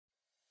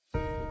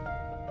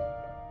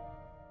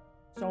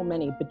so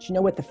many, but you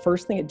know what? The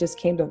first thing that just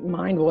came to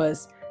mind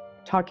was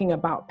talking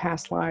about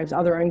past lives,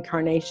 other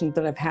incarnations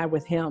that I've had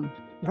with him.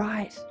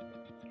 Right.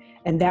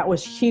 And that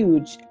was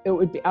huge. I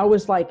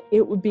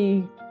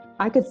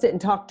could sit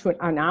and talk to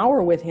an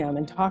hour with him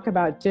and talk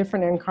about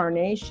different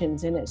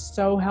incarnations. And it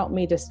so helped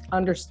me to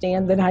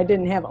understand that I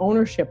didn't have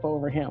ownership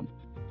over him.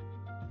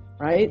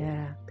 Right?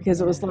 Yeah. Because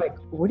it was like,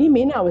 what do you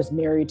mean I was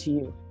married to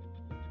you?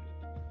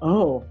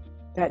 Oh,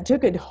 that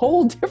took a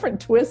whole different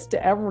twist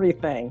to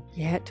everything.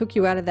 Yeah, it took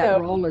you out of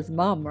that role as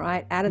mum,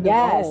 right? Out of the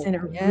role. Yes, and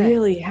it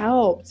really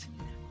helped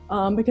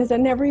because I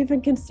never even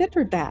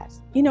considered that.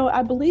 You know,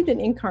 I believed in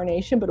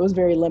incarnation, but it was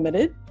very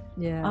limited.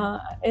 Yeah.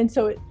 And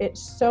so it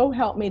so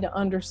helped me to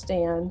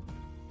understand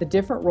the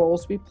different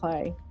roles we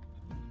play,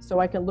 so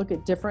I can look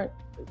at different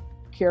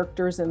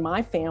characters in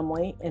my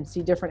family and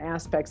see different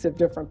aspects of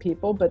different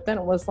people. But then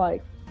it was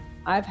like,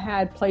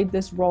 I've played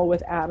this role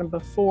with Adam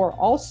before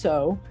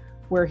also,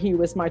 where he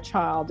was my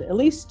child, at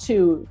least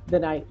two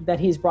that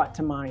he's brought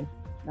to mind.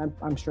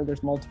 I'm sure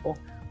there's multiple,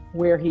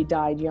 where he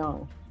died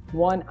young.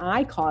 One,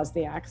 I caused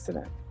the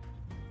accident.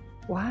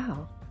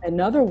 Wow.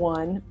 Another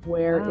one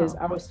where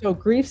I was so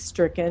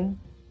grief-stricken,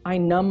 I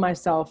numbed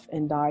myself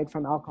and died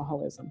from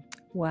alcoholism.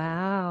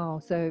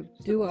 Wow. So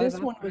do over this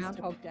one was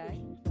Groundhog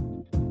Day.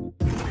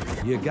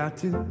 You got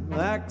to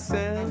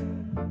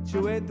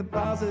accentuate the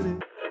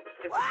positive.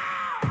 Wow,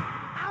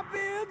 I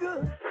feel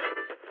good.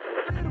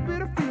 A little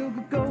bit of feel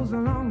good goes a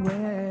long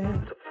way.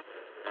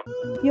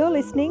 You're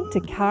listening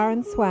to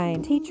Karen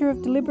Swain, teacher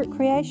of deliberate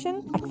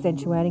creation,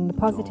 accentuating the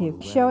positive,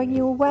 showing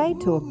you a way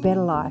to a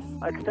better life.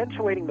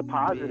 Accentuating the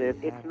positive,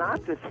 it's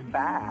not just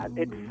fad,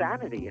 it's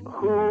sanity.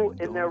 Who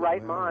in their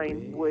right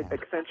mind would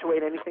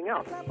accentuate anything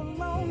else?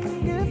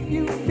 If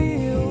you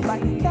feel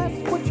like that's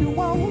what you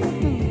want to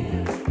do.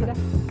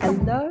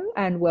 Hello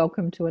and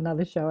welcome to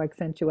another show,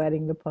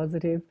 Accentuating the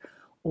Positive.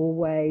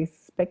 Always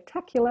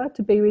spectacular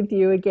to be with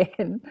you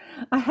again.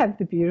 I have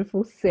the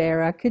beautiful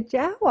Sarah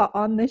Kajawa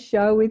on the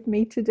show with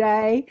me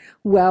today.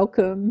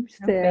 Welcome,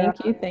 Sarah.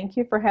 Thank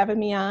you for having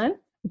me on.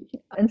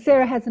 And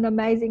Sarah has an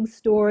amazing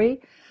story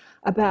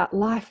about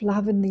life,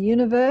 love, and the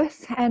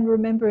universe. And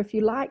remember, if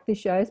you like the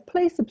shows,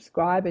 please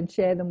subscribe and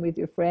share them with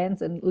your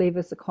friends and leave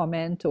us a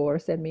comment or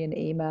send me an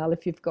email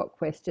if you've got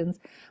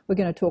questions. We're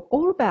going to talk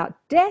all about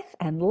death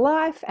and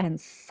life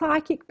and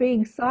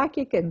being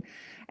psychic and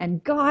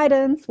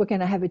guidance. We're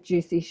going to have a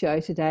juicy show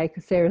today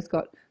because Sarah's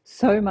got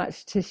so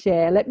much to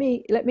share. Let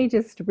me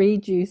just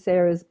read you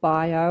Sarah's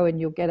bio and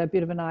you'll get a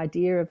bit of an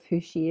idea of who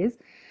she is.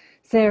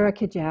 Sarah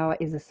Kajawa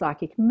is a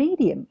psychic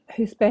medium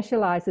who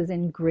specializes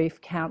in grief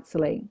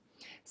counseling.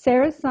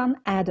 Sarah's son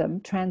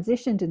Adam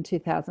transitioned in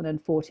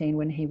 2014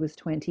 when he was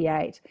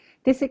 28.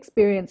 This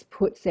experience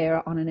put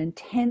Sarah on an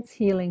intense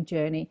healing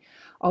journey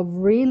of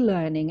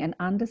relearning and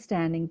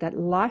understanding that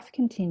life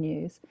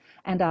continues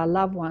and our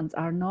loved ones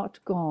are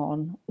not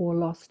gone or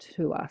lost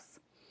to us.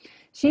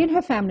 She and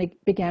her family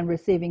began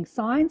receiving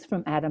signs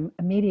from Adam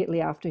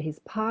immediately after his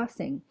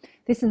passing.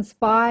 This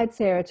inspired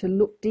Sarah to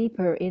look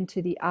deeper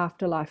into the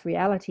afterlife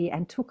reality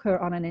and took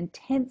her on an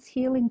intense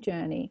healing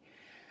journey.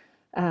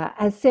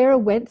 As Sarah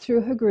went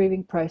through her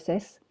grieving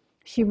process,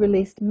 she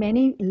released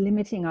many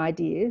limiting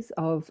ideas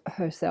of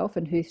herself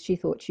and who she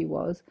thought she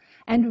was,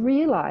 and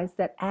realized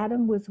that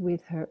Adam was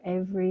with her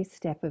every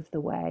step of the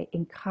way,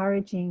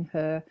 encouraging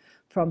her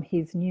from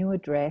his new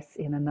address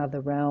in another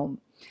realm.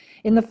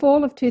 In the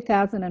fall of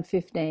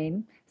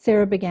 2015,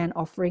 Sarah began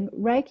offering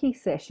Reiki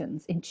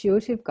sessions,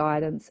 intuitive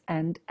guidance,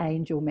 and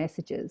angel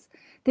messages.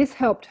 This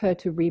helped her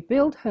to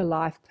rebuild her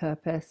life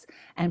purpose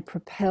and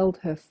propelled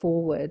her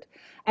forward.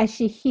 As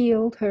she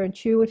healed, her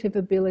intuitive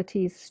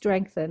abilities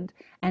strengthened,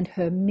 and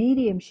her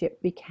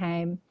mediumship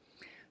became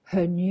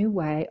her new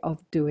way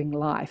of doing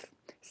life.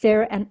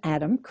 Sarah and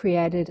Adam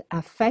created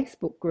a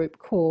Facebook group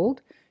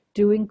called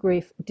Doing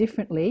Grief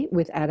Differently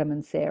with Adam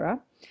and Sarah.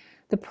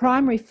 The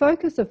primary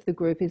focus of the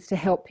group is to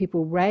help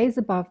people raise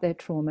above their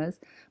traumas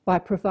by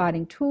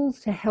providing tools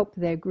to help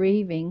with their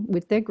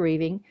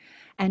grieving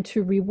and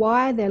to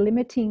rewire their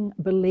limiting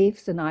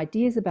beliefs and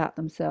ideas about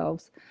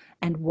themselves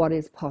and what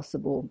is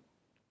possible.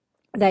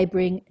 They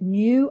bring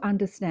new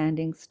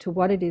understandings to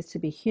what it is to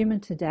be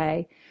human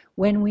today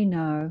when we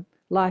know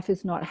life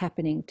is not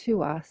happening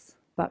to us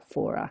but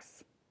for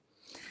us.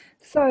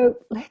 So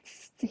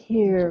let's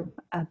hear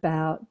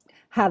about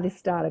how this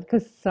started,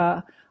 because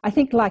I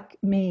think, like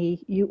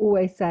me, you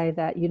always say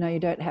that, you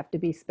don't have to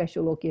be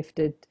special or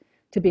gifted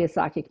to be a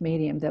psychic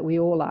medium, that we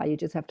all are. You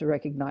just have to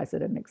recognize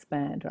it and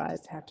expand, right?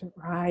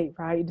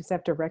 Right. You just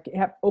have to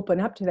open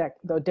up to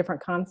the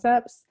different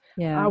concepts.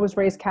 Yeah. I was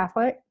raised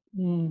Catholic,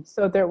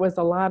 so there was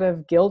a lot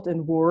of guilt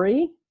and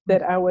worry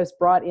that I was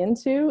brought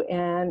into,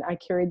 and I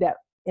carried that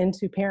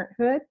into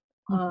parenthood.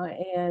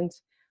 And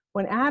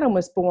when Adam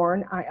was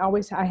born,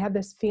 I had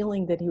this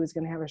feeling that he was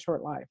going to have a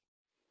short life.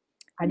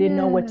 I didn't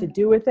know what to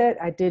do with it.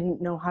 I didn't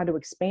know how to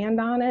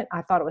expand on it.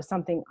 I thought it was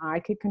something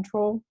I could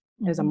control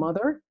as a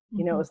mother.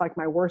 It was like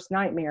my worst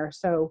nightmare.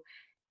 So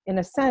in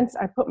a sense,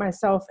 I put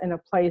myself in a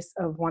place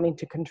of wanting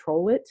to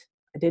control it.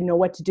 I didn't know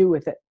what to do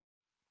with it.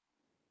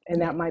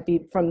 And that might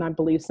be from my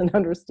beliefs and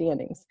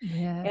understandings.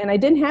 Yeah. And I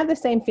didn't have the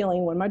same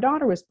feeling when my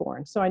daughter was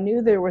born. So I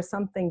knew there was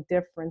something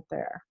different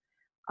there.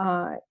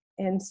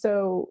 And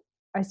so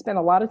I spent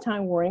a lot of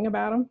time worrying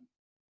about him,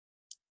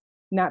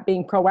 not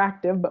being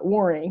proactive, but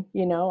worrying,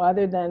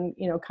 other than,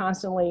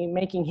 constantly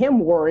making him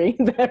worry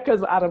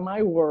because out of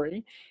my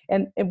worry,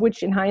 and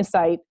which in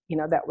hindsight,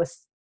 that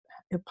was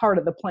a part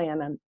of the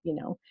plan,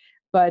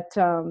 but,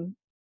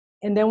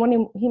 and then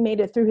when he made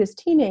it through his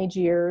teenage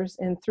years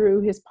and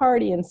through his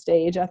partying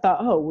stage, I thought,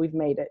 oh, we've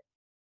made it.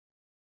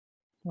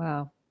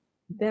 Wow.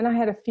 Then I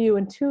had a few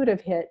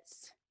intuitive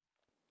hits.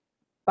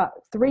 About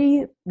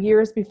 3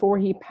 years before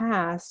he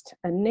passed,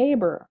 a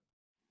neighbor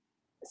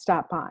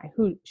stopped by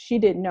who she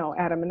didn't know.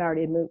 Adam and I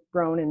already had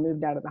grown and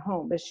moved out of the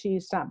home, but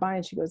she stopped by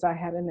and she goes, I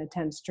had an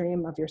intense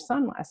dream of your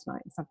son last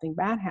night and something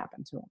bad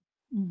happened to him.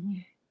 Mm-hmm.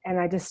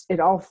 And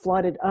it all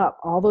flooded up,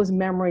 all those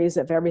memories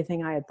of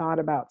everything I had thought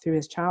about through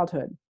his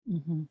childhood.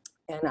 Mm-hmm.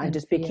 And I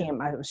just I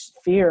was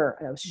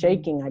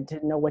shaking. Mm-hmm. I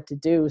didn't know what to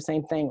do.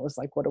 Same thing. It was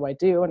like, what do I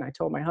do? And I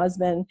told my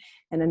husband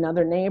and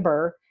another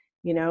neighbor,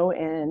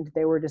 and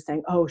they were just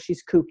saying, oh,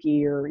 she's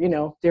kooky, or,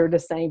 they're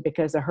just saying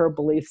because of her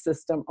belief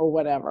system or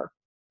whatever,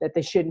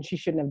 that she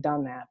shouldn't have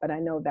done that. But I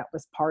know that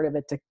was part of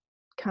it to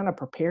kind of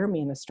prepare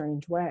me in a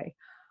strange way.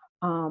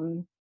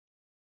 And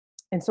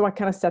so I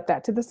kind of set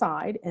that to the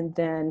side. And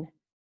then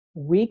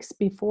weeks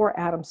before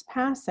Adam's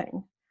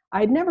passing,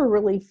 I'd never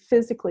really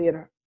physically,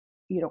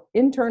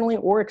 internally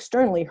or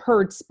externally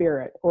heard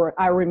spirit, or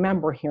I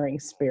remember hearing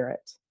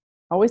spirit.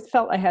 I always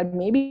felt I had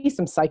maybe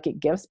some psychic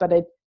gifts, but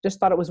I just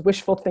thought it was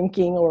wishful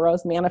thinking or I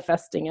was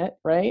manifesting it,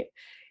 right?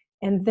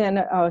 And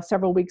then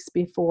several weeks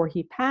before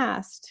he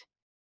passed,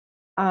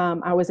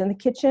 I was in the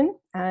kitchen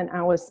and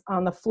I was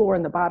on the floor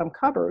in the bottom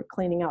cupboard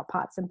cleaning out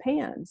pots and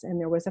pans.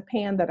 And there was a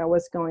pan that that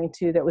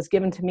was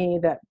given to me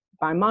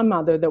by my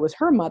mother, that was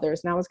her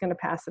mother's, and I was going to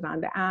pass it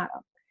on to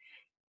Adam.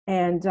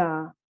 And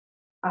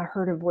I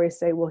heard a voice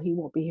say, well, he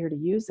won't be here to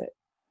use it,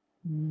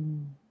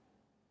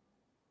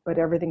 but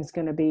everything's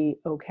going to be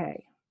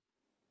okay.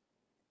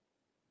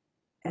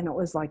 And it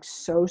was like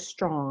so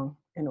strong,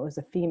 and it was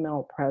a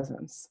female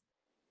presence.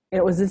 And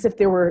it was as if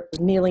they were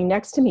kneeling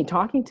next to me,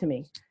 talking to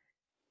me.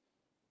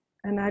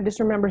 And I just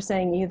remember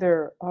saying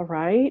either, all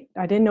right,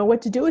 I didn't know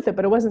what to do with it,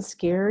 but it wasn't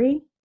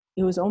scary.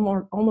 It was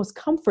almost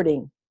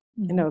comforting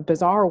in a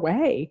bizarre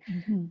way.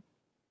 Mm-hmm.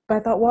 But I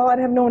thought, well, I'd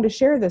have no one to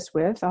share this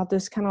with. I'll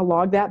just kind of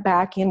log that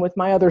back in with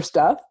my other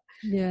stuff.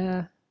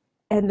 Yeah.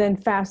 And then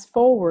fast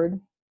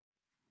forward,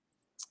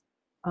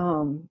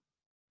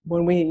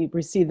 when we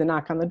received the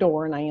knock on the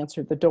door and I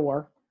answered the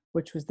door,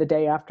 which was the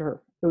day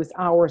after, it was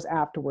hours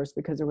afterwards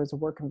because there was a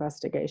work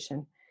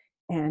investigation.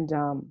 And,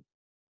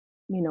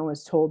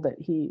 was told that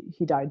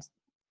he died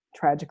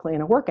tragically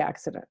in a work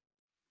accident.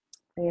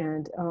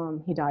 And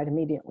he died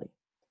immediately.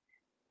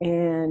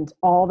 And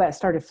all that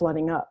started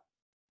flooding up.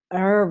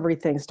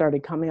 Everything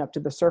started coming up to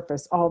the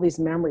surface, all these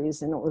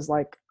memories. And it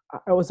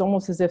was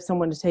almost as if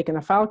someone had taken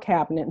a file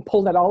cabinet and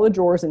pulled out all the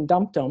drawers and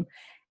dumped them.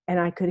 And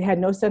I had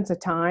no sense of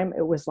time.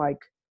 It was like,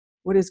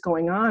 what is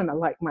going on?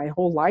 Like my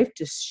whole life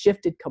just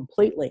shifted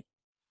completely,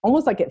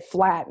 almost like it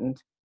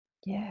flattened.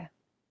 Yeah.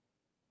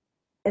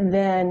 And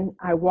then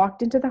I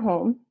walked into the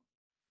home.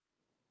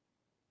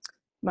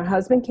 My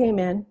husband came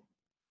in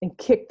and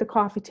kicked the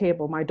coffee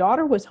table. My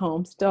daughter was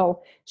home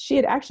still. She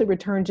had actually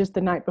returned just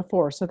the night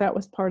before. So that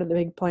was part of the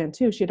big plan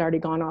too. She had already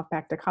gone off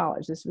back to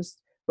college. This was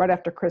right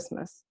after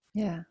Christmas.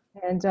 Yeah.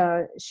 And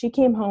she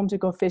came home to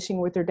go fishing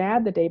with her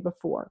dad the day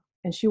before.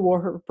 And she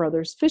wore her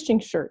brother's fishing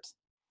shirt.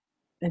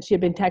 And she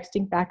had been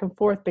texting back and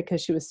forth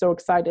because she was so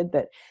excited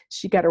that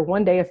she got her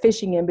one day of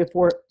fishing in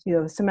before,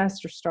 the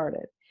semester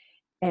started.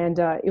 And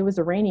it was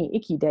a rainy,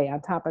 icky day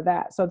on top of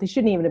that. So they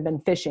shouldn't even have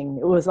been fishing.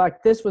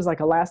 This was like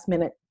a last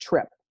minute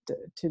trip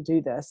to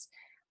do this.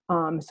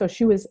 So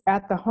she was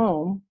at the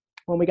home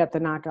when we got the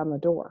knock on the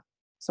door.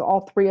 So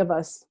all three of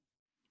us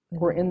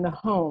were in the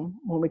home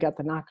when we got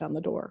the knock on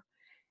the door.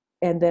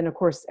 And then, of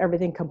course,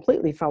 everything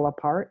completely fell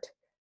apart.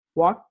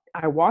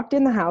 I walked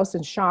in the house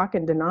in shock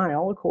and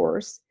denial, of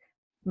course.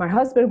 My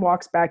husband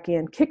walks back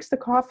in, kicks the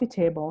coffee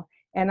table,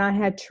 and I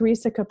had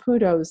Teresa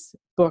Caputo's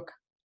book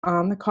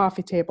on the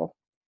coffee table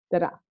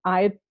that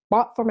I had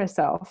bought for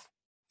myself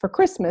for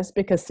Christmas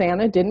because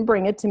Santa didn't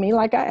bring it to me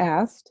like I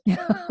asked.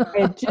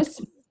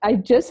 I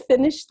just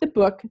finished the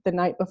book the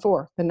night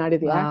before, the night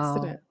of the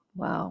accident.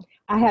 Wow.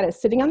 I had it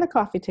sitting on the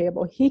coffee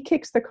table. He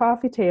kicks the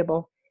coffee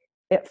table.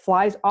 It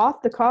flies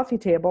off the coffee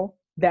table.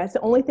 That's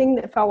the only thing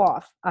that fell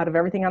off out of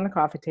everything on the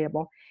coffee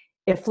table.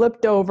 It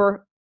flipped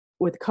over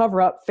with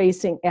cover up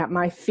facing at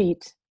my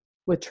feet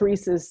with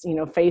Teresa's,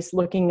 face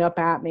looking up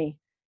at me.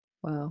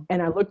 Wow.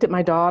 And I looked at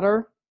my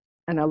daughter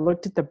and I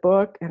looked at the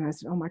book and I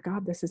said, oh my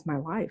God, this is my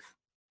life.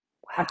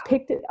 Wow. I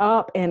picked it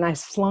up and I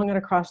slung it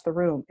across the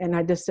room and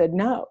I just said,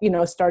 no,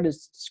 started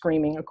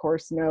screaming, of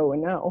course, no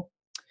and no.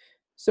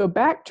 So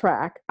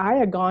backtrack, I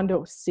had gone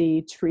to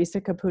see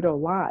Teresa Caputo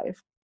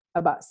live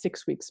about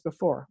 6 weeks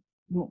before,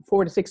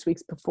 4 to 6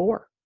 weeks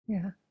before.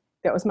 Yeah.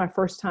 That was my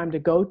first time to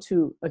go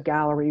to a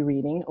gallery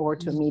reading or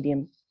to a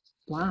medium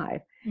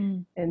live.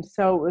 Mm. And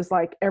so it was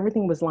like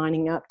everything was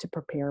lining up to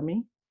prepare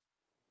me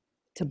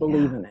to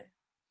believe in it.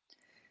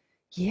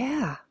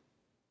 Yeah.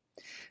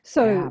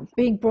 So Yeah.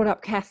 being brought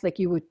up Catholic,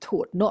 you were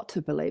taught not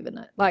to believe in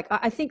it. Like,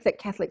 I think that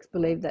Catholics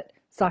believe that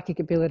psychic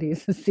ability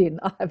is a sin.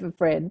 I have a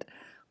friend.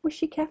 Was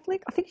she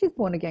Catholic? I think she's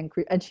born again.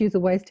 And she's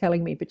always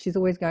telling me, but she's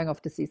always going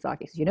off to see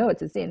psychics. You know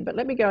it's a sin, but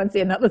let me go and see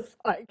another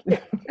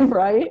psychic.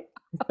 Right?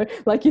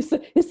 Like you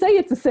say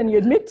it's a sin, you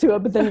admit to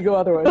it, but then you go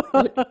otherwise.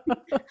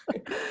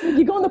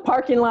 You go in the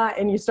parking lot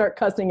and you start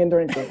cussing and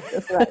drinking.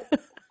 That's right.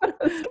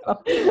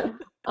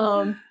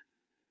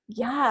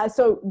 Yeah,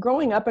 so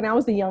growing up, and I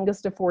was the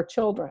youngest of 4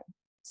 children.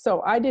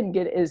 So I didn't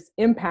get as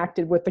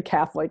impacted with the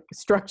Catholic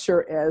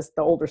structure as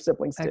the older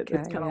siblings did. Okay,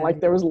 It's kind of yeah, like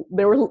they were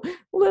a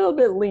little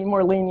bit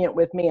more lenient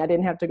with me. I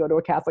didn't have to go to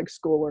a Catholic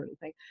school or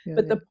anything. Yeah,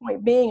 But the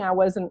point being, I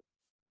wasn't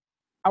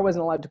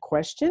allowed to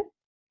question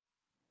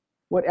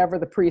whatever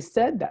the priest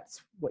said.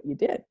 That's what you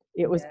did.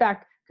 It was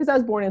back because I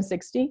was born in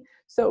 1960.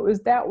 So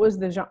that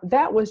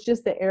was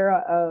just the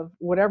era of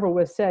whatever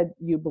was said.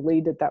 You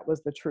believed that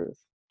was the truth.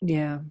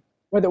 yeah.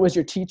 Whether it was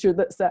your teacher,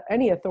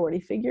 any authority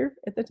figure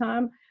at the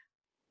time.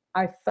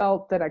 I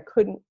felt that I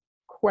couldn't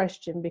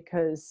question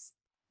because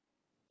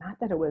not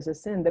that it was a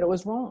sin, that it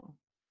was wrong.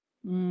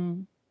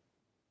 Mm.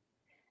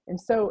 And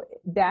so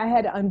that I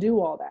had to undo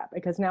all that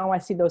because now I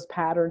see those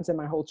patterns in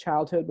my whole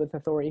childhood with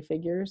authority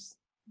figures,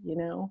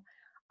 and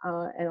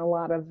a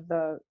lot of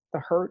the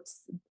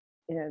hurts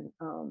and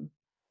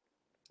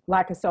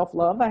lack of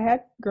self-love I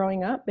had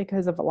growing up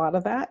because of a lot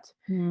of that.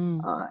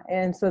 Mm.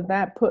 And so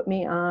that put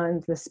me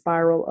on the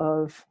spiral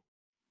of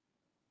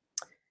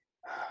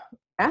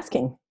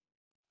asking.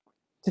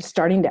 Just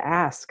starting to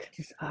ask.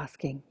 Just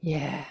asking.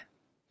 Yeah.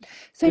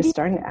 So Just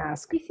starting to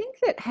ask. do you think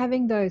that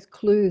having those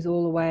clues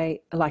all the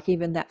way, like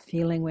even that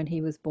feeling when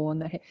he was born,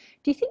 do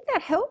you think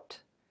that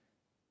helped?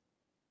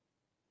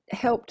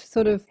 Helped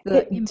sort of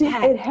the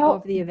impact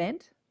of the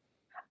event?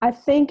 I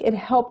think it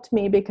helped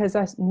me because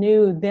I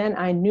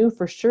knew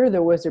for sure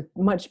there was a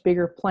much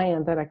bigger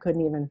plan that I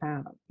couldn't even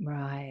fathom.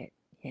 Right.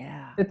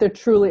 Yeah. That there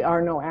truly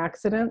are no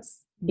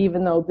accidents,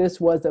 even though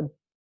this was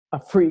a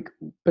freak,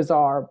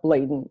 bizarre,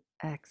 blatant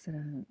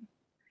accident.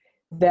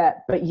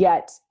 But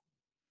yet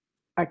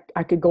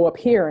I could go up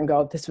here and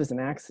go, this was an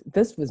accident.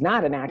 This was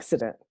not an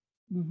accident.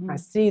 Mm-hmm. I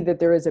see that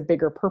there is a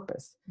bigger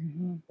purpose.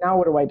 Mm-hmm. Now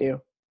what do I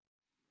do?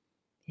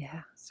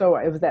 Yeah. So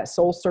it was that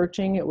soul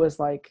searching. It was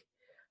like,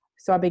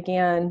 so I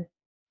began,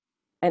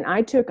 and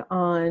I took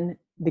on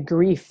the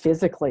grief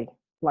physically,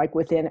 like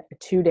within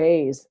 2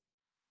 days,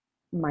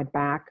 my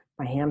back,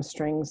 my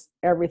hamstrings,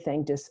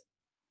 everything just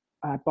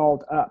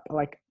balled up.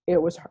 Like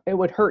it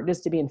would hurt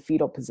just to be in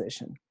fetal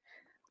position.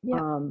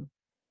 Yeah.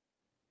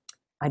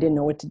 I didn't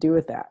know what to do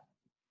with that.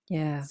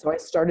 Yeah. So I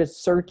started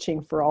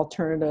searching for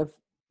alternative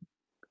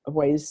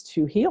ways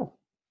to heal.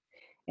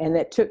 And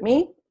that took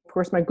me, of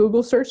course, my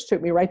Google search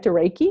took me right to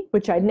Reiki,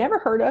 which I'd never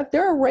heard of.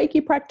 There are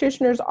Reiki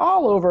practitioners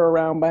all over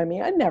around by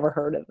me. I'd never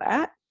heard of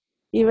that,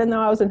 even though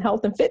I was in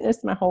health and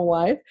fitness my whole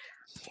life.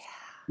 Yeah.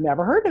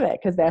 Never heard of it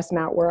because that's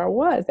not where I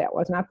was. That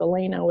was not the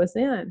lane I was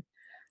in.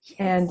 Yes.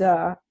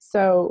 And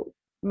so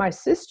my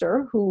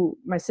sister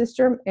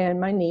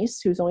and my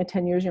niece, who's only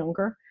 10 years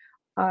younger,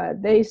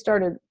 they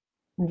started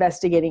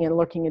investigating and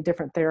looking at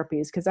different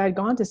therapies because I had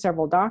gone to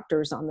several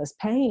doctors on this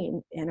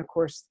pain. And of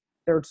course,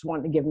 they were just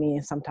wanting to give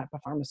me some type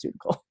of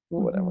pharmaceutical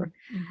or whatever.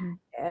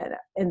 Mm-hmm.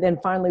 And then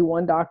finally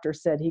one doctor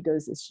said, he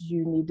goes,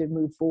 you need to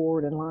move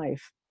forward in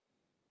life.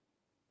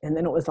 And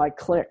then it was like,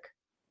 click.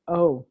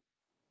 Oh,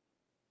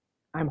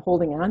 I'm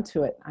holding on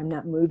to it. I'm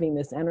not moving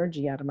this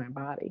energy out of my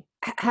body.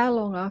 How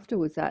long after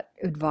was that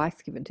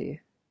advice given to you?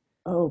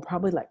 Oh,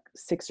 probably like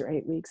 6 or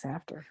 8 weeks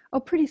after. Oh,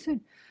 pretty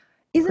soon.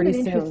 Isn't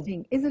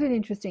it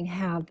interesting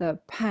how the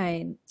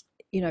pain,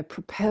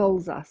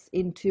 propels us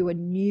into a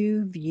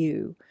new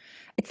view?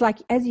 It's like,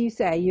 as you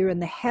say, you're in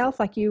the health,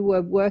 like you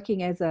were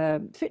working as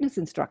a fitness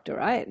instructor,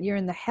 right? You're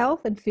in the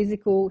health and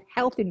physical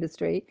health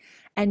industry,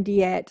 and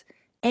yet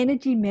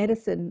energy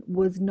medicine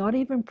was not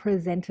even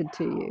presented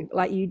to you.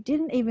 Like you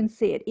didn't even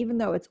see it, even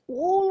though it's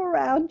all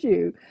around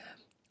you,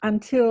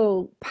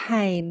 until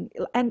pain.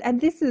 And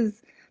this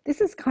is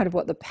kind of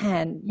what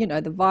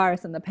the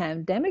virus and the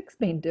pandemic's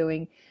been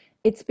doing.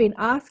 It's been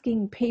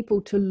asking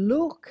people to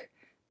look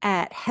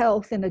at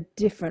health in a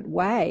different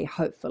way,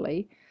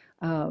 hopefully.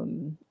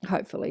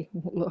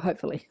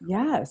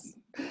 Yes.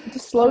 To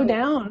slow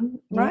down,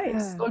 right?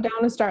 Yeah. Slow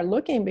down and start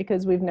looking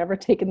because we've never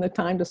taken the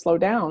time to slow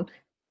down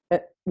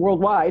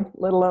worldwide,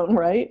 let alone,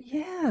 right?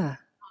 Yeah.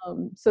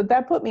 So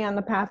that put me on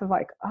the path of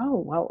like, oh,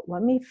 well,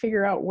 let me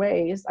figure out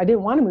ways. I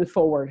didn't want to move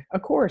forward,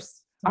 of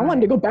course. Right. I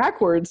wanted to go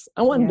backwards.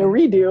 I wanted to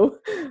redo.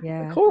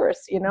 Yeah. Of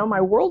course,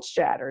 my world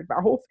shattered.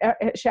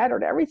 It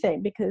shattered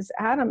everything because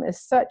Adam is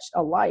such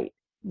a light.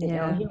 He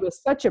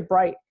was such a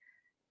bright.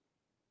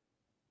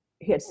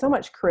 He had so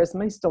much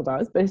charisma. He still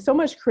does, but so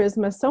much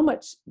charisma, so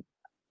much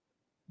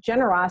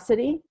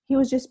generosity. He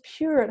was just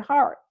pure at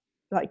heart.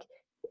 Like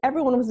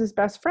everyone was his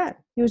best friend.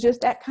 He was just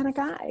that kind of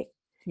guy.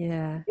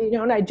 Yeah.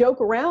 And I joke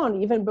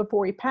around even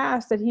before he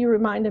passed that he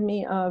reminded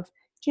me of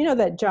Do you know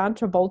that John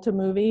Travolta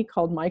movie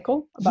called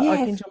Michael, about Yes.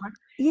 Archangel Michael?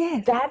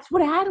 Yes. That's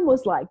what Adam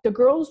was like. The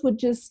girls would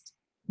just,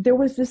 there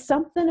was this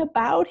something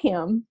about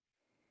him.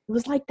 It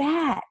was like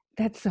that.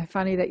 That's so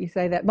funny that you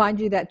say that. Mind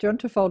you, that John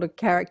Travolta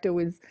character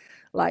was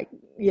like,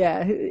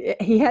 yeah,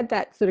 he had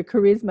that sort of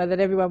charisma that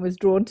everyone was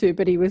drawn to,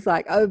 but he was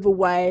like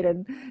overweight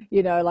and,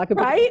 you know, like a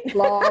Right? bit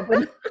slob.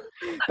 And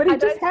But he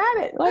just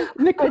had it, like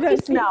the cookie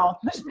smell,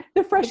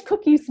 the fresh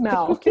cookie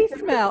smell. cookie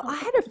smell. I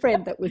had a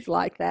friend that was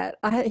like that.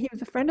 He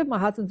was a friend of my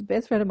husband's,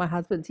 best friend of my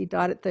husband's. He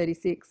died at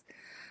 36,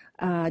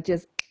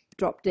 just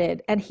dropped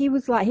dead. And he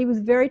was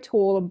very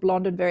tall and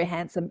blonde and very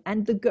handsome.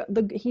 And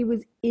he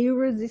was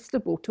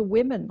irresistible to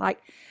women. Like,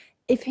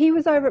 if he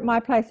was over at my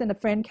place and a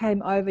friend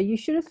came over, you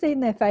should have seen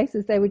their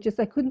faces. They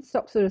couldn't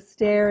stop sort of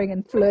staring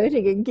and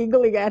flirting and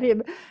giggling at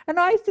him. And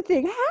I used to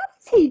think, how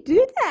does he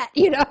do that?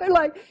 You know,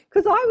 like,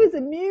 because I was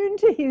immune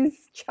to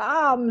his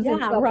charms. Yeah,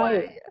 and stuff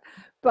right. like,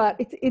 but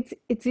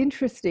it's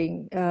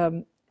interesting.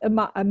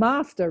 A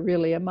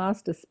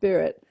master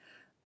spirit,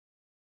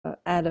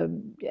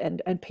 Adam,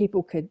 and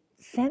people could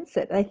sense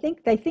it. They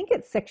think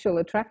it's sexual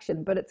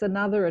attraction, but it's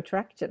another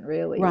attraction,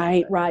 really.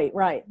 Right.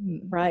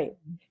 Mm.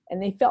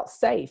 And they felt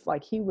safe.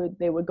 Like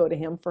they would go to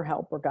him for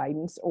help or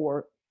guidance,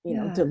 or, you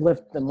know, Yeah. to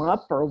lift them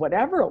up or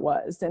whatever it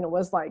was. And it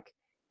was like,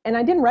 and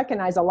I didn't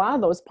recognize a lot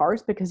of those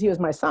parts because he was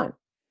my son,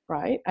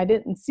 right? I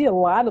didn't see a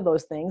lot of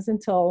those things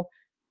until,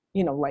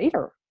 you know,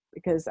 later,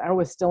 because I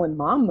was still in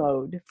mom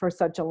mode for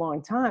such a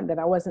long time that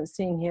I wasn't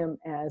seeing him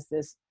as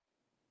this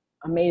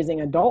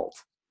amazing adult.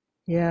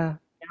 Yeah.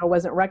 I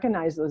wasn't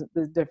recognizing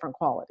those different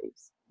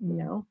qualities, you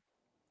know?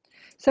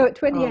 So at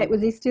 28,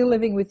 was he still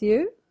living with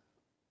you?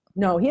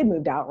 No, he had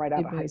moved out right out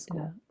He'd of high moved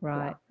school. out.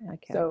 Right.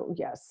 Okay. So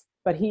yes,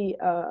 but he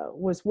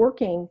was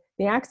working.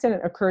 The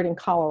accident occurred in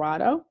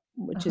Colorado,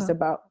 which is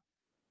about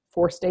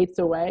 4 states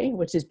away,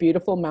 which is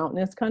beautiful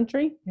mountainous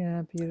country.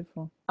 Yeah,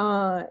 beautiful.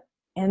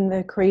 And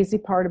the crazy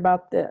part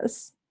about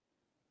this,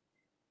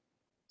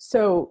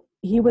 so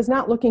he was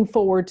not looking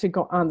forward to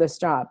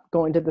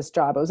going to this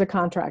job. It was a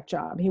contract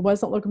job. He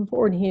wasn't looking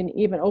forward. He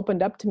even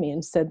opened up to me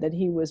and said that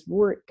he was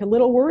a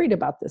little worried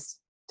about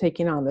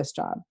taking on this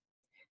job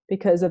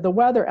because of the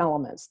weather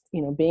elements,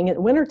 you know, being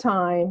at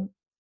wintertime,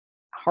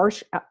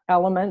 harsh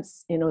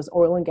elements, you know, as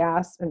oil and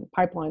gas and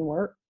pipeline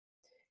work.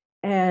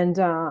 And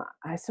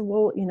I said,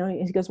 well, you know,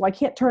 he goes, well, I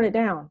can't turn it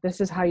down.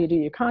 This is how you do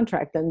your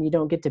contract. Then you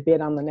don't get to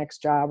bid on the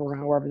next job or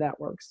however that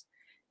works.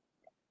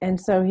 And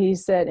so he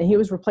said, and he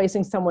was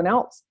replacing someone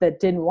else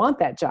that didn't want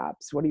that job.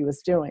 Is what he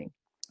was doing,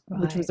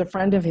 which was a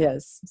friend of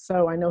his.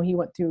 So I know he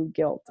went through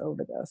guilt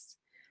over this.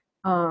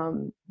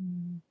 And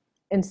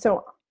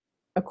so,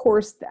 of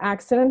course, the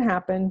accident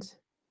happened.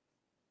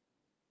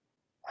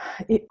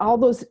 All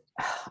those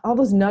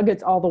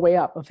nuggets all the way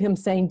up of him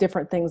saying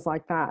different things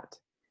like that.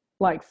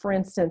 Like, for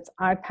instance,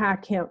 I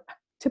pack him,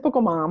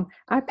 typical mom,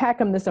 I pack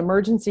him this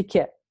emergency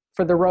kit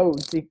for the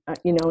roads,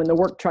 you know, in the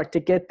work truck to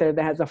get there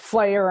that has a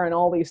flare and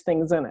all these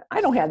things in it.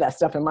 I don't have that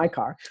stuff in my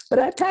car, but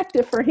I packed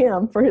it for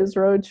him for his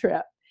road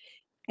trip.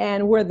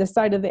 And where the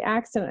site of the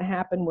accident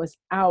happened was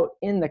out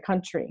in the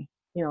country,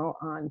 you know,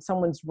 on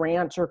someone's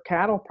ranch or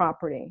cattle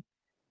property,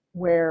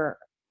 where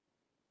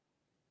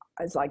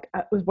I was like,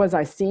 was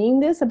I seeing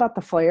this about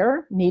the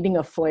flare, needing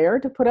a flare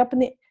to put up in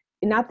the,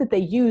 not that they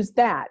used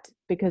that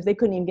because they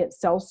couldn't even get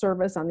cell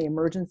service on the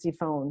emergency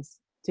phones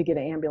to get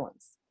an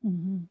ambulance.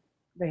 Mm-hmm.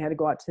 They had to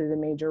go out to the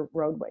major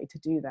roadway to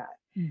do that.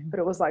 Mm-hmm. But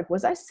it was like,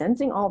 was I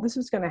sensing all this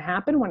was going to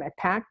happen when I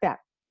packed that,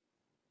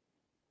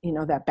 you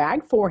know, that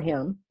bag for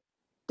him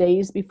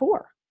days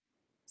before?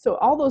 So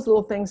all those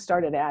little things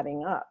started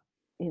adding up,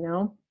 you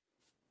know?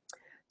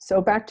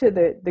 So back to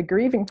the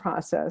grieving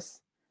process.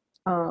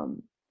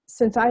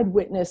 Since I'd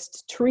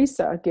witnessed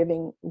Teresa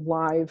giving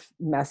live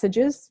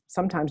messages,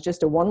 sometimes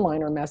just a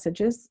one-liner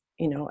messages,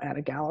 you know, at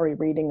a gallery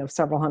reading of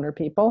several hundred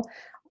people,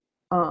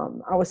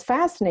 I was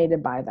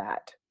fascinated by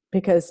that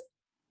because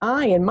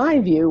in my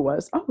view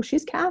was, oh,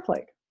 she's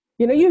Catholic.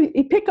 You know, you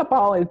pick up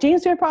all of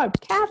James J. Probably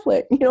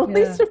Catholic, you know,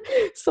 Yeah.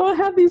 so I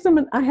have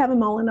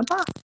them all in a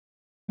box.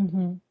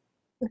 Mm-hmm.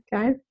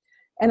 Okay.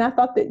 And I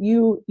thought that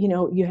you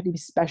had to be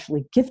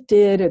specially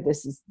gifted, or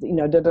this is, you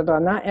know,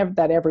 not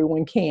that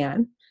everyone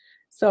can.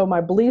 So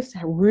my beliefs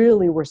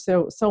really were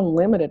so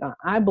limited.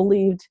 I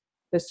believed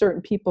that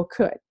certain people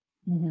could,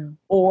 Mm-hmm.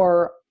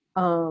 or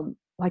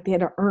like they had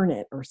to earn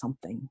it or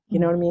something. You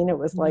know what I mean? It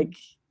was like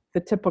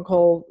the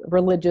typical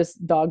religious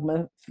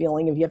dogma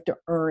feeling of you have to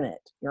earn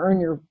it. You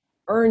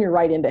earn your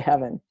right into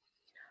heaven.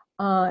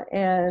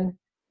 And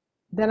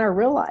then I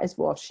realized,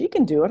 well, if she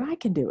can do it, I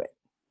can do it.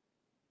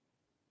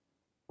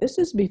 This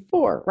is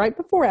right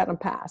before Adam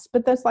passed.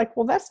 But that's like,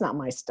 well, that's not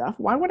my stuff.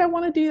 Why would I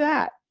want to do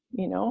that?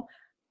 You know,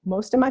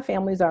 most of my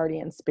family's already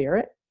in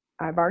spirit.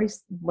 I've already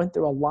went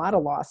through a lot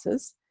of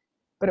losses,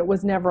 but it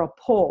was never a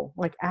pull.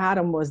 Like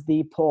Adam was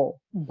the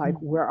pull. Mm-hmm. Like,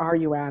 where are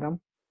you,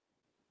 Adam?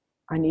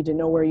 I need to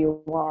know where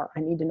you are. I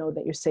need to know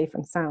that you're safe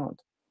and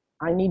sound.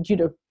 I need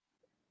to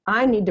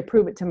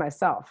prove it to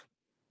myself.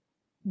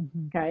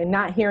 Mm-hmm. Okay.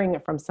 Not hearing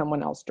it from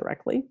someone else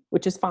directly,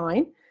 which is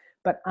fine,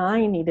 but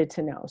I needed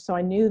to know. So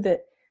I knew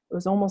that it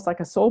was almost like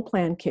a soul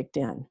plan kicked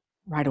in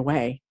right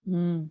away,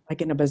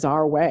 like in a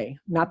bizarre way.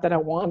 Not that I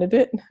wanted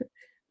it.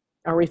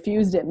 I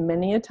refused it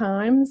many a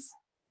times.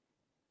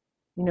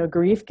 You know,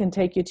 grief can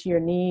take you to your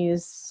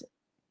knees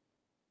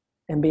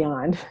and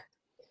beyond.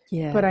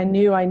 Yeah. But I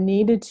knew I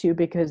needed to,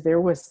 because there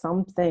was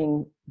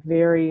something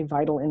very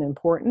vital and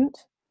important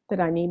that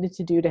I needed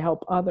to do to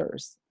help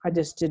others. I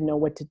just didn't know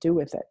what to do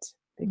with it,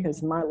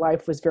 because my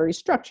life was very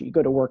structured. You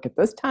go to work at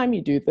this time,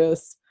 you do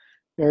this,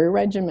 very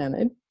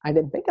regimented. I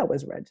didn't think I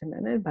was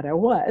regimented, but I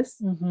was.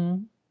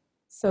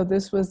 So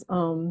this was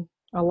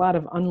a lot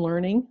of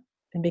unlearning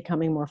and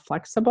becoming more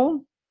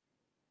flexible,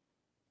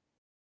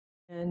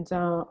 and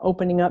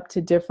opening up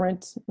to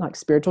different, like,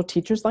 spiritual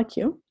teachers like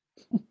you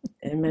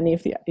and many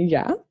of you.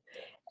 Yeah.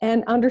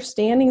 And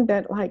understanding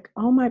that, like,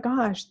 oh my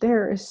gosh,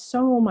 there is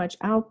so much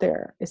out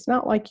there. It's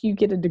not like you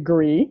get a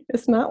degree.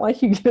 It's not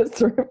like you get a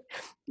sort of,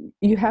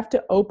 you have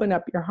to open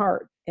up your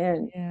heart.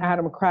 And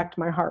Adam cracked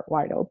my heart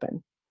wide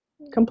open,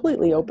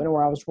 completely open,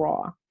 where I was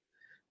raw.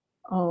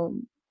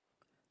 And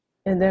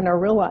then I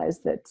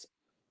realized that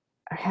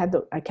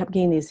I kept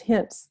getting these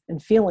hints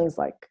and feelings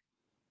like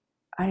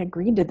I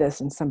agreed to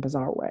this in some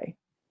bizarre way,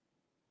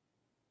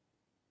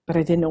 but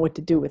I didn't know what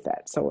to do with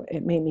that. So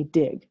it made me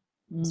dig,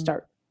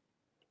 start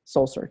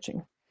soul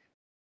searching.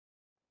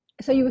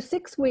 So you were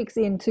 6 weeks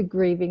into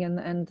grieving,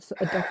 and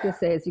a doctor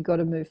says you got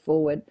to move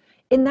forward.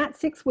 In that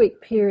 6-week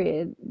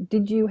period,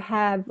 did you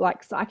have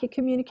like psychic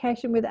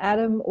communication with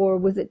Adam, or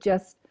was it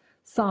just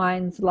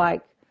signs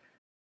like,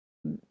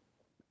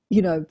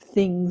 you know,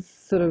 things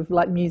sort of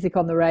like music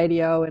on the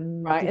radio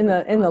and right, and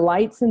the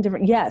lights and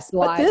different, yes,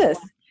 lights.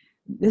 But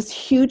this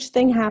huge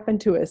thing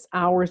happened to us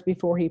hours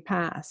before he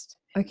passed.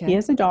 Okay. He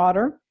has a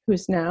daughter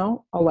who's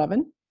now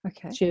 11.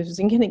 Okay. She was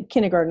in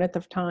kindergarten at the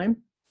time.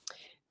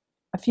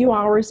 A few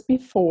hours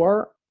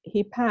before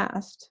he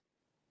passed,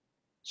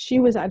 she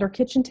was at her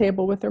kitchen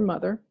table with her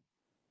mother,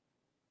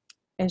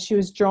 and she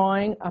was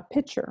drawing a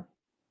picture.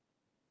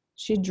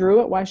 She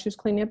drew it while she was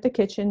cleaning up the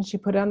kitchen. She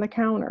put it on the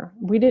counter.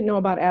 We didn't know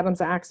about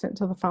Adam's accident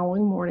until the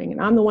following morning,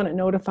 and I'm the one that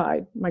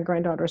notified my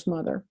granddaughter's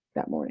mother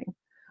that morning.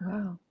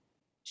 Wow.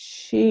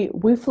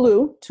 We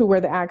flew to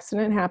where the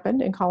accident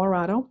happened in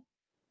Colorado.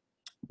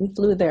 We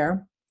flew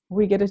there.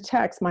 We get a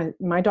text.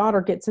 My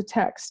daughter gets a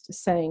text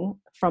saying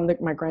from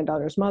my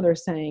granddaughter's mother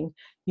saying,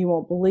 "You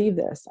won't believe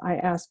this." I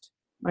asked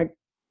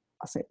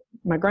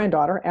my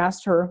granddaughter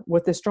asked her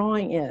what this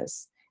drawing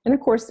is. And of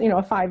course, you know,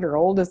 a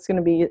 5-year-old is going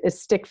to be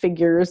stick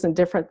figures and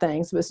different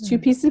things. It was 2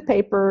 pieces of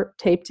paper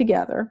taped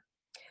together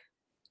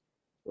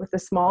with a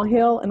small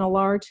hill and a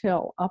large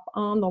hill. Up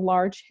on the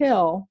large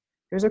hill,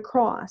 there's a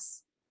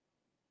cross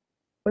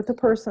with a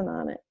person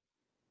on it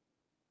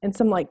and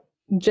some like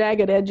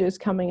jagged edges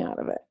coming out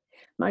of it.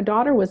 My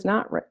granddaughter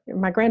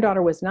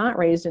was not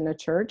raised in a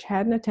church,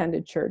 hadn't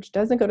attended church,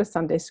 doesn't go to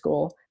Sunday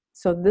school.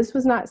 So this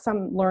was not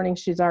some learning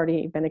she's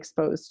already been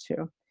exposed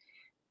to.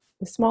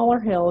 The smaller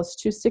hill is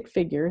 2 stick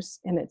figures,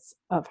 and it's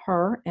of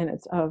her and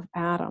it's of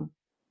Adam.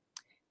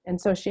 And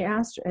so she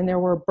asked her, and there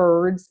were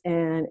birds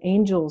and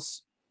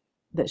angels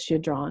that she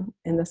had drawn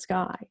in the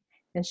sky.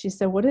 And she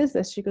said, "What is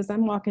this?" She goes,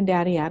 "I'm walking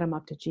Daddy Adam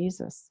up to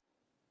Jesus."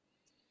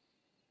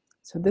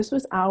 So this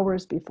was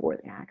hours before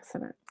the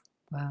accident.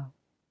 Wow.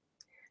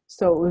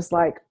 So it was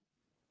like,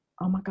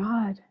 oh my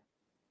God.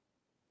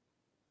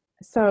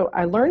 So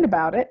I learned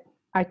about it.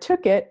 I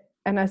took it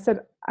and I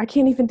said, I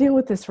can't even deal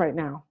with this right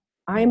now.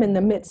 I am in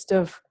the midst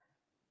of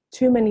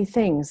too many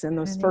things in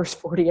those first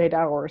 48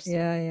 hours.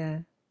 Yeah, yeah.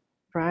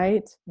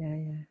 Right? Yeah,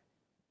 yeah.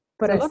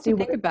 But I see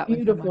what a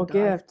beautiful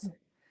gift.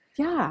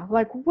 Yeah,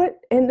 like what?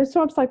 And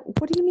so I was like,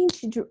 what do you mean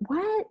she drew?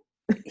 What?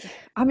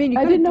 I mean,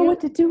 I didn't know what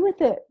to do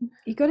with it.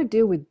 You got to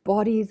deal with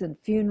bodies and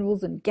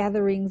funerals and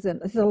gatherings, and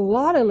there's a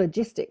lot of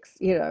logistics.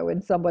 You know, when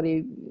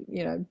somebody,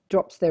 you know,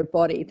 drops their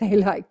body, they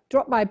like,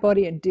 drop my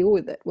body and deal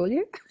with it, will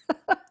you?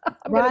 I'm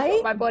right?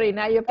 Drop my body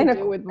now. You have to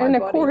deal with my body.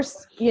 And of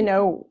course, you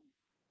know,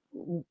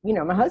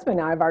 my husband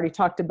and I have already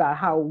talked about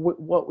how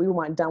what we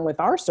want done with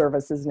our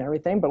services and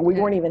everything, but we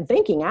weren't even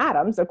thinking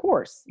Adams. Of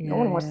course, no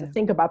one wants to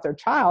think about their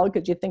child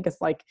because you think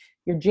it's like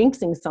you're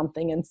jinxing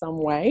something in some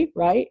way,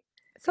 right?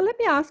 So let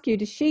me ask you,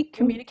 does she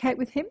communicate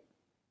with him?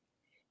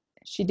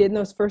 She did in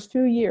those first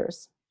few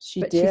years. She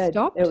did. She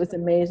stopped? It was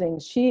amazing.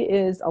 She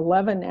is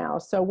 11 now.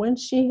 So when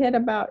she hit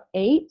about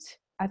 8,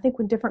 I think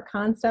when different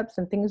concepts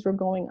and things were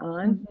going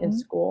on in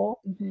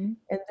school, and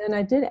then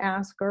I did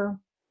ask her,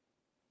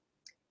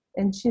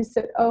 and she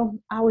said, "Oh,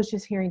 I was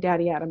just hearing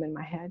Daddy Adam in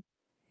my head."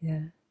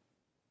 Yeah.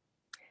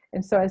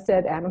 And so I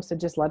said, Adam said,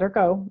 "Just let her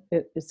go.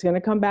 It's going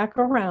to come back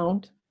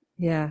around."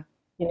 Yeah.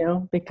 You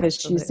know, because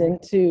she's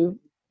into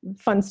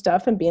fun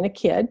stuff and being a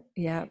kid.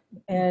 Yeah.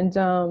 And,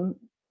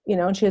 you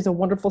know, and she has a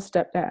wonderful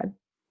stepdad.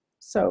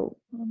 So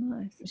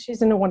nice.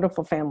 She's in a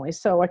wonderful family.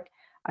 So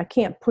I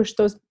can't push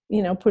those,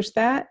 push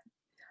that.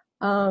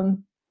 But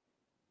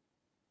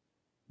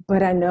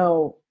I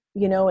know,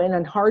 and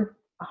a hard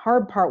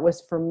part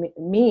was for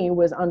me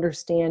was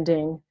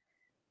understanding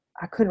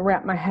I couldn't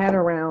wrap my head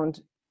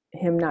around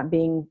him not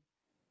being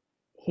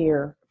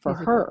here for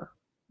her,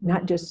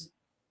 not just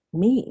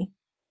me.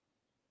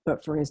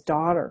 but for his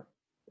daughter,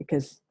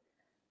 because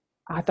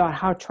I thought,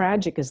 how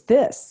tragic is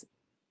this?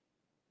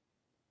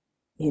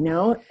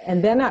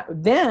 And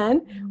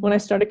then when I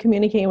started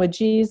communicating with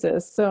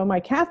Jesus, so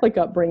my Catholic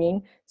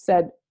upbringing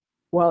said,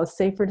 well, it's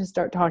safer to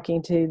start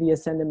talking to the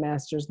ascended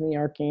masters and the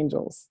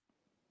archangels.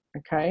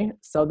 Okay.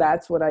 So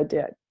that's what I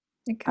did.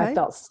 Okay. I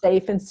felt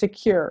safe and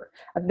secure.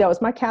 That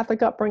was my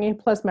Catholic upbringing,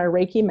 plus my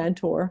Reiki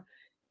mentor.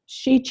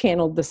 She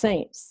channeled the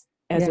saints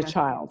as a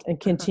child and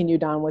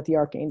continued on with the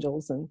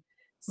archangels. And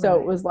so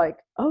it was like,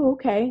 oh,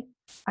 okay,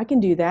 I can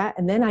do that.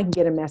 And then I can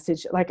get a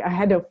message. Like I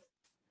had to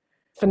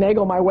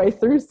finagle my way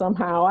through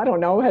somehow. I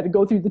don't know. I had to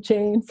go through the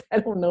chains. I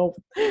don't know.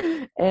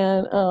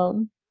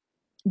 And,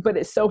 but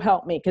it so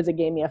helped me because it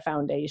gave me a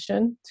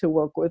foundation to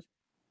work with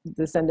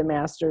the ascended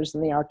masters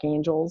and the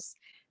archangels,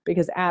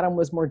 because Adam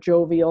was more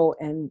jovial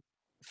and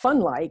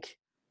fun-like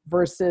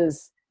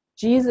versus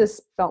Jesus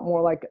felt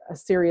more like a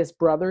serious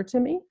brother to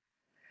me.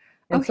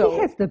 And he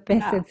has the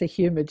best sense of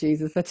humor,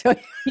 Jesus, I tell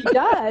you. He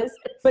does,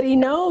 but he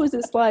knows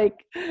it's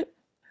like,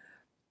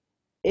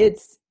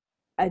 it's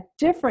I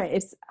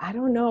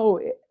don't know,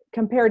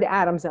 compared to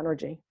Adam's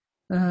energy.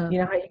 You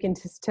know how you can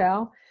just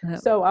tell?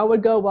 So I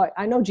would go, well,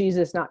 I know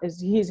Jesus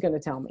he's going to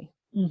tell me.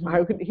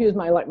 He was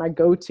my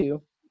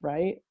go-to,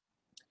 right?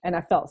 And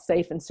I felt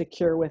safe and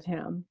secure with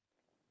him.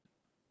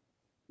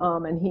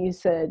 And he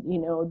said,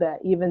 that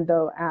even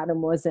though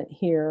Adam wasn't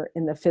here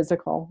in the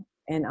physical,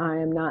 and I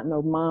am not in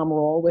the mom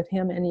role with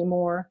him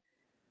anymore,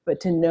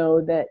 but to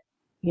know that,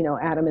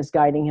 Adam is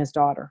guiding his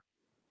daughter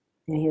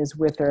and he is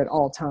with her at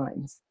all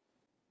times.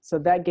 So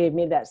that gave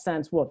me that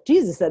sense, well, if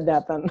Jesus said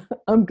that, then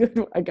I'm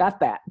good. I got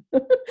that,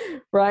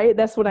 right?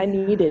 That's what I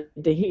needed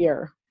to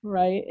hear,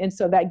 right? And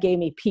so that gave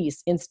me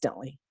peace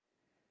instantly.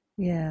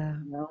 Yeah.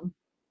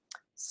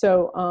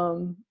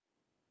 So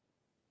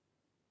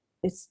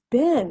it's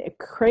been a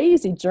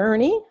crazy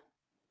journey.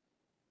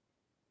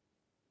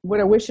 Would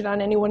I wish it on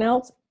anyone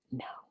else?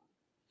 No.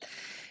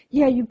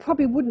 Yeah, you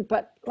probably wouldn't,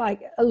 but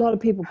like a lot of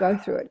people go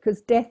through it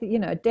because death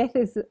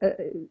is,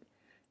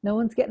 no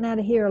one's getting out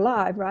of here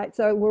alive, right?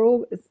 So we're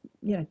all,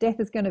 death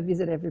is going to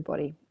visit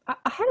everybody. I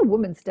had a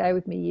woman stay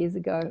with me years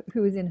ago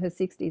who was in her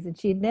 60s and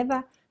she had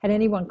never had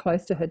anyone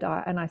close to her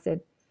die. And I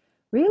said,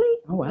 really?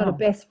 Oh, wow. Not a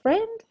best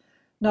friend?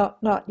 Not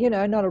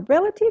a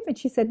relative? And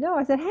she said, no.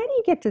 I said, how do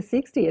you get to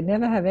 60 and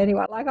never have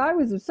anyone? Like, I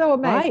was so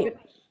amazed. Right.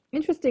 But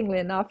interestingly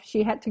enough,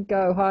 she had to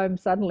go home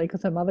suddenly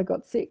because her mother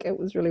got sick. It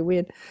was really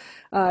weird.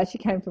 She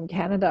came from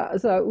Canada.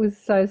 So it was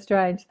so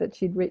strange that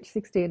she'd reached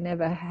 60 and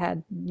never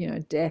had,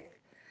 death.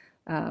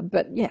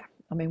 But yeah,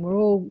 I mean, we're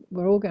all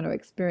going to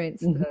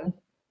experience the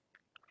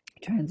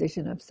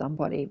transition of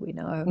somebody we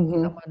know,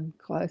 someone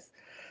close.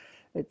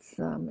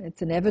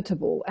 It's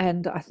inevitable,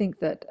 and I think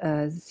that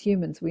as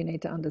humans, we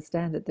need to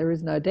understand that there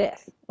is no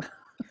death,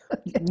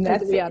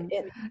 as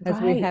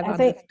we have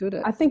understood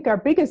it. I think our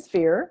biggest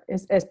fear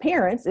is, as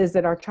parents, is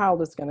that our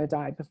child is going to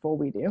die before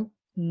we do.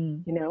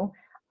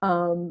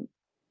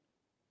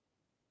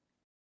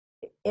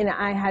 And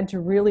I had to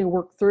really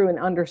work through and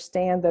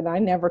understand that I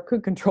never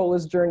could control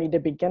his journey to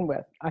begin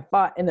with. I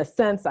thought, in a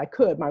sense, I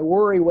could. My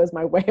worry was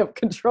my way of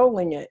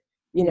controlling it,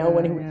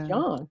 when he was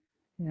young.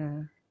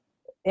 Yeah.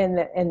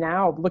 And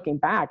now looking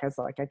back, I was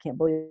like, I can't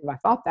believe I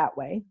thought that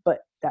way,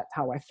 but that's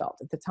how I felt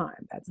at the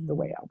time. That's the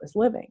way I was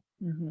living.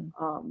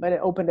 But it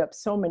opened up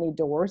so many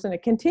doors, and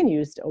it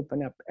continues to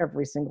open up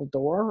every single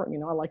door.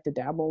 I like to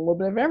dabble in a little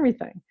bit of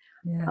everything.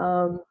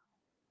 Yeah.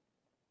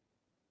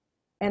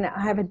 And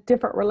I have a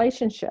different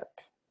relationship,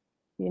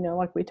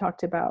 like we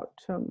talked about,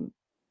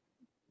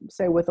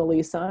 say with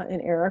Elisa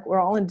and Eric, we're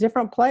all in a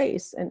different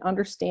place, and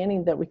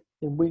understanding that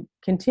we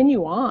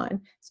continue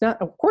on. It's not,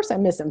 of course I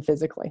miss him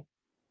physically.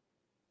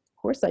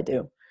 Of course I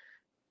do.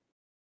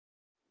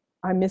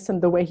 I miss him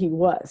the way he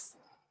was,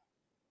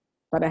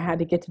 but I had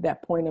to get to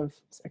that point of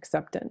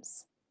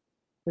acceptance,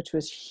 which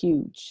was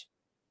huge.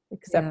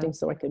 Accepting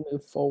so I could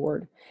move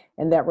forward.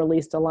 And that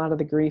released a lot of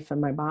the grief in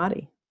my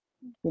body,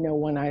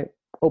 when I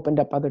opened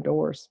up other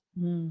doors.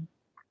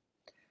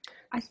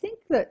 I think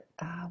that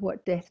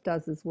what death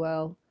does as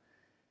well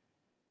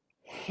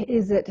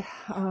is that,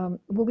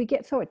 we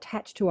get so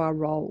attached to our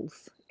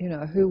roles,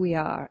 who we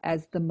are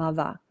as the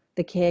mother,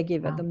 the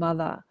caregiver, the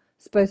mother,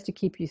 supposed to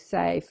keep you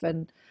safe.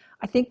 And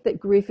I think that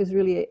grief is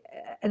really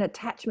an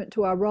attachment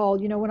to our role.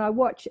 When I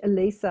watch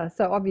Elisa,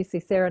 so obviously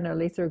Sarah and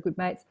Elisa are good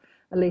mates,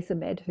 Elisa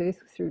Medhuth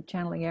through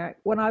Channeling Eric.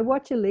 When I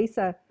watch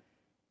Elisa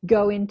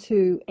go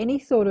into any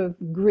sort of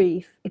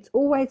grief, it's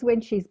always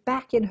when she's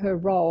back in her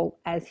role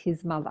as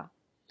his mother,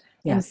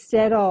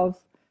 instead of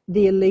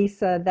the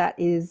Elisa that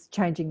is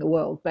changing the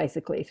world,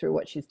 basically, through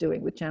what she's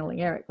doing with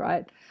Channeling Eric,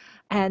 right?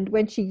 And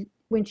when she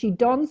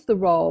dons the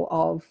role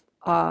of,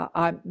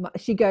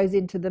 she goes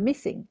into the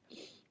missing.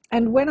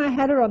 And when I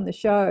had her on the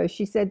show,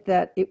 she said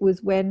that it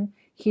was when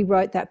he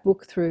wrote that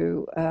book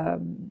through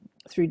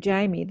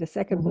Jamie, the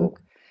second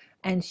book,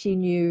 and she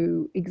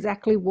knew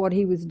exactly what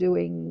he was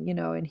doing,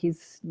 in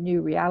his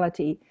new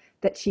reality,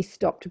 that she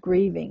stopped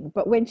grieving.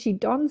 But when she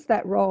dons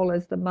that role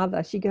as the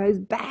mother, she goes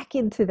back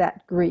into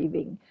that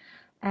grieving.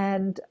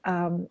 and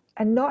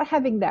not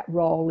having that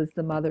role as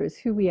the mother is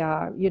who we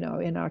are, you know,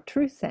 in our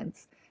true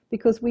sense,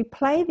 because we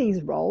play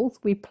these roles.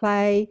 We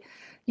play,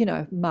 you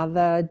know,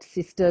 mother,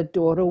 sister,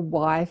 daughter,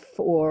 wife,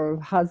 or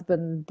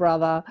husband,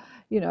 brother,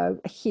 you know,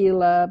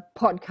 healer,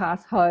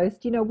 podcast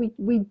host. You know,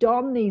 we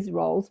don these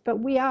roles, but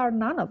we are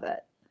none of it.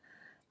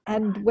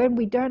 And when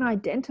we don't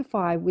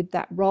identify with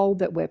that role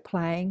that we're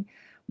playing,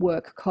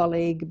 work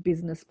colleague,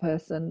 business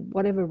person,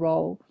 whatever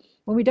role,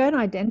 when we don't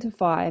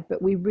identify,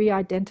 but we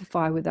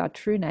re-identify with our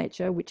true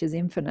nature, which is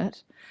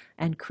infinite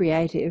and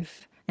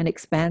creative and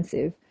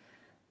expansive,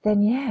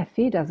 then yeah,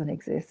 fear doesn't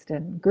exist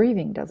and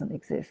grieving doesn't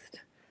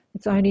exist.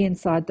 It's only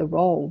inside the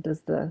role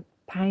does the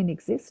pain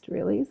exist,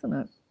 really, isn't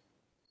it?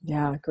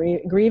 Yeah,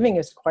 grieving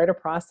is quite a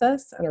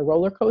process and a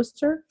roller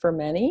coaster for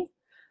many.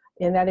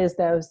 And that is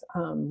those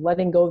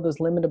letting go of those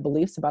limited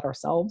beliefs about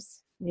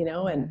ourselves, you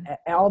know, and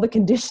all the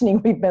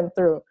conditioning we've been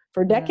through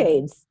for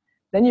decades.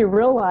 Then you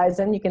realize,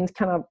 then you can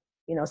kind of,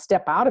 you know,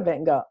 step out of it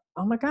and go,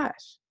 oh my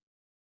gosh,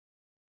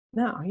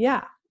 no,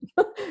 yeah.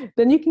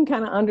 Then you can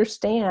kind of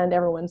understand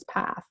everyone's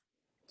path,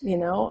 you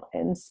know,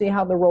 and see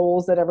how the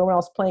roles that everyone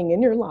else playing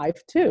in your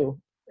life too,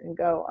 and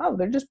go, oh,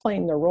 they're just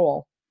playing their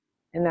role.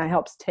 And that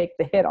helps take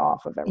the hit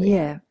off of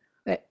everything.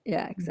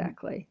 Yeah,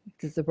 exactly.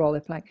 This is the role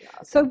they're playing.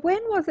 So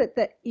when was it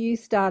that you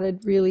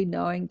started really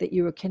knowing that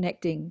you were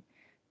connecting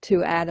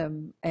to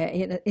Adam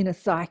in a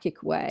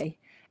psychic way?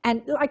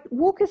 And like,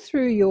 walk us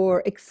through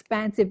your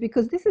expansive,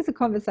 because this is a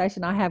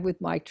conversation I have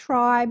with my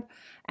tribe,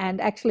 and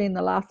actually in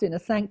the last Inner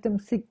Sanctum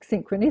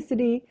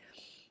Synchronicity,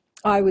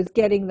 I was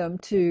getting them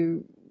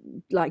to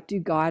like do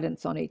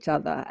guidance on each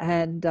other,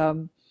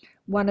 and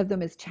one of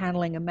them is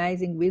channeling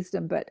amazing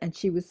wisdom, and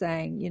she was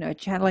saying, you know,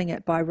 channeling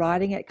it by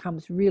writing it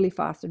comes really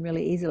fast and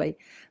really easily,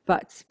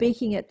 but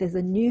speaking it, there's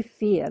a new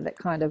fear that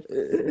kind of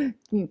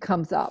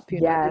comes up,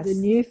 you know, there's a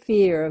new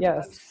fear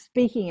of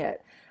speaking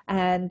it.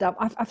 And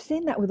I've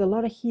seen that with a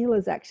lot of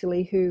healers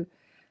actually who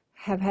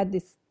have had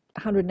this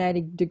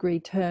 180-degree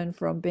turn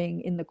from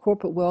being in the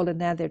corporate world, and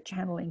now they're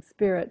channeling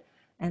spirit,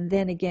 and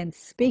then again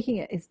speaking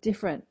it is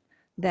different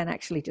than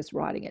actually just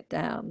writing it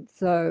down.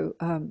 So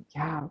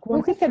well,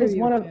 I think that is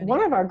one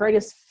of our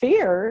greatest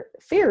fears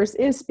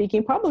is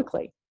speaking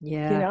publicly. You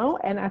know,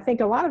 and I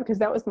think a lot of it, because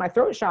that was my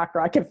throat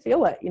chakra, I could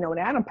feel it, you know, when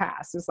Adam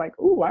passed. It's like,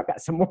 ooh, I've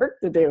got some work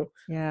to do.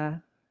 Yeah.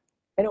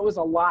 And it was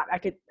a lot.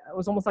 It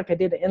was almost like I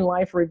did an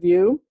in-life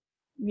review,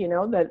 you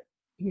know, that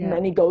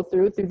many go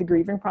through the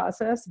grieving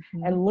process,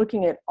 and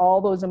looking at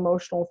all those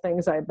emotional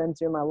things I've been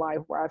through in my life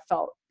where I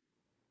felt,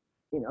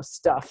 you know,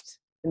 stuffed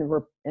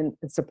and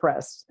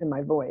suppressed in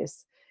my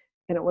voice.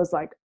 And it was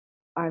like,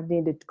 I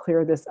needed to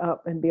clear this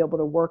up and be able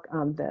to work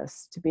on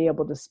this to be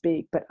able to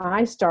speak. But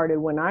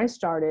when I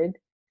started,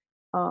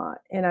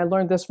 and I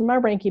learned this from my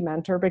Reiki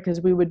mentor,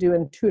 because we would do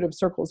intuitive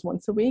circles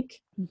once a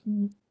week.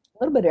 A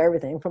little bit of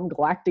everything from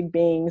galactic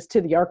beings to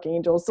the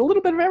archangels, a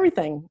little bit of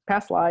everything,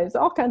 past lives,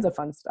 all kinds of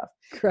fun stuff.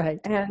 Right.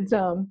 And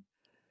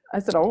I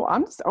said, oh,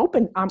 I'm just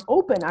open. I'm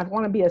open. I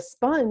want to be a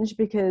sponge,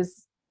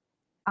 because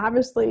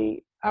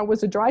obviously I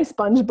was a dry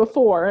sponge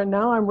before, and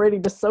now I'm ready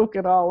to soak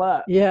it all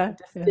up. I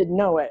just didn't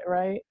know it,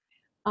 right?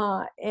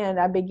 And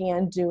I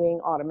began doing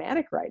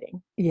automatic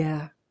writing.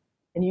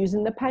 And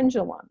using the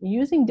pendulum,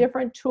 using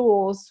different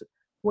tools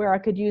where I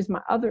could use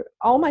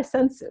all my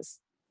senses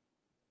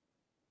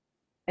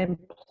and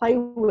play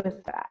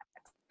with that.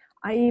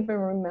 I even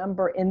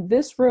remember in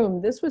this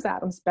room, this was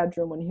Adam's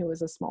bedroom when he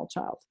was a small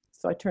child.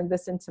 So I turned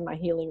this into my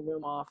healing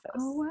room office.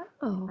 Oh,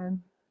 wow.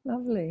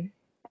 Lovely.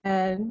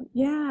 And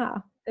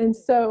and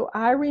so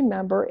I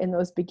remember in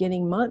those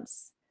beginning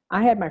months,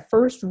 I had my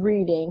first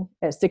reading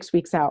at 6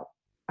 weeks out.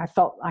 I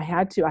felt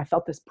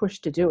this push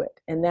to do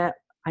it, and that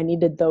I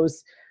needed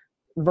those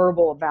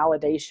verbal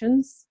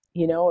validations,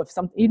 you know, of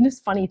something, even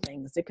just funny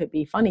things. It could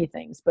be funny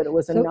things, but it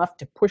was enough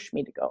to push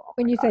me to go. Oh,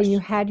 when you say you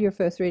had your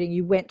first reading,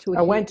 you went to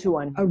I went to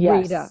one. A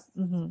reader.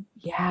 And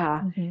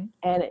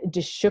it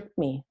just shook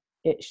me.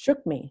 It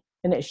shook me,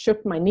 and it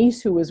shook my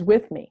niece who was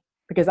with me,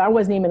 because I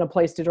wasn't even in a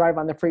place to drive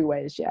on the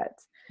freeways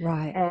yet.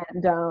 Right.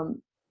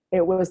 And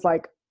it was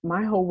like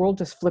my whole world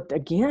just flipped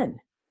again.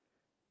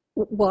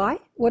 Why?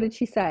 What did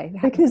she say?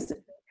 Because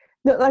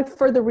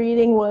for the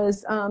reading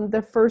was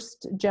the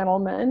first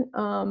gentleman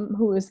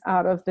who was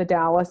out of the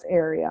Dallas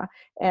area,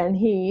 and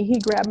he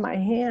grabbed my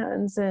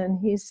hands and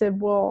he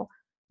said, well,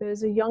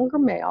 there's a younger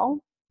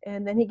male,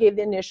 and then he gave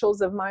the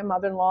initials of my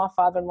mother-in-law,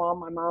 father-in-law,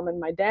 my mom, and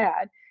my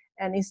dad,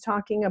 and he's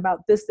talking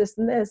about this, this,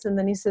 and this, and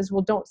then he says,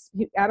 well,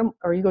 Adam,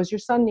 or he goes, your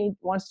son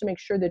wants to make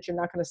sure that you're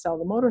not going to sell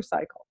the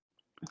motorcycle.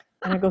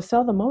 And I go,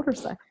 sell the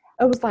motorcycle?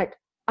 I was like,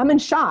 I'm in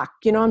shock,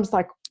 you know. I'm just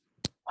like,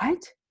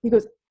 what? He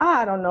goes,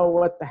 I don't know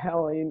what the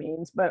hell he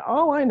means, but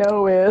all I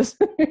know is,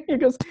 he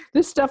goes,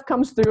 this stuff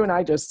comes through and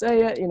I just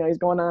say it, you know. He's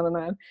going on and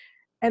on.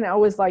 And I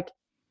was like,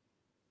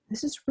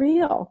 this is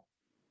real,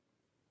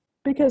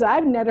 because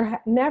I've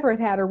never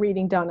had a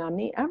reading done on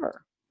me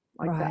ever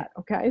like that.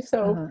 Okay.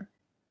 So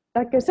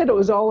like I said, it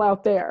was all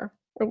out there.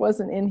 It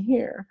wasn't in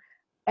here.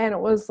 And it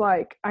was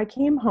like, I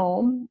came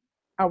home,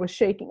 I was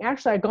shaking.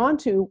 Actually, I'd gone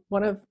to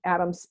one of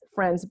Adam's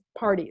friends'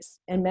 parties,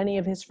 and many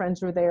of his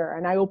friends were there,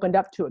 and I opened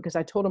up to it because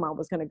I told him I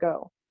was going to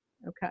go.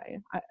 Okay.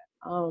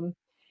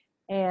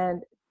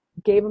 And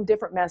gave him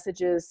different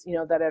messages,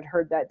 that I'd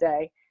heard that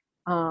day.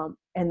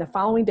 And the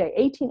following day,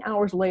 18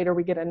 hours later,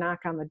 we get a knock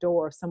on the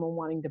door of someone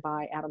wanting to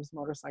buy Adam's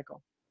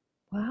motorcycle.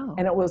 Wow.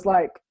 And it was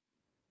like,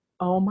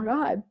 oh my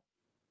God.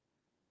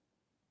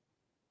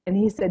 And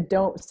he said,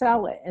 don't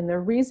sell it. And the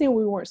reason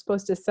we weren't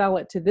supposed to sell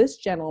it to this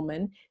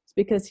gentleman is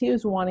because he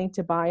was wanting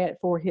to buy it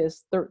for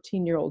his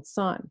 13-year-old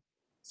son.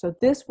 So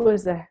this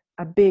was a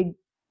big,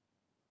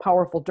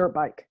 powerful dirt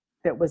bike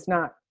that was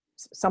not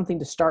something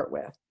to start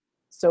with.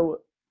 So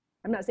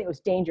I'm not saying it was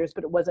dangerous,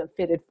 but it wasn't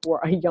fitted for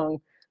a young,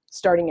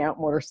 starting out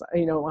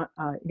motorcycle,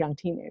 young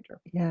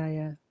teenager.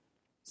 Yeah.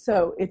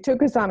 So it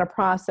took us on a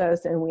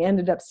process, and we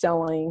ended up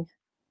selling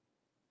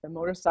the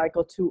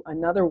motorcycle to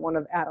another one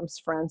of Adam's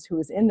friends who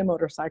was into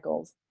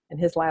motorcycles, and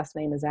his last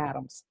name is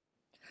Adams.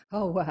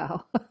 Oh,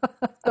 wow.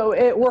 So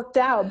it worked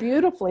out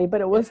beautifully,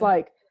 but it was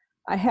like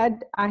I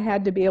had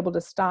to be able to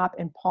stop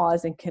and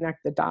pause and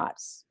connect the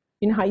dots.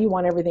 You know how you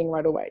want everything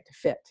right away to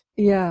fit.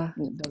 Yeah.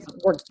 And it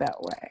doesn't work that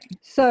way.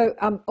 So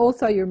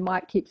also your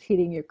mic keeps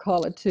hitting your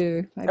collar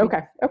too. Maybe,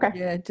 Okay.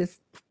 Yeah,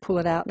 just pull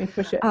it out. Let me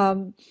push it.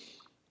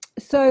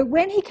 So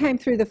when he came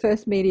through the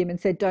first medium and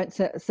said, don't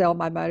sell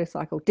my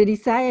motorcycle, did he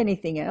say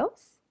anything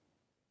else?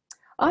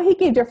 He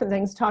gave different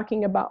things,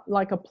 talking about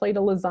like a plate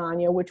of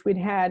lasagna, which we'd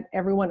had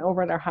everyone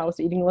over at our house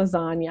eating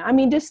lasagna. I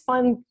mean, just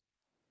fun,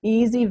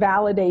 easy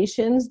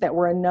validations that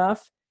were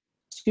enough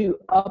to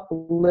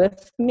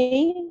uplift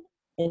me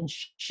and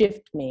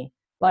shift me.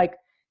 Like,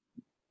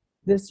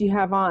 this you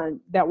have on,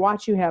 that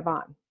watch you have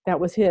on, that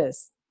was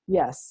his.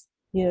 Yes.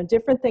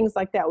 Different things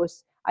like that.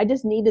 I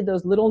just needed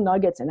those little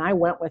nuggets, and I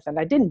went with it.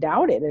 I didn't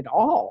doubt it at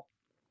all.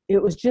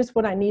 It was just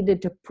what I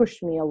needed to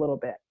push me a little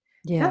bit.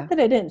 Yeah. Not that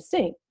I didn't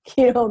sink,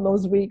 in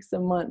those weeks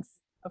and months.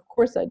 Of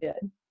course I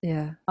did.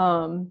 Yeah.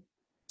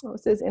 It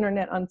says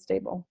internet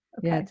unstable.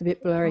 Okay. Yeah, it's a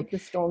bit blurry. The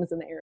storms in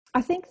the air.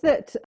 I think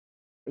that,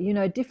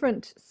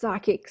 different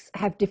psychics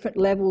have different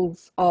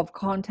levels of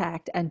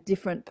contact and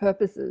different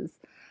purposes.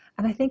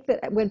 And I think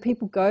that when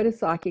people go to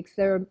psychics,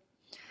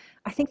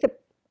 I think that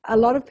a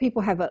lot of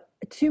people have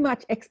too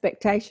much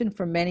expectation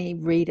from many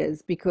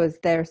readers, because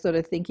they're sort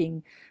of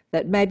thinking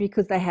that maybe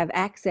because they have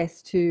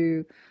access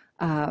to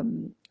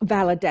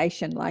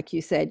validation, like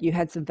you said, you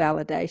had some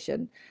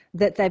validation,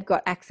 that they've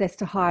got access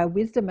to higher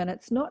wisdom, and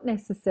it's not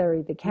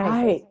necessarily the case.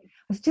 Right.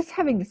 I was just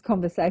having this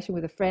conversation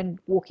with a friend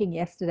walking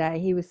yesterday.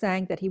 He was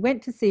saying that he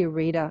went to see a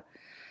reader,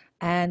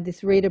 and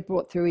this reader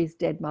brought through his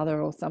dead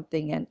mother or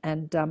something,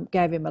 and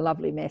gave him a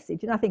lovely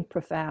message, nothing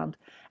profound.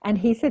 And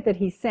he said that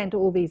he sent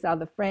all these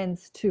other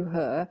friends to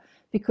her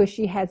because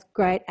she has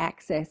great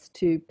access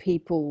to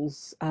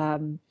people's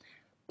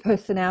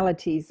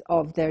personalities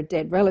of their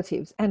dead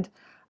relatives. And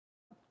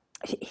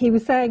he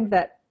was saying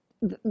that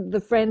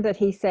the friend that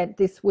he sent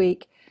this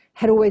week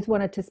had always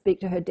wanted to speak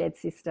to her dead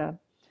sister,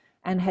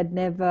 and had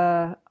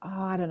never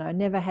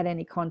had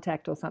any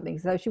contact or something.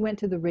 So she went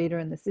to the reader,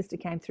 and the sister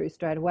came through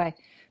straight away.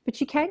 But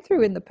she came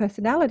through in the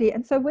personality.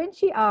 And so when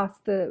she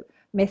asked the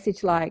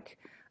message like,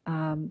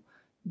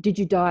 did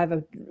you die of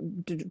a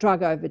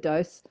drug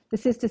overdose? The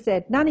sister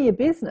said, none of your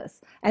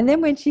business. And then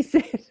when she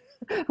said,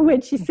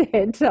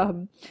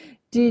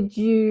 did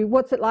you,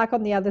 what's it like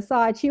on the other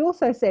side? She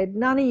also said,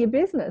 none of your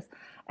business.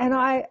 And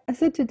I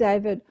said to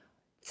David,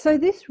 so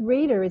this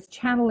reader is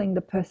channeling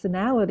the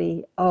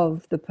personality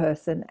of the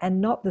person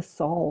and not the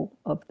soul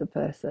of the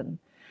person,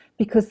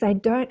 because they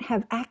don't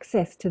have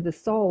access to the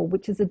soul,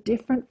 which is a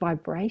different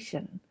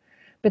vibration,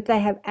 but they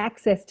have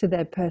access to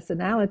their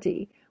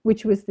personality,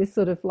 which was this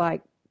sort of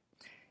like,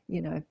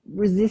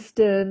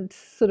 resistant,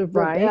 sort of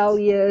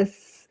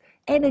rebellious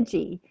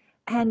energy.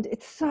 And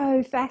it's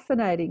so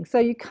fascinating. So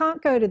you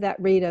can't go to that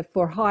reader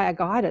for higher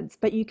guidance,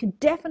 but you can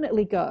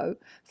definitely go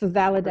for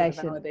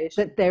validation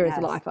that there is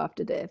life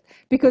after death.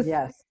 Because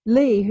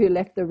Lee, who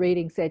left the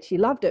reading, said she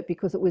loved it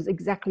because it was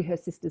exactly her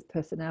sister's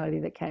personality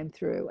that came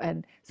through.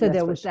 And so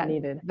there was that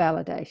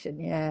validation.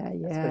 Yeah.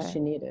 That's what she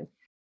needed.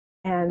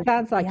 And it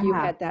sounds like you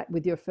had that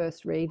with your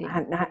first reading.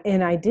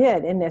 And I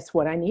did, and that's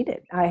what I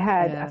needed. I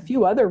had a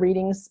few other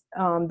readings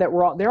that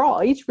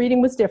were each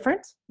reading was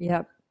different.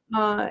 Yep.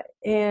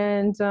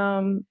 And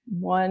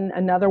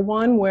another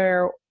one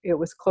where it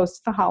was close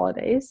to the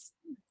holidays.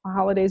 The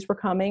holidays were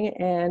coming,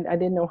 and I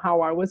didn't know how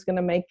I was going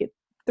to make it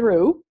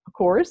through, of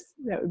course,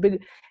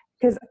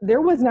 because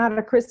there was not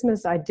a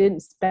Christmas I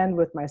didn't spend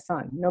with my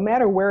son, no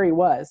matter where he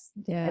was.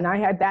 Yeah. And I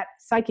had that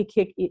psychic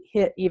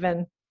hit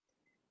even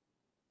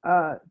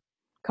a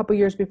couple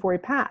years before he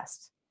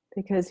passed,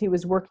 because he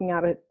was working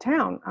out of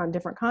town on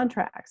different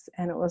contracts.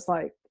 And it was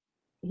like,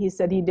 he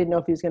said he didn't know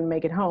if he was going to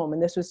make it home.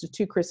 And this was the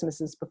 2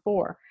 Christmases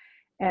before.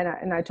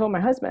 And I told my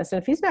husband, I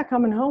said, if he's not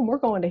coming home, we're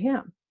going to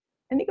him.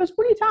 And he goes,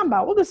 what are you talking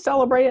about? We'll just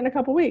celebrate in a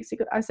couple of weeks.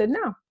 I said,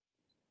 no,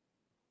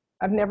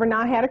 I've never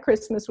not had a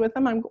Christmas with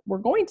him. We're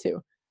going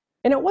to.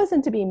 And it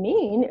wasn't to be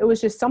mean. It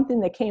was just something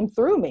that came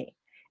through me.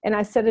 And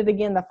I said it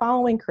again the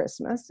following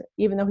Christmas,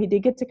 even though he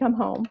did get to come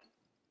home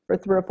for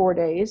 3 or 4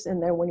 days.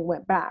 And then when he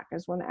went back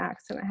is when the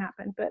accident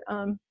happened. But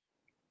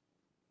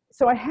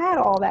so I had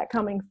all that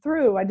coming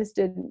through. I just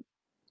didn't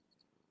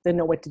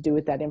know what to do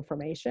with that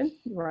information,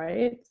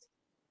 right?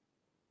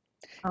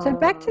 So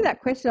back to that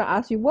question I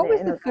asked you, what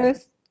was the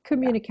first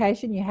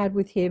communication you had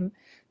with him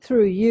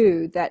through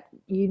you that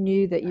you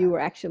knew that you were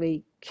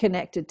actually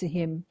connected to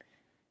him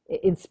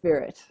in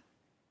spirit?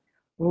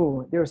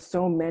 Oh, there were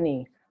so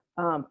many.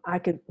 I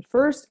could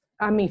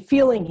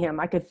feeling him.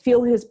 I could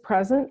feel his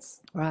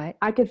presence. Right.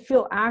 I could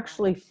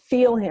actually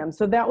feel him.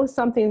 So that was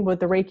something what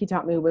the Reiki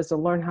taught me, was to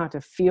learn how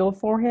to feel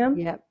for him.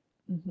 Yep.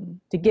 Mm-hmm.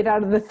 To get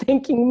out of the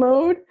thinking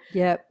mode.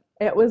 Yep.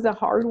 It was a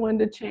hard one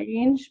to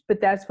change,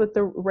 but that's what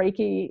the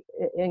Reiki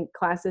in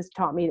classes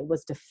taught me. It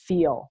was to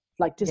feel,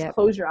 like just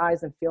close your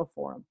eyes and feel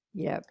for him.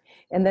 Yep.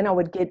 And then I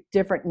would get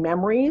different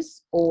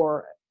memories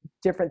or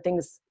different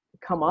things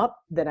come up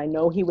that I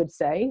know he would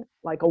say,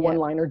 like a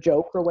one-liner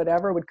joke or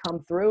whatever would come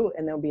through,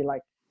 and they'll be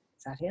like,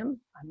 is that him?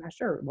 I'm not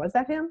sure. Was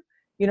that him?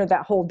 You know,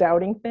 that whole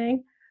doubting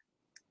thing.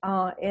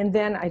 And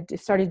then I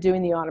started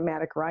doing the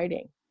automatic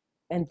writing,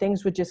 and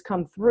things would just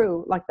come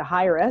through like the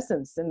higher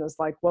essence. And it's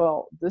like,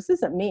 well, this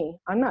isn't me.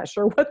 I'm not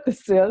sure what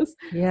this is,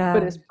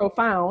 but it's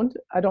profound.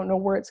 I don't know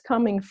where it's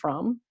coming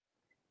from.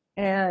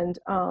 And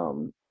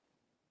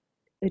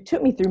it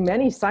took me through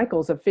many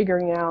cycles of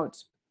figuring out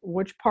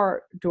which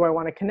part do I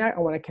want to connect.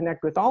 I want to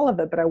connect with all of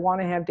it, but I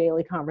want to have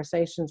daily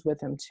conversations with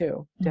him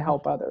too, to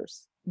help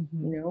others,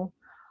 you know?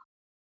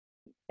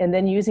 And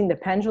then using the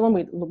pendulum,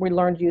 we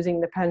learned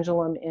using the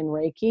pendulum in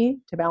Reiki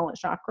to balance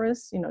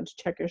chakras, you know, to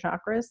check your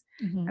chakras.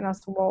 And I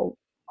said, well,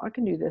 I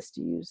can do this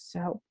to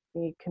help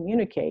me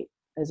communicate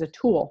as a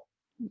tool,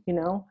 you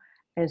know?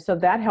 And so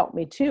that helped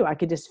me too. I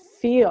could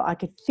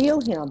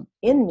feel him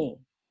in me.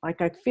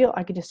 Like I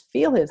could just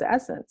feel his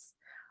essence.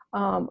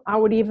 I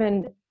would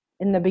even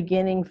in the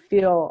beginning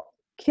feel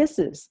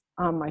kisses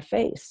on my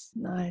face.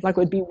 Nice. Like it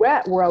would be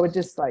wet, where I would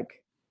just like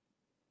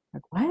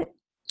what?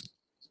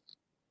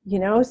 You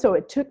know, so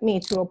it took me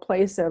to a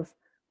place of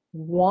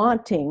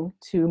wanting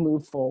to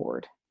move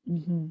forward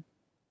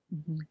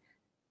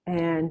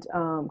and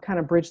kind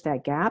of bridge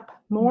that gap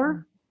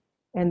more.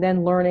 And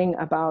then learning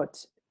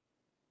about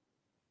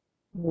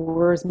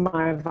where's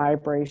my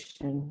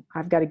vibration.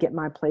 I've got to get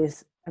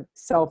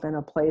myself in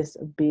a place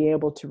of be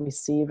able to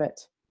receive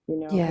it, you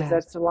know, because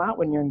that's a lot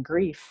when you're in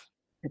grief.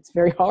 It's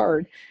very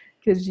hard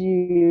because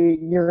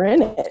you're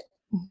in it.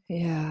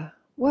 Yeah.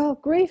 Well,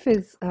 grief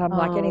is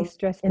like any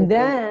stressful and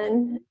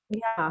then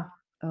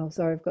oh,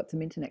 sorry, I've got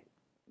some internet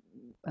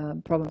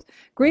problems.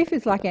 Grief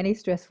is like any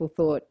stressful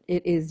thought.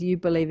 It is you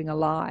believing a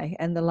lie,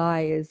 and the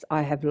lie is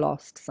I have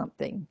lost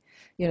something.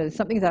 You know, there's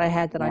something that I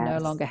had that I no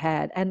longer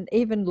had, and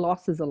even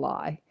loss is a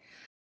lie.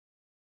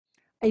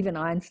 Even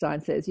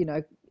Einstein says, you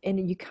know,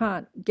 and you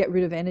can't get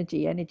rid of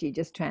energy. Energy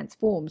just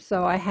transforms.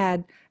 So I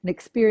had an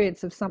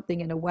experience of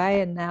something in a way,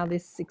 and now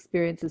this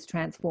experience is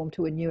transformed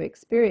to a new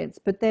experience.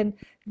 But then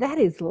that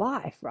is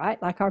life,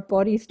 right? Like our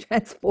bodies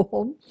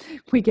transform.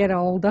 We get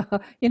older,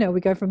 you know,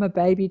 we go from a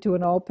baby to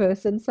an old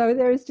person. So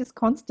there is just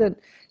constant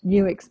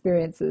new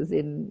experiences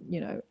in,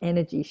 you know,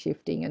 energy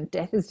shifting, and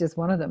death is just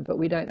one of them. But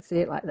we don't see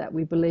it like that.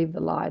 We believe the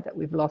lie that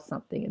we've lost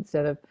something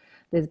instead of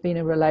there's been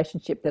a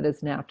relationship that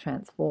is now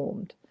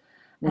transformed.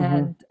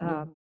 And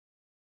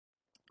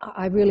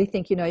I really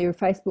think, you know, your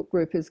Facebook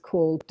group is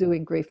called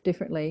Doing Grief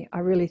Differently. I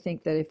really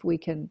think that if we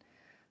can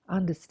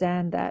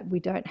understand that we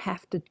don't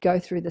have to go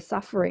through the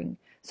suffering.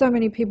 So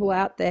many people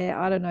out there,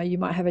 I don't know, you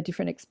might have a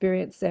different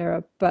experience,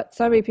 Sarah, but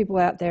so many people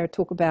out there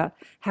talk about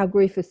how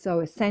grief is so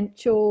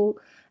essential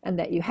and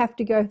that you have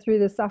to go through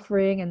the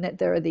suffering and that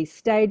there are these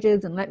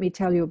stages. And let me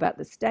tell you about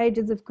the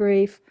stages of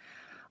grief.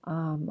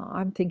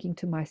 I'm thinking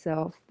to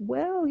myself,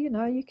 well, you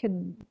know, you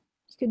can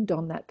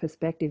don that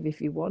perspective if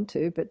you want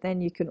to, but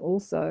then you can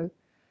also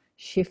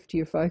shift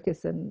your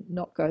focus and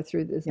not go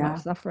through as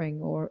much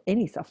suffering or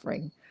any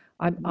suffering.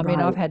 I mean,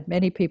 I've had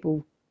many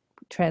people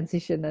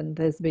transition and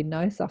there's been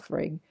no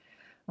suffering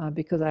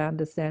because I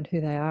understand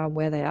who they are and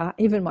where they are.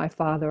 Even my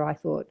father, I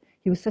thought,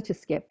 he was such a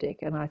skeptic,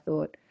 and I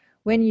thought,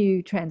 when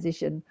you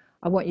transition,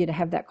 I want you to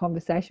have that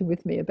conversation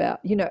with me about,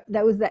 you know,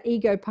 that was the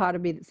ego part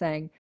of me that's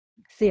saying,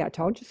 see, I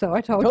told you so.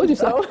 I told you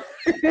so.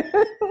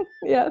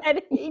 Yeah.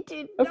 And he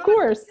did not. Of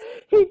course.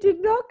 He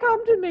did not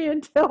come to me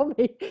and tell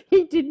me.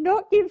 He did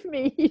not give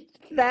me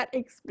that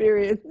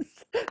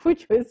experience,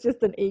 which was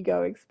just an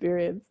ego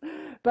experience.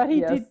 But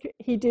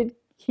he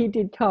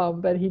did come,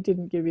 but he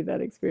didn't give me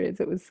that experience.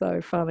 It was so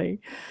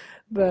funny.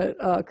 But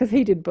because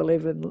he didn't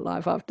believe in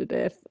life after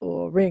death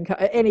or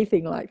reincarnation,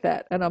 anything like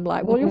that. And I'm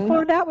like, well, you'll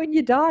find out when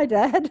you die,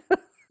 Dad.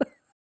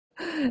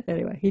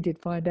 Anyway, he did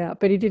find out,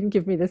 but he didn't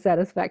give me the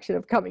satisfaction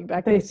of coming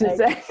back and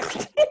saying,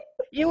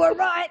 you were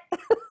right.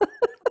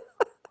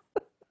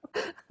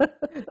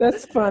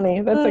 That's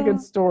funny. That's a good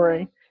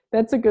story.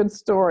 That's a good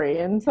story.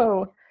 And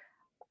so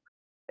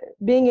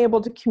being able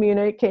to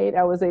communicate,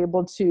 I was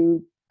able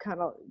to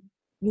kind of,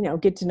 you know,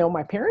 get to know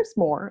my parents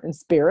more in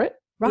spirit,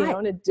 you know,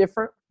 in a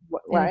different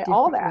way,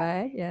 all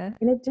that.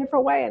 In a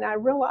different way. And I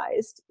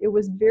realized it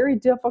was very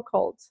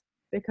difficult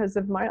because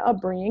of my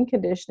upbringing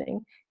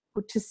conditioning.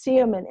 to see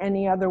him in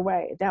any other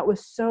way. That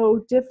was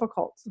so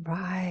difficult.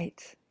 Right.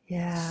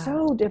 Yeah.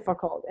 So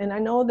difficult. And I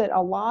know that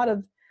a lot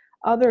of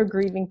other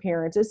grieving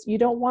parents, you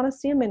don't want to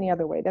see them any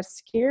other way. That's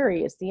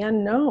scary. It's the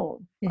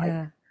unknown.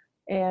 Yeah.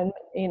 And,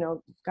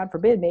 God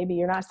forbid, maybe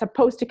you're not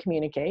supposed to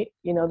communicate,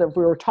 that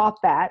we were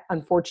taught that,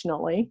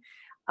 unfortunately.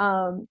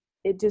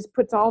 It just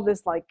puts all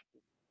this like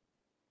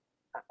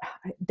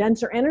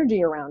denser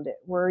energy around it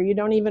where you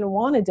don't even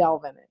want to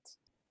delve in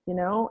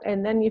it,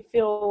 and then you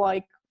feel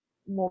like,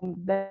 well,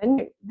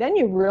 then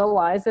you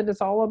realize that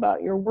it's all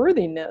about your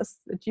worthiness,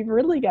 that you've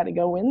really got to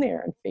go in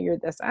there and figure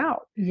this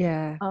out.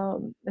 Yeah.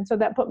 And so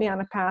that put me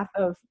on a path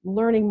of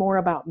learning more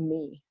about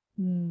me,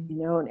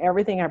 and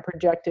everything I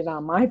projected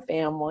on my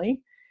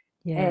family,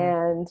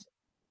 and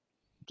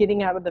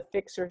getting out of the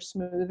fixer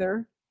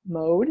smoother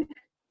mode.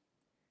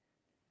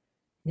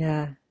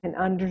 Yeah. And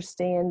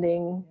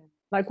understanding,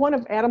 like one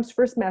of Adam's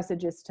first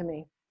messages to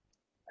me,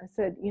 I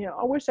said,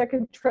 I wish I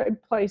could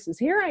trade places.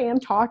 Here I am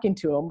talking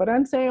to him, but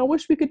I'm saying, I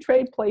wish we could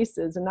trade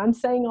places. And I'm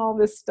saying all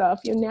this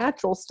stuff,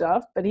 natural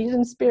stuff, but he's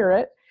in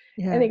spirit.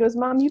 Yeah. And he goes,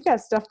 Mom, you've got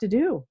stuff to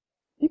do.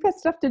 You've got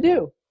stuff to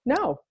do.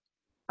 No,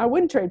 I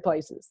wouldn't trade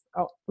places.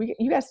 Oh,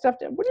 you got stuff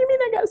to, what do you mean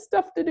I got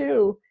stuff to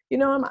do?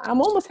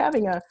 I'm almost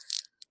having a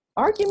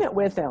argument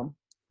with him,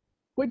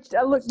 which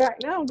I look back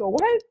now and go,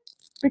 what?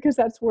 Because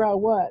that's where I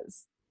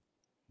was.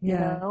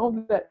 Yeah.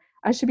 That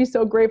I should be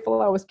so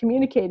grateful I was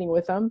communicating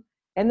with him.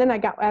 And then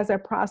as I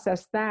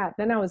processed that,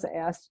 then I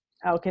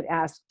could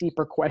ask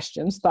deeper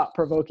questions,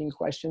 thought-provoking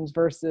questions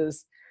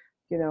versus,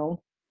 and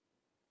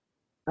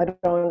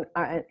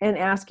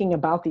asking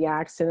about the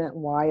accident,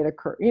 why it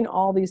occurred,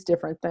 all these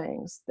different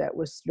things. That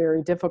was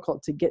very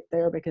difficult to get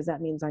there because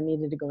that means I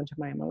needed to go into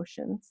my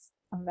emotions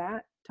of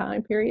that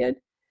time period.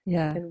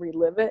 Yeah. And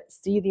relive it,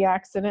 see the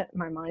accident in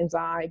my mind's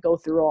eye, go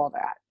through all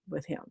that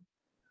with him.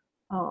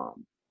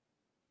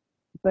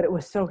 But it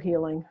was so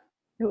healing.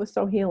 It was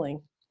so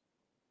healing.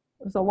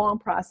 It was a long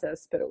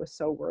process, but it was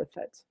so worth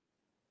it.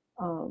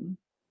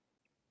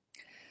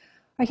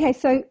 Okay,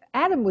 so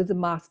Adam was a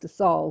master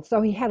soul,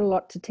 so he had a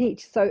lot to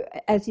teach. So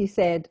as you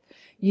said,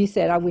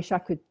 I wish I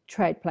could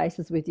trade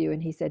places with you.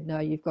 And he said, no,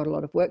 you've got a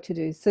lot of work to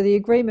do. So the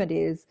agreement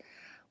is,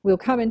 we'll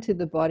come into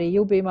the body,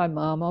 you'll be my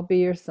mom, I'll be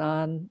your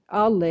son,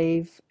 I'll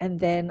leave, and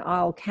then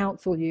I'll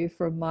counsel you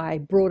from my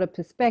broader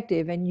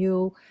perspective, and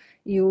you'll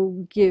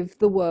give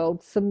the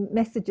world some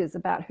messages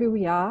about who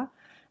we are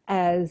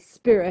as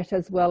spirit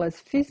as well as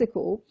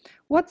physical.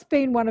 What's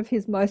been one of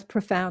his most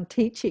profound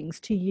teachings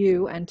to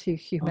you and to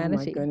humanity?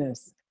 Oh my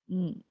goodness.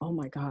 Oh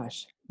my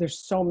gosh. There's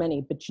so many.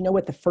 But you know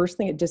what? The first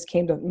thing that just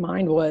came to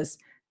mind was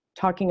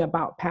talking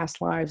about past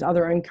lives,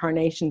 other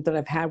incarnations that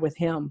I've had with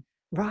him.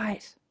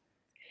 Right.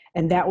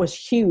 And that was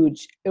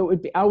huge. I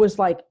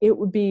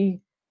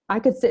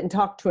could sit and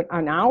talk to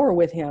an hour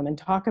with him and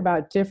talk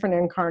about different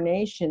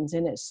incarnations.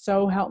 And it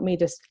so helped me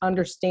to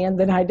understand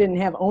that I didn't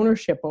have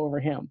ownership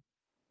over him.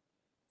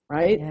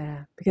 Right?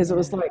 Yeah. Because it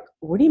was like,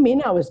 what do you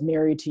mean I was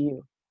married to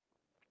you?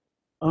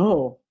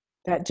 Oh,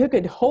 that took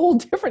a whole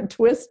different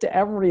twist to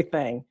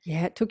everything.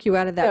 Yeah, it took you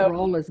out of that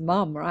role as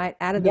mom, right?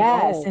 Out of the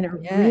role. Yes, and it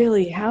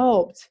really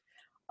helped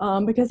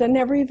because I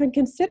never even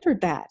considered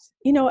that.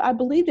 I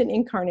believed in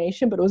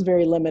incarnation, but it was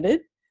very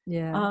limited.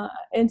 Yeah.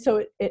 And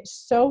so it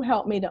so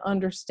helped me to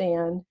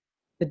understand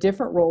the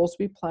different roles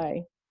we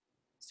play,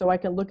 so I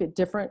can look at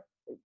different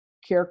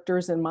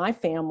characters in my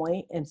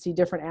family and see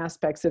different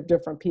aspects of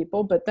different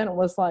people. But then it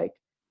was like,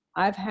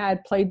 I've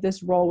played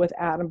this role with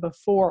Adam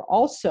before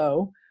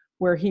also,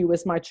 where he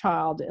was my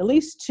child, at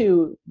least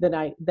two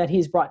that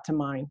he's brought to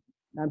mind.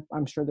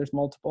 I'm sure there's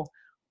multiple,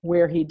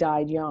 where he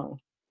died young.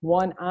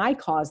 One, I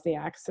caused the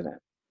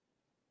accident.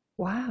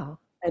 Wow.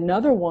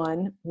 Another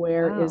one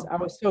where I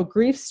was so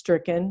grief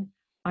stricken,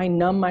 I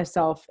numbed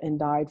myself and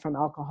died from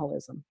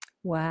alcoholism.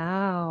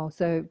 Wow.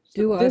 So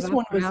this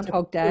one was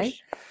Groundhog Day.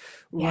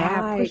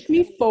 Push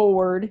me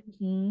forward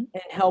and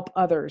help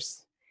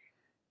others.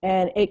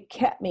 And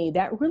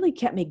that really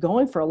kept me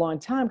going for a long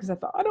time, because I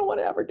thought, I don't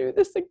want to ever do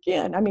this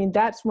again. I mean,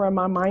 that's where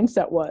my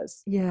mindset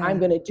was. Yeah. I'm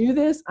going to do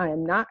this. I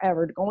am not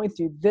ever going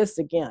through this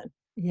again.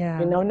 Yeah.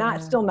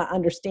 Still not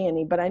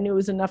understanding, but I knew it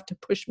was enough to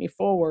push me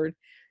forward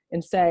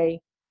and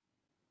say,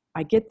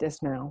 I get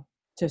this now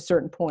to a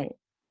certain point.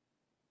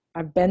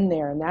 I've been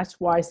there. And that's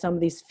why some of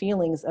these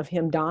feelings of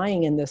him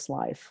dying in this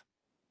life,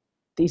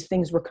 these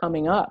things were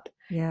coming up.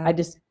 Yeah. I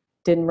just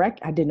I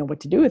didn't know what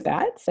to do with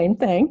that. Same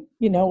thing,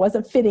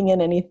 wasn't fitting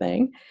in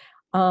anything.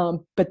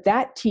 But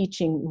that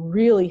teaching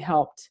really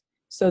helped.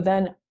 So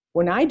then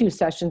when I do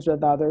sessions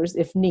with others,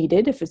 if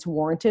needed, if it's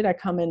warranted, I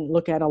come and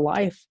look at a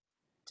life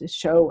to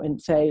show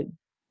and say,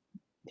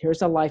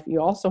 here's a life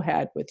you also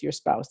had with your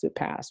spouse who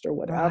passed or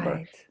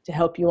whatever, to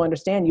help you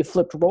understand you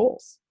flipped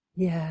roles.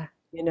 Yeah.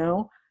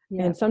 Yeah.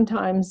 And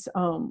sometimes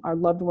our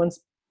loved ones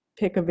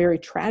pick a very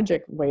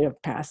tragic way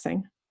of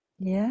passing.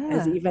 Yeah.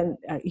 As even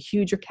a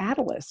huger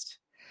catalyst,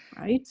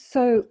 right?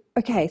 So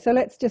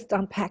let's just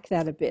unpack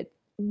that a bit.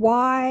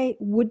 Why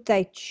would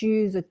they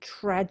choose a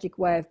tragic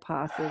way of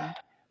passing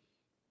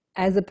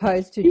as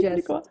opposed to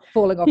just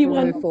falling off a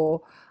roof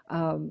or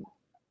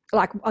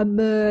like a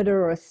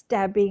murder or a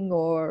stabbing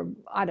or,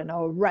 I don't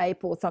know, a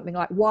rape or something,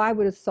 like why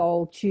would a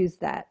soul choose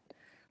that?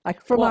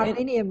 Like from our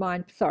linear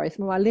mind,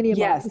 from our linear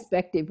mind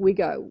perspective, we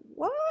go,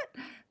 what?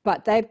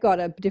 But they've got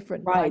a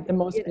different right, the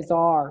most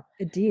bizarre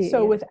idea.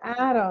 So with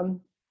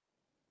Adam,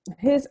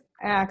 his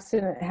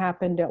accident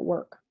happened at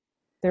work.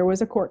 There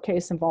was a court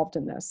case involved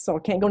in this, so I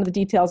can't go into the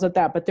details of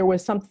that, but there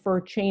was some for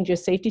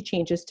changes, safety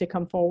changes to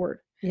come forward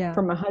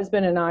for my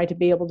husband and I to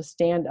be able to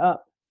stand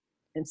up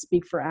and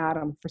speak for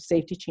Adam for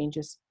safety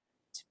changes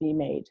to be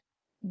made.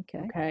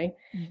 Okay.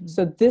 Mm-hmm.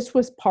 So this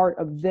was part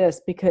of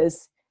this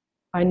because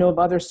I know of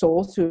other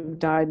souls who have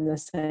died in the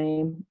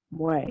same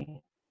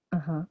way.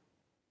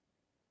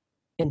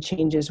 And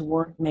changes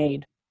weren't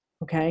made.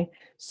 Okay.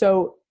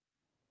 So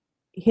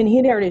he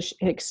had already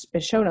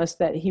shown us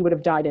that he would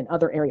have died in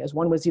other areas.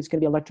 One was he was going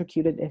to be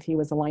electrocuted if he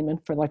was a lineman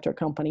for an electric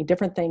company,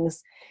 different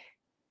things.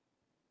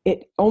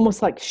 It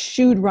almost like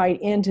shooed right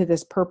into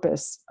this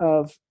purpose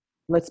of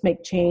let's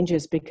make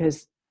changes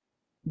because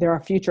there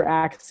are future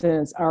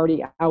accidents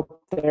already out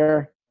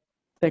there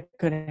that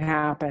could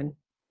happen.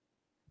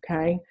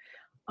 Okay.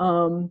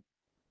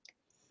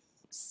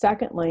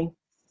 Secondly,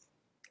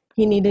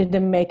 he needed to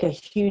make a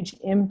huge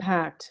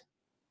impact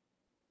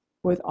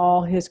with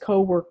all his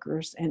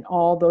coworkers and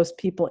all those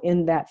people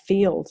in that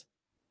field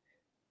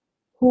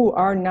who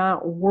are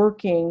not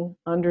working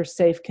under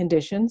safe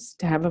conditions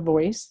to have a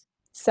voice.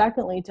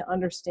 Secondly, to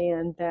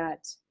understand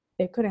that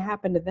it could have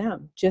happened to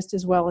them just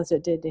as well as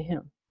it did to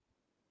him.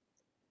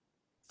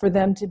 For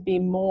them to be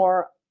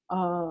more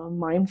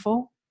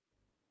mindful,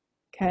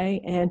 okay,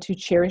 and to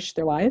cherish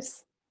their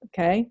lives,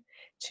 okay,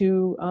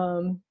 to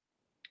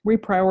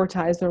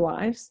reprioritize their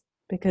lives,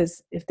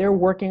 because if they're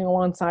working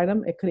alongside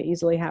them, it could have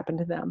easily happened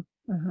to them.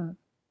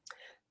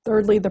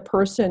 Thirdly, the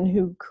person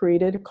who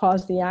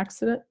caused the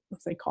accident,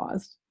 let's say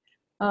caused,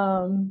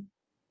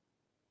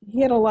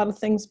 he had a lot of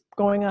things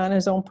going on in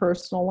his own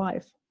personal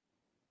life.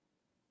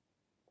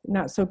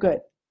 Not so good.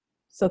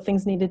 So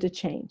things needed to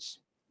change.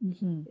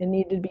 It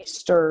needed to be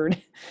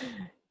stirred.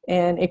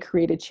 And it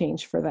created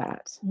change for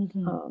that.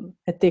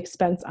 At the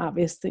expense,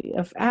 obviously,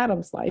 of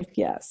Adam's life,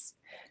 yes.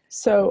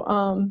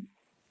 So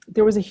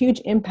there was a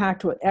huge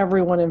impact with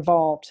everyone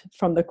involved,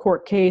 from the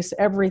court case,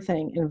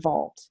 everything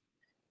involved,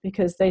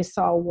 because they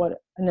saw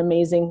what an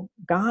amazing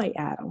guy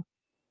Adam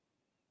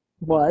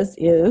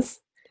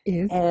is,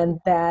 and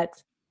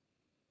that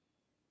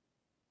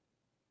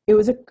it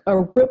was a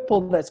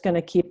ripple that's going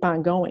to keep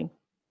on going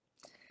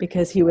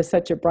because he was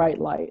such a bright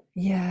light.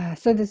 Yeah.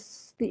 So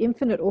the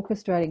infinite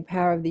orchestrating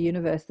power of the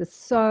universe. There's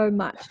so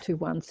much to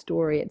one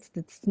story.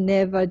 It's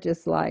never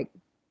just like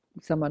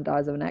someone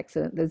dies of an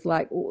accident. There's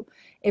like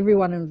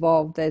everyone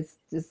involved. There's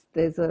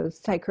a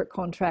sacred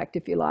contract,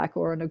 if you like,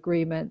 or an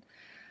agreement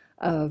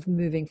of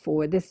moving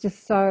forward. There's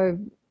just so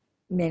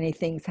many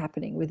things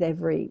happening with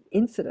every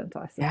incident,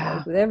 I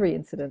suppose, with every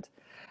incident.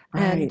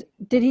 Right. And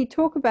did he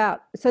talk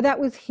about, so that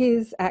was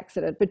his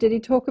accident, but did he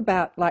talk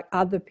about like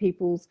other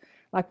people's,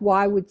 like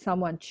why would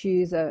someone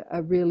choose a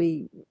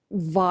really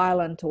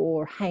violent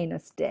or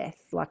heinous death?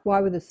 Like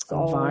why would the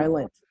soul...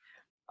 Violent.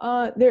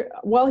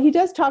 Well, he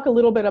does talk a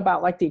little bit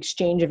about like the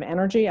exchange of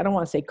energy. I don't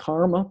want to say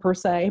karma per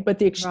se, but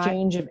the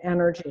exchange of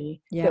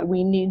energy that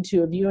we need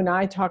to. If you and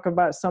I talk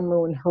about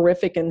someone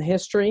horrific in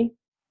history,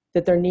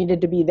 that there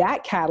needed to be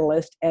that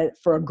catalyst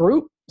for a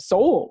group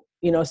soul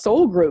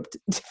group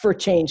for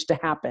change to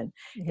happen.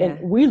 And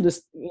we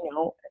just,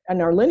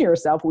 in our linear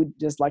self, we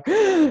just like,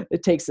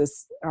 it takes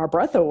our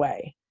breath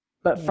away.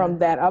 But from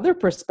that other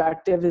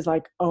perspective is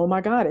like, oh my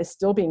God, it's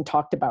still being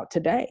talked about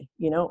today.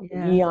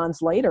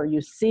 Eons later,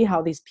 you see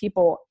how these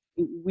people,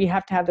 we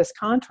have to have this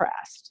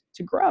contrast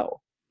to grow.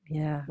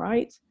 Yeah.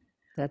 Right.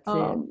 That's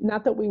it.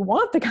 Not that we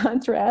want the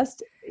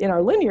contrast in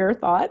our linear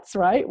thoughts,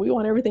 right? We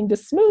want everything to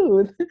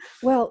smooth.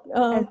 Well,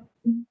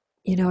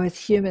 as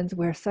humans,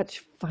 we're such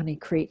funny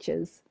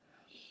creatures.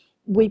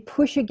 We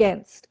push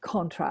against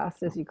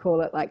contrast, as you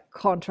call it, like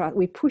contrast.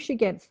 We push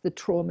against the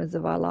traumas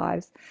of our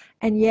lives.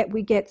 And yet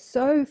we get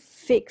so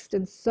fixed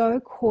and so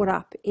caught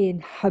up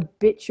in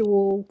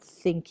habitual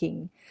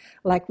thinking.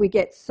 Like we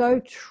get so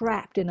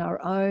trapped in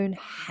our own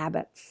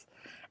habits.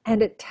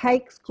 And it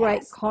takes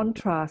great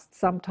contrast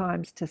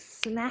sometimes to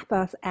snap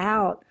us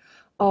out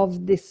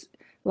of this,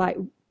 like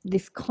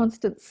this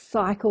constant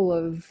cycle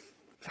of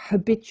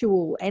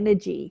habitual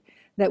energy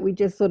that we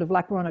just sort of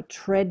like we're on a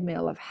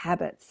treadmill of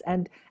habits.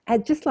 And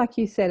just like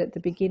you said at the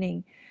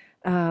beginning,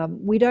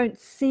 we don't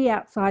see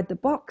outside the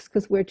box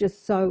because we're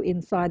just so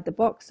inside the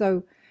box.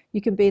 So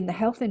you can be in the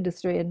health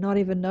industry and not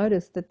even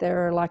notice that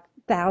there are like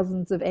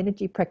thousands of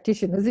energy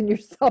practitioners in your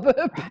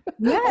suburb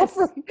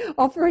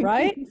offering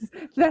things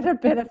that are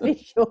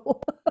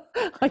beneficial.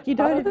 Like you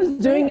don't. I was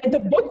doing it the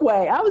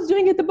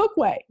book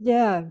way.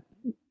 Yeah.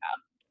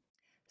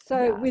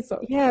 So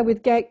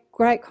with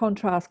great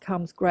contrast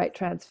comes great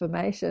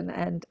transformation.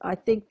 And I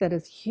think that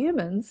as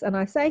humans, and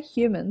I say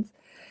humans,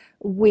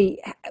 we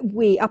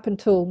up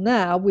until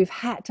now, we've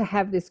had to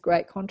have this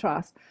great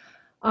contrast.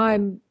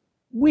 I'm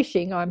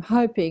wishing, I'm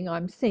hoping,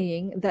 I'm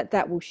seeing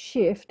that will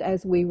shift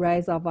as we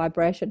raise our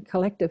vibration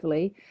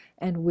collectively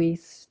and we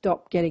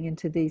stop getting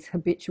into these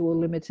habitual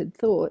limited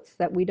thoughts,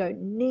 that we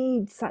don't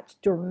need such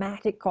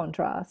dramatic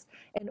contrast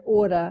in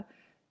order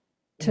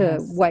to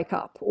Yes. wake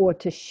up or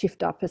to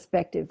shift our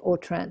perspective or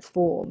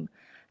transform.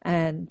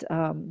 And,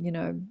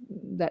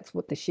 that's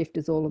what the shift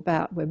is all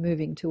about. We're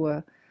moving to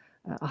a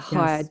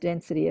higher Yes.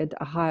 density, a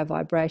higher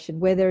vibration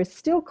where there is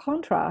still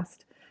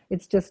contrast.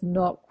 It's just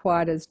not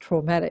quite as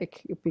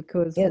traumatic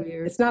because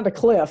It's not a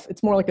cliff.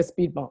 It's more like a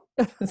speed bump.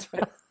 That's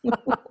right.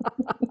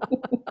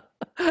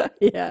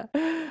 yeah.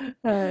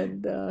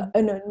 And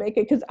then make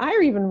it, because I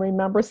even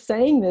remember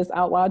saying this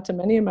out loud to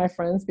many of my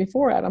friends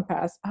before Adam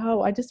passed.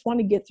 Oh, I just want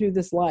to get through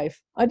this life.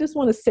 I just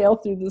want to sail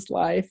through this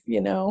life.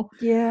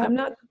 yeah, I'm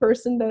not the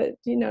person that,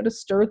 to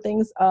stir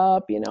things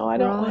up. I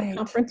don't Right. want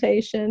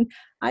confrontation.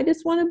 I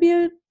just want to be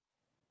a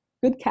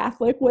good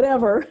Catholic,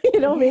 whatever,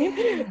 what I mean?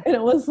 Yeah. And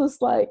it was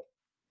just like,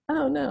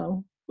 oh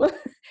no. I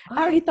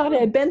already thought I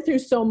had been through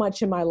so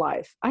much in my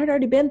life. I had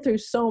already been through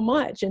so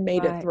much and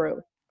made it Right.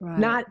 through.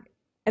 Right.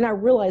 And I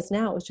realize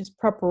now it was just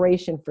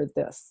preparation for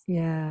this.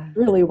 Yeah.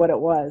 Really what it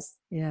was.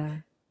 Yeah.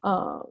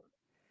 Um,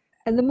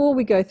 And the more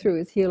we go through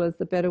as healers,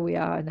 the better we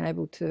are and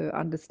able to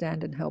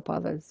understand and help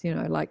others.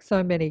 Like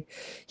so many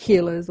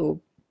healers or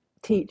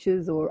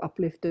teachers or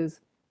uplifters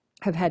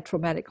have had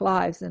traumatic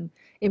lives, and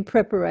in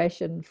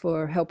preparation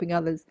for helping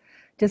others,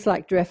 just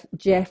like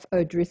Jeff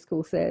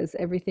O'Driscoll says,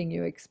 everything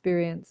you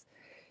experience,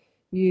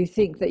 you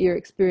think that you're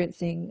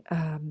experiencing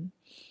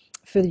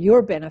for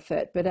your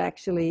benefit, but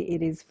actually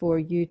it is for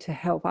you to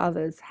help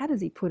others. How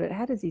does he put it?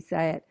 How does he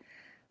say it?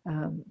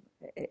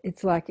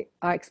 It's like,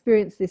 I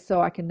experience this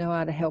so I can know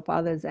how to help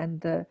others,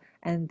 and the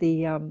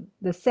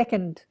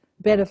second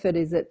benefit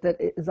is that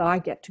is I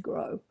get to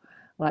grow.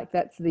 Like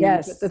that's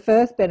Yes. the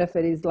first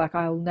benefit is like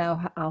I'll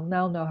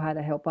now know how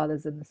to help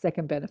others, and the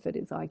second benefit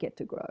is I get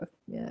to grow.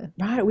 Yeah.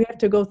 right. We have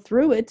to go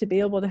through it to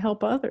be able to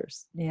help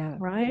others. Yeah.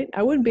 Right.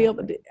 I wouldn't be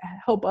able to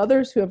help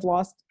others who have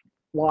lost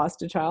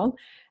a child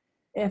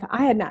if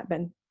I had not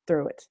been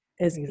through it,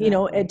 Exactly.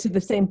 to the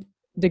same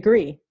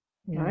degree.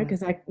 Yeah. Right.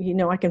 Because I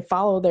can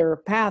follow their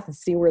path and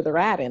see where they're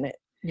at in it.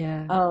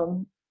 Yeah.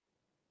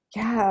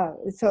 Yeah.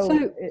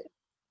 So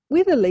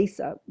with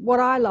Elisa,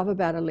 what I love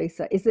about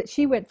Elisa is that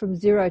she went from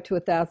 0 to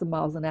 1,000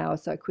 miles an hour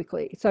so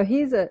quickly. So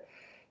here's a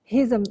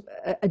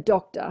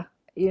doctor,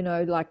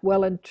 like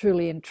well and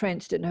truly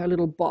entrenched in her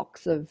little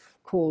box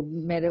called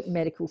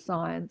medical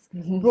science,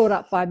 brought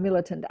up by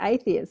militant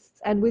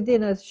atheists. And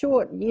within a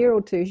short year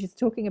or two, she's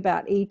talking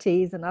about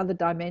ETs and other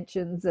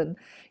dimensions, and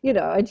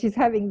and she's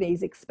having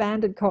these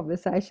expanded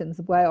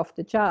conversations way off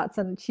the charts.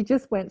 And she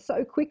just went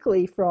so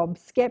quickly from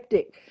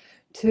skeptic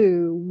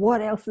to what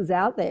else is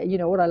out there.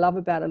 What I love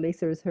about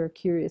Elisa is her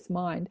curious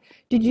mind.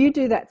 Did you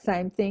do that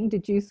same thing?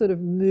 Did you sort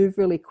of move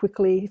really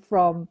quickly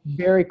from?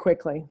 Very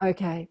quickly.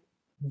 Okay.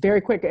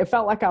 Very quick. It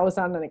felt like I was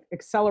on an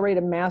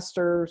accelerated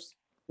master's,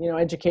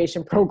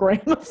 education program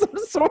of some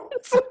sort.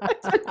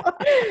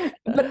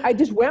 But I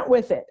just went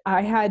with it.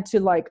 I had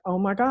to oh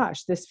my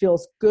gosh, this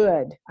feels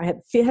good. I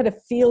had to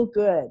feel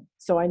good.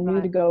 So I knew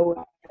to go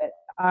with it.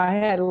 I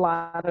had a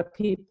lot of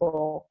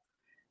people,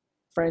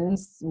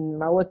 friends and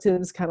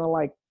relatives kind of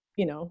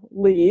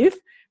leave,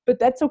 but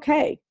that's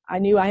okay. I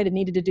knew I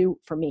needed to do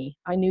for me.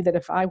 I knew that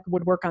if I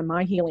would work on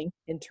my healing,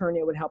 in turn,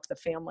 it would help the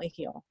family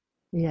heal.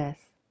 Yes.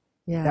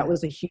 Yeah. That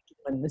was a huge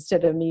one.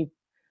 Instead of me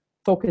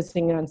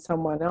focusing on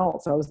someone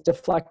else, I was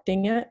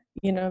deflecting it,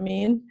 you know what I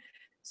mean?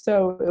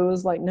 So it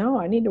was like, no,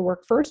 I need to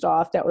work first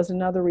off. That was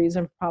another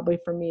reason probably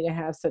for me to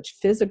have such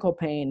physical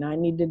pain. I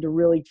needed to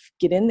really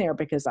get in there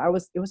because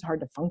it was hard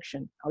to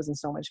function. I was in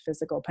so much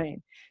physical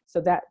pain. So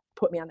that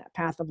put me on that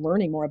path of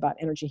learning more about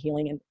energy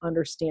healing and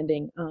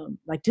understanding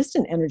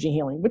distant energy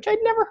healing, which I'd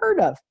never heard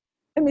of.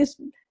 I mean, it's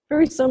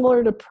very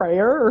similar to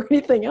prayer or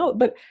anything else,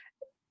 but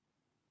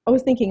I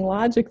was thinking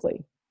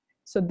logically.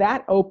 So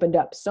that opened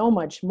up so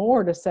much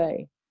more to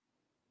say,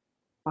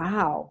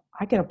 wow,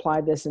 I can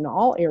apply this in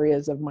all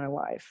areas of my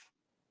life,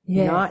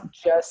 not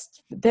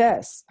just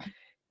this.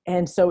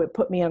 And so it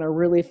put me on a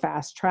really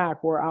fast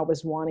track where I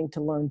was wanting to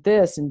learn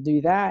this and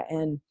do that.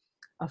 And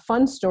a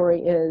fun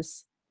story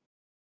is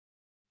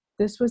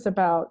this was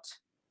about,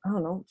 I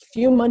don't know, a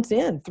few months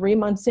in, 3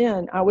 months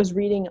in, I was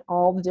reading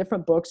all the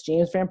different books,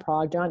 James Van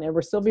Praagh, John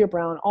Edwards, Sylvia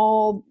Browne,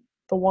 all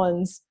the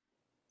ones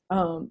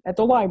at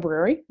the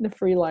library, the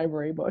free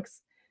library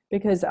books,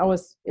 because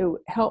it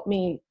helped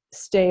me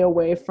stay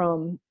away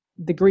from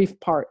the grief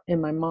part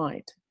in my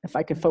mind if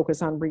I could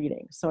focus on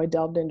reading. So I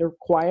delved into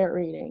quiet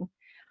reading.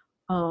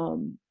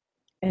 And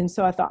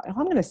so I thought,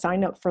 I'm going to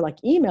sign up for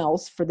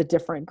emails for the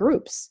different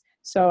groups.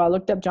 So I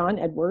looked up John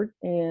Edward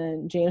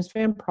and James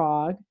Van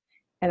Praagh,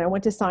 and I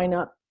went to sign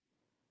up,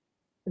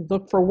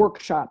 look for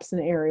workshops in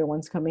the area,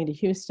 one's coming to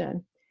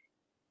Houston.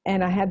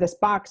 And I had this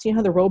box,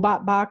 how the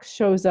robot box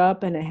shows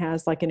up and it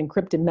has an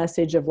encrypted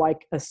message of a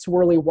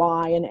swirly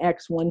Y and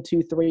X 1,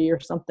 2, 3 or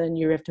something.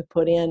 You have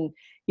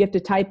to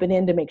type it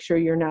in to make sure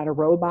you're not a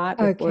robot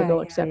before they'll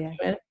accept you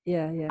in.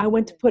 Yeah. I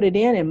went to put it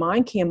in and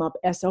mine came up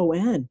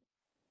SON.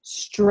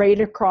 straight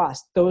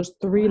across, those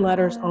 3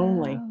 letters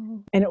only.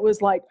 Wow. And it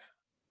was like,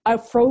 I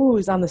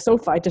froze on the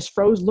sofa. I just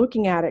froze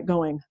looking at it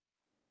going,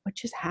 what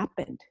just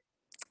happened?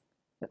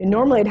 And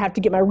normally I'd have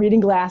to get my reading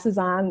glasses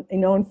on,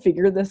 and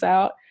figure this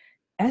out.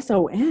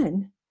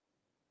 SON?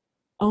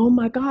 Oh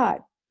my God,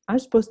 I'm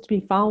supposed to be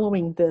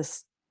following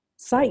this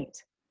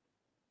site.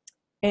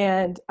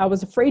 And I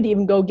was afraid to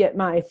even go get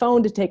my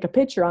phone to take a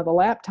picture on the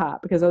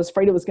laptop because I was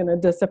afraid it was going to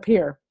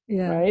disappear.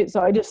 Yeah. Right.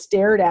 So I just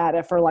stared at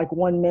it for like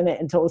 1 minute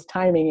until it was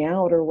timing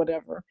out or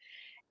whatever.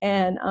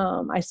 And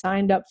I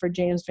signed up for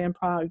James Van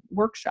Praagh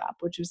workshop,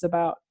 which was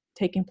about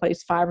taking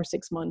place 5 or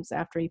 6 months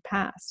after he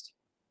passed.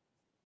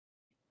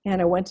 And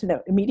I went to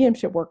the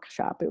mediumship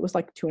workshop. It was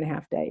like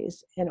 2.5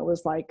 days. And it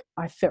was like,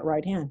 I fit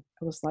right in.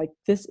 I was like,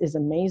 this is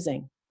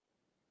amazing.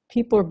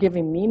 People are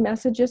giving me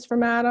messages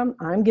from Adam.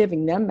 I'm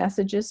giving them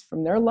messages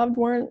from their loved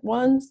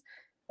ones.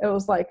 It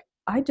was like,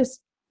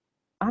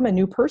 I'm a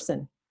new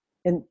person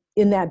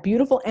in that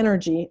beautiful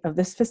energy of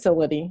this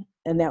facility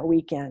and that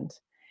weekend.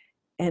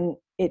 And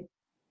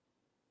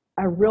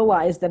I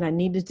realized that I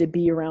needed to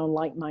be around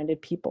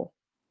like-minded people.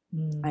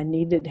 I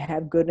needed to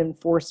have good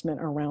enforcement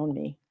around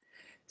me.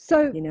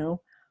 So,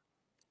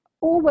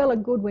 all well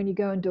and good when you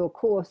go and do a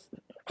course.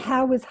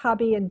 How was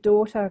hubby and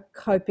daughter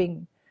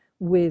coping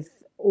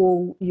with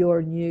all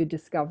your new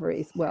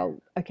discoveries?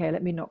 Well, okay,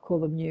 let me not call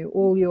them new.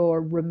 All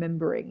your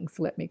rememberings,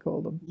 let me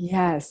call them.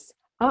 Yes.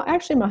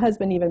 Actually, my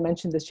husband even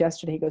mentioned this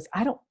yesterday. He goes,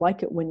 I don't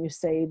like it when you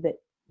say that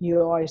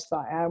you always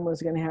thought Adam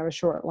was going to have a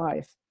short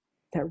life.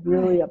 That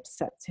really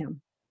upsets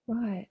him.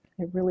 Right.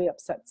 It really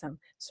upsets him.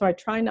 So I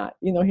try not,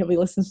 he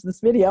listens to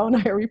this video and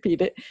I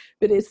repeat it,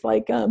 but it's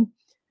like,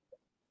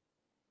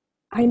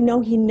 I know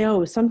he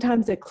knows.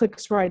 Sometimes it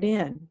clicks right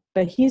in,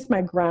 but he's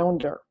my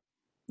grounder.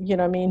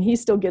 He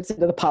still gets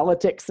into the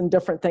politics and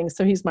different things.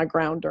 So he's my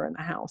grounder in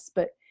the house,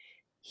 but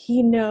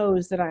he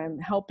knows that I am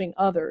helping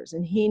others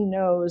and he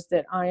knows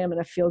that I am in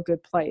a feel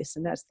good place.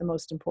 And that's the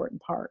most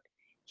important part.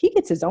 He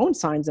gets his own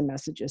signs and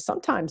messages.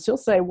 Sometimes he'll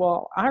say,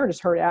 well, I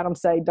just heard Adam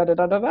say da, da,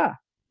 da, da, da,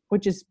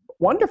 which is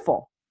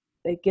wonderful.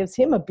 It gives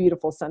him a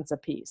beautiful sense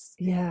of peace.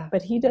 Yeah.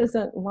 But he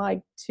doesn't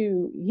like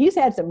he's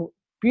had some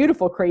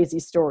beautiful, crazy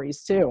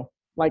stories too,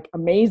 like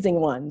amazing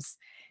ones.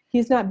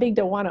 He's not big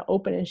to want to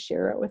open and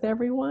share it with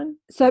everyone.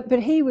 So,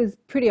 but he was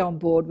pretty on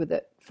board with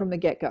it from the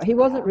get-go. He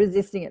wasn't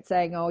resisting it,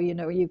 saying, oh,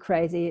 are you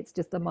crazy? It's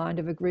just the mind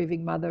of a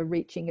grieving mother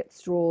reaching at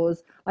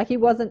straws. Like he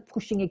wasn't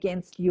pushing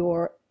against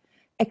your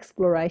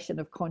exploration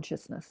of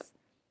consciousness.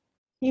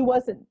 He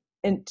wasn't.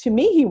 And to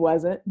me, he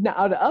wasn't.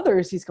 Now to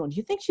others, he's going, do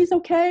you think she's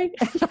okay?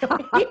 You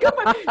think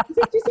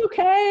she's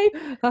okay?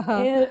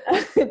 And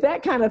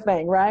that kind of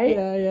thing, right?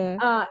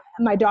 Yeah.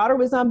 My daughter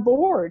was on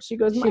board. She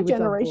goes, my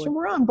generation,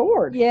 we're on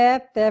board.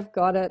 Yep, they've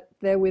got it.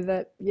 They're with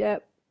it.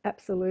 Yep,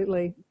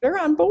 absolutely. They're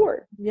on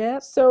board.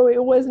 Yep. So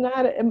it was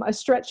not a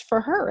stretch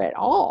for her at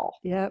all.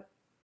 Yep.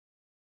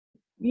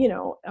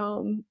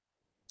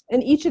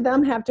 And each of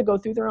them have to go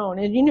through their own.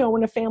 And,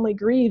 when a family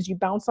grieves, you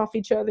bounce off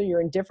each other.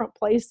 You're in different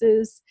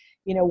places.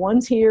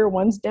 One's here,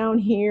 one's down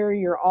here.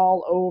 You're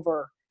all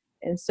over.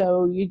 And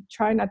so you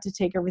try not to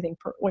take everything,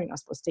 you're not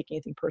supposed to take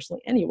anything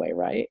personally anyway,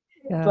 right?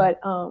 Yeah. But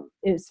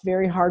it's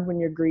very hard when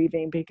you're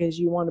grieving because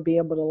you want to be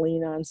able to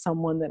lean on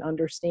someone that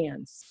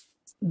understands,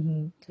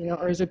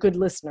 or is a good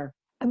listener.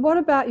 And what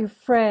about your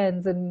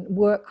friends and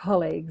work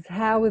colleagues?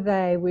 How were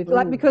they with,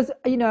 because,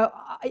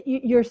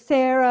 you're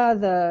Sarah,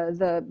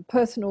 the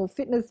personal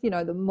fitness,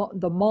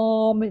 the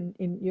mom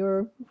in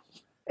your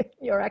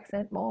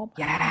accent, mom.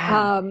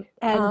 Yeah.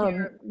 And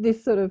you're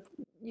this sort of,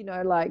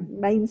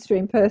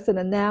 mainstream person.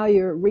 And now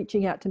you're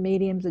reaching out to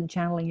mediums and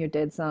channeling your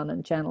dead son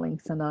and channeling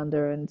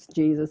Sananda and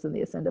Jesus and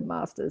the Ascended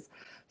Masters.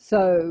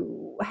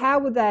 So how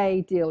were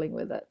they dealing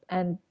with it?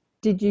 And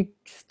did you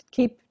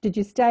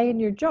stay in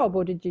your job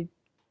or did you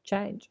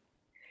change?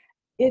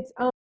 It's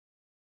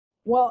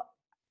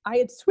I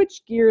had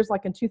switched gears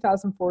like in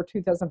 2004,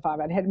 2005.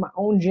 I'd had my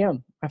own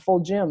gym, my full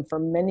gym for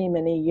many,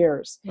 many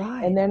years.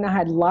 Right. And then I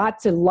had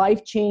lots of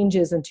life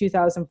changes in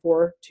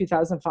 2004,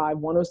 2005.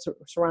 One was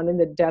surrounding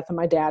the death of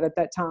my dad at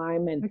that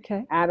time. And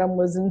Adam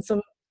was in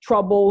some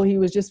trouble. He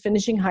was just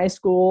finishing high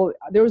school.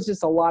 There was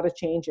just a lot of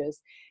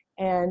changes.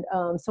 And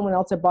someone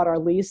else had bought our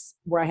lease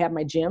where I had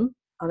my gym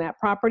on that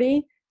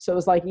property. So it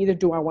was like, either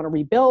do I want to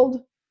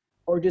rebuild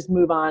or just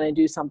move on and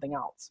do something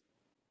else?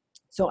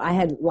 So I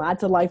had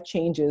lots of life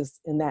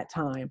changes in that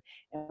time.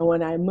 And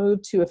when I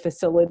moved to a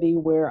facility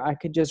where I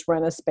could just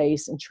rent a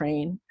space and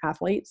train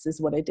athletes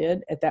is what I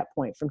did at that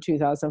point from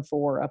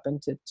 2004 up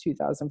into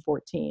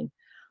 2014.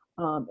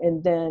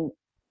 And then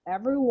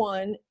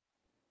everyone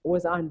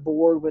was on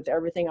board with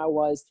everything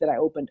that I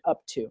opened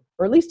up to,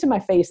 or at least to my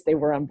face, they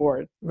were on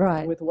board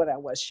with what I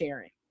was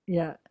sharing.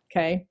 Yeah.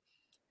 Okay.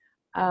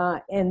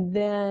 And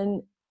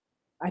then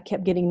I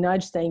kept getting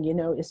nudged saying,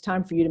 it's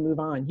time for you to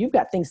move on. You've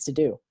got things to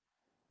do.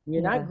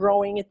 You're not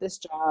growing at this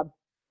job.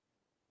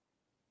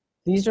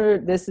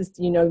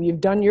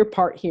 You've done your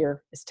part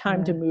here. It's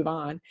time to move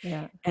on.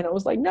 Yeah. And it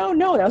was like, no,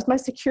 that was my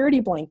security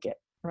blanket,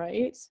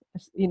 right?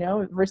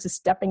 Versus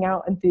stepping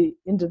out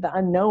into the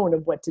unknown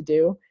of what to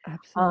do.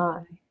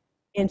 Absolutely.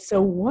 And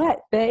so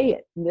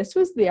this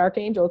was the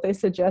archangels, they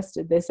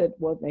suggested, they said,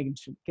 well,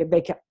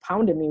 they kept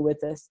pounding me with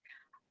this.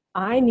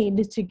 I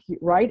needed to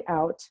write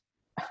out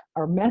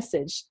our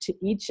message to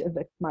each of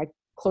my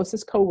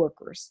closest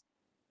coworkers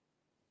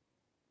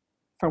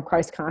from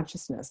Christ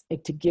consciousness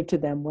to give to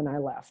them when I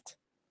left.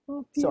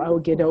 Oh, so I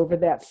would get over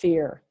that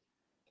fear.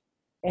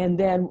 And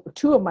then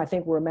 2 of them, I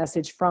think, were a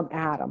message from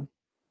Adam,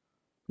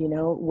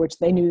 which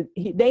they knew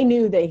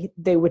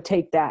they would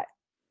take that,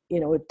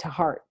 to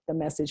heart, the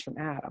message from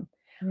Adam.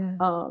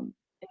 Yeah.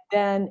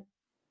 Then,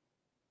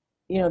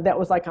 that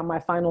was like on my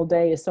final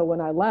day. So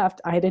when I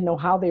left, I didn't know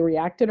how they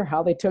reacted or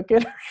how they took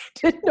it. I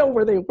didn't know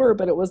where they were,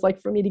 but it was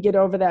like for me to get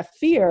over that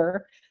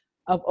fear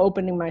of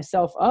opening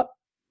myself up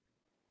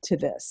to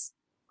this.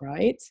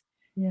 Right.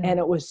 Yeah. And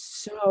it was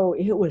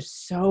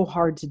so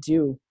hard to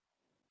do.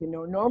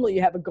 Normally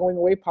you have a going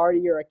away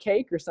party or a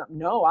cake or something.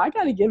 No, I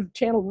got to give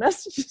channeled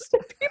messages to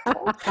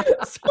people.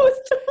 So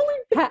it's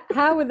totally.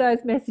 How were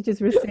those messages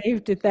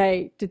received? Did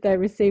they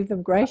receive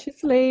them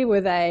graciously?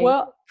 Were they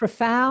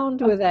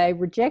profound? Were they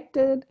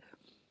rejected?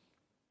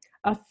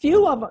 A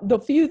few of them, the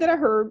few that I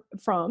heard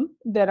from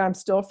that I'm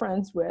still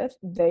friends with,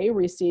 they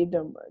received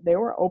them. They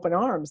were open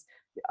arms.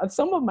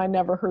 Some of them I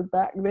never heard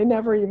back. They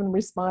never even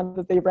responded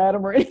that they read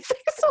them or anything.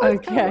 So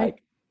okay.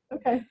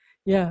 Okay.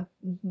 Yeah.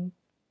 Mm-hmm.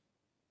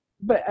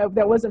 But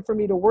that wasn't for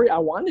me to worry. I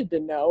wanted to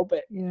know,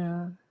 but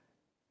yeah,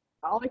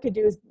 all I could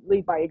do is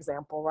lead by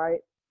example, right?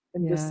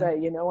 And just say,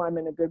 I'm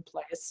in a good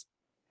place.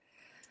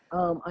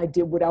 I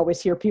would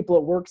always hear people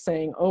at work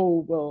saying,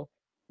 oh, well,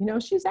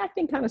 she's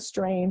acting kind of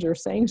strange or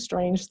saying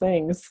strange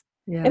things.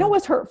 Yeah. And it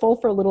was hurtful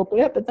for a little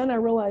bit, but then I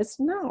realized,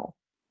 no,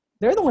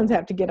 they're the ones that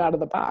have to get out of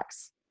the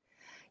box.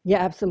 Yeah,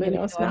 absolutely.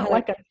 It's not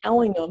like I'm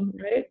telling them,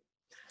 right?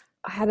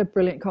 I had a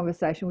brilliant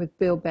conversation with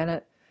Bill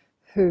Bennett,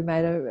 who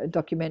made a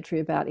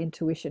documentary about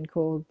intuition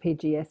called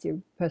PGS, your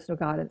personal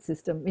guidance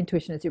system.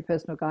 Intuition is your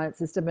personal guidance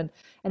system. And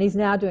he's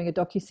now doing a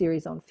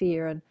docuseries on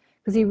fear. And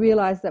because he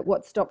realized that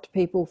what stopped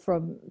people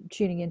from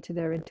tuning into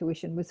their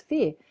intuition was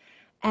fear.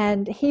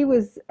 And he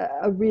was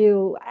a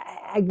real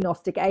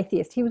agnostic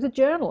atheist. He was a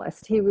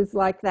journalist. He was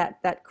like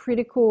that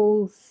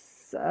critical,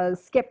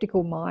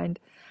 skeptical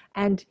mind.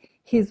 And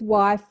his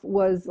wife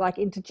was like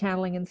into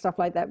channeling and stuff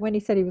like that. When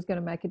he said he was going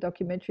to make a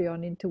documentary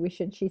on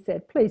intuition, she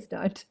said, please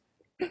don't.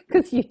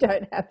 Because you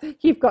don't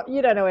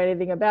know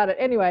anything about it.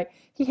 Anyway,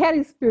 he had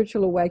his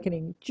spiritual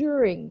awakening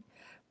during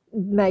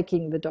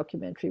making the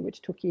documentary,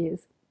 which took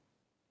years.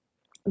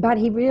 But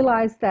he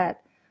realized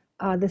that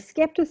the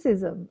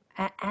skepticism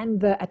and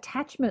the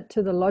attachment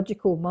to the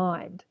logical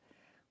mind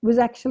was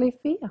actually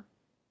fear,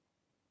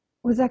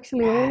 was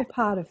actually all a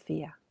part of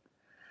fear.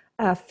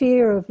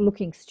 Fear of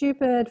looking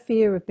stupid,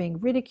 fear of being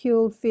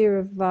ridiculed, fear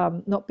of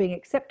not being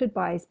accepted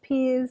by his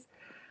peers,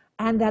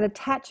 and that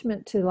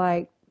attachment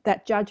to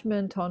that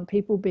judgment on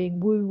people being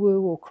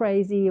woo-woo or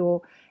crazy,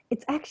 or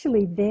it's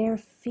actually their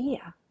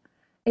fear.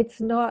 It's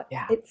not,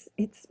 it's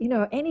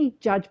any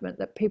judgment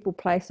that people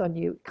place on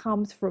you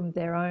comes from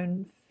their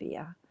own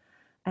fear.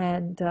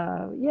 And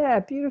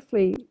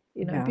beautifully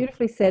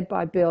said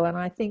by Bill. And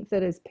I think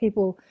that as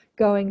people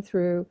going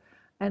through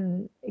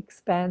an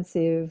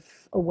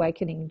expansive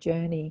awakening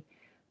journey,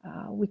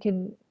 we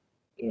can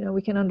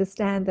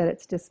understand that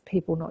it's just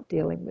people not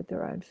dealing with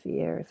their own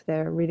fear if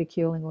they're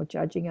ridiculing or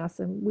judging us,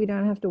 and we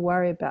don't have to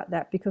worry about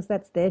that because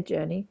that's their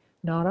journey,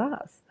 not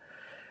ours.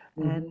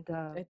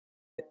 Mm-hmm.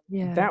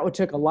 And that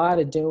took a lot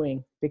of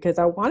doing, because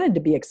I wanted to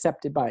be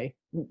accepted by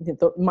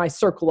my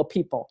circle of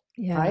people,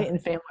 right,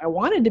 and family. I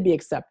wanted to be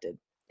accepted.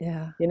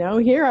 Yeah,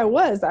 here I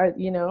was.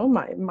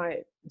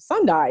 My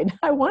son died.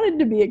 I wanted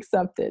to be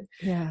accepted.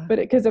 Yeah, but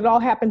because it all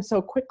happened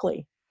so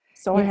quickly,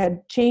 so I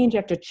had change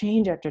after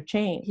change after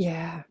change.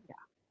 Yeah.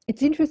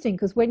 It's interesting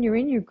because when you're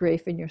in your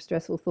grief and your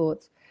stressful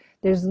thoughts,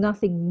 there's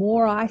nothing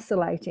more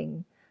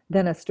isolating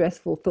than a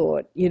stressful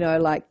thought.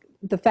 Like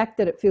the fact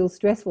that it feels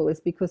stressful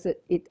is because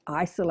it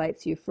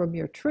isolates you from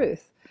your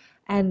truth.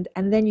 And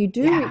then you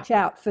do reach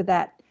out for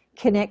that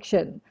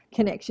connection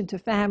to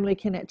family,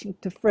 connection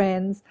to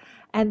friends.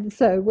 And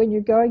so when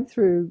you're going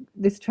through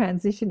this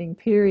transitioning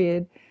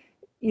period,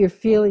 you're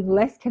feeling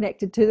less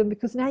connected to them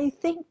because now you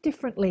think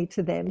differently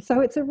to them. So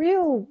it's a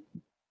real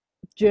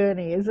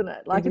journey, isn't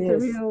it? Like it's a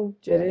real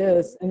journey. It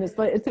is. And it's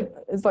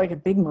like a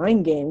big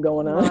mind game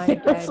going on.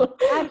 Mind game.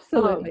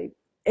 Absolutely.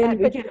 And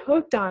we get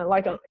hooked on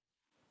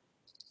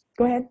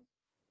go ahead.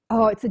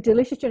 Oh, it's a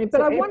delicious journey.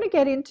 But I want to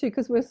get into,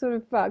 because we're sort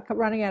of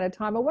running out of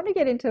time, I want to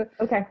get into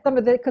some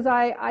of the, because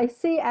I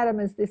see Adam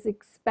as this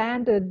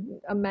expanded,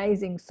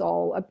 amazing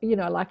soul,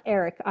 like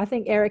Eric. I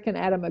think Eric and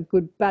Adam are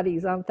good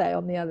buddies, aren't they,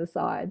 on the other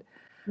side?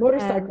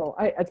 Motorcycle,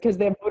 because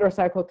they have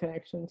motorcycle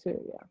connection too.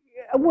 Yeah.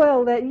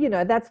 Well,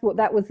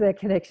 that was their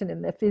connection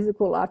in their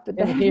physical life, but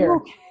they have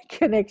more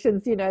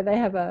connections. They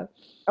have a.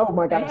 Oh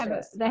my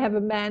gosh! They have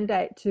a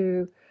mandate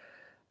to.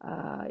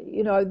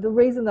 The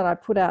reason that I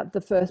put out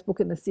the first book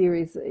in the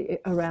series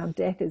around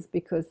death is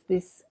because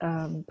this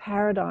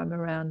paradigm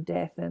around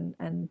death and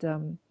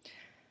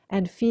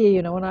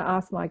fear. When I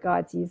asked my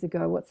guides years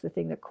ago, what's the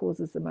thing that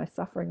causes the most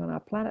suffering on our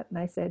planet, and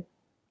they said,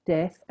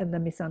 death and the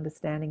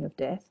misunderstanding of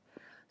death.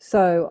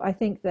 So I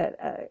think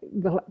that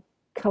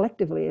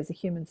collectively as a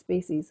human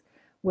species,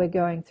 we're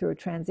going through a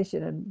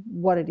transition, and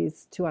what it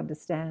is to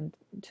understand,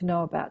 to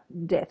know about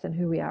death and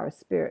who we are as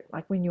spirit.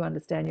 Like when you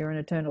understand you're an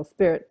eternal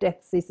spirit,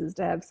 death ceases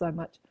to have so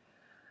much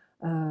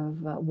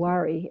of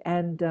worry.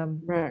 And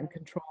Right,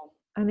 control.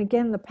 and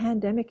again, the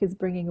pandemic is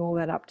bringing all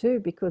that up too,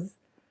 because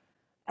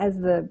as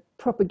the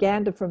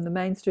propaganda from the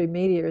mainstream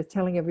media is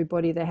telling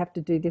everybody they have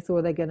to do this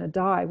or they're going to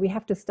die, we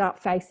have to start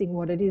facing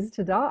what it is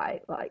to die,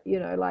 like, you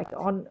know, like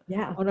on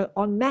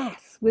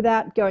mass,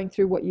 without going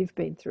through what you've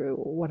been through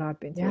or what I've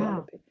been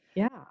through.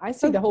 Yeah, I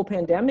see the whole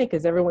pandemic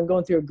as everyone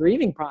going through a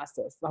grieving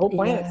process. The whole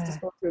planet's just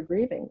going through a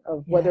grieving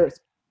of whether it's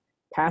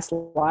past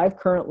life,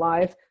 current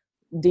life,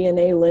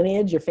 DNA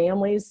lineage, your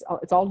families.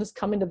 It's all just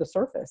coming to the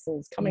surface, and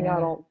it's coming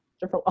out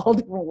all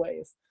different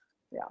ways.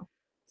 Yeah.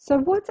 So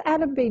what's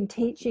Adam been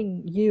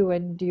teaching you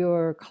and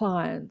your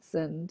clients?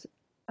 And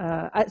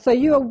so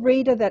you're a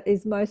reader that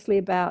is mostly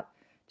about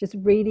just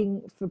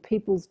reading for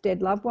people's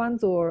dead loved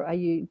ones, or are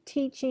you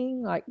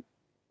teaching? Like,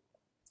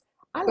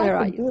 I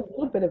like to do a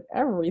little bit of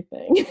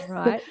everything.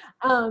 Right.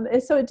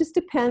 And so it just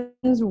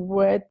depends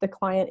what the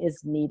client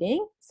is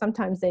needing.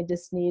 Sometimes they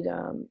just need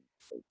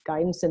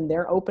guidance in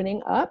their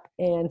opening up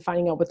and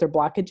finding out what their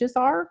blockages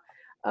are.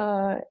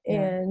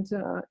 And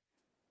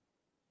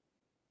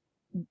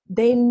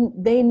they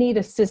need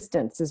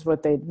assistance is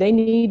what they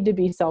need to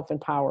be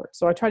self-empowered.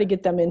 So I try to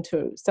get them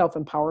into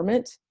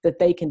self-empowerment, that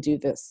they can do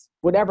this,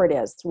 whatever it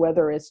is,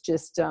 whether it's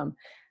just,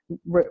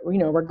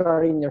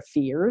 regarding their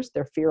fears,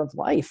 their fear of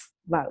life,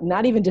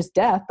 not even just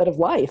death, but of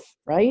life.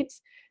 Right.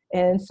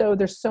 And so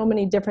there's so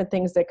many different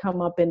things that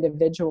come up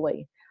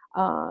individually.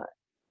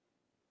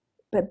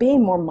 But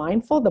being more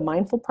mindful, the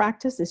mindful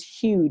practice is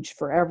huge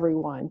for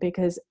everyone,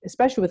 because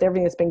especially with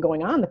everything that's been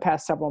going on the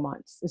past several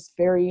months, it's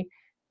very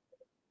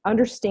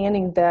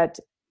understanding that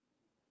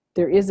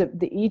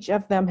each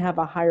of them have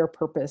a higher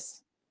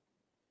purpose.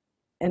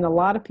 And a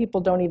lot of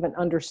people don't even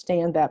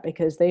understand that,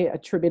 because they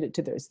attribute it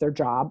to their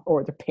job,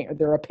 or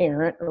they're a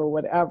parent or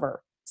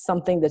whatever,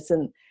 something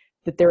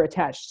that they're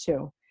attached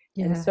to.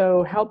 Yeah. And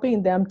so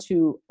helping them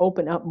to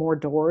open up more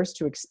doors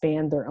to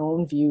expand their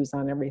own views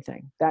on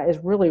everything. That is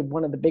really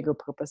one of the bigger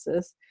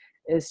purposes,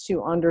 is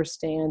to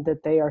understand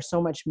that they are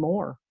so much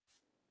more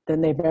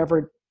than they've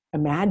ever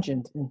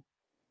imagined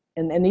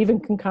and even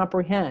can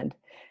comprehend,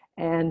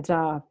 and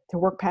to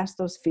work past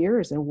those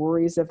fears and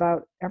worries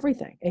about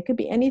everything. It could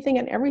be anything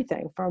and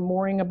everything, from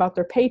worrying about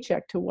their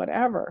paycheck to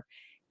whatever.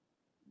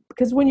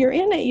 Because when you're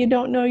in it, you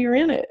don't know you're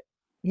in it.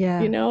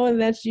 Yeah.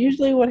 And that's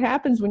usually what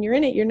happens when you're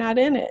in it. You're not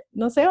in it.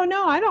 And they'll say, oh,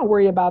 no, I don't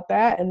worry about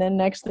that. And then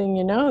next thing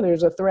you know,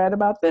 there's a thread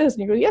about this.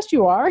 And you go, yes,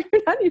 you are.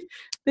 You're not,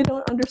 they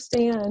don't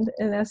understand.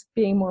 And that's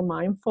being more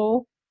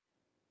mindful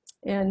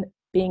and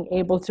being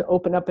able to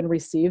open up and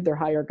receive their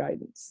higher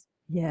guidance.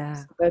 Yeah.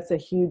 So that's a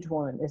huge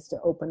one, is to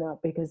open up,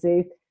 because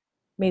they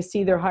may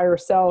see their higher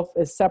self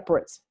as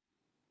separate.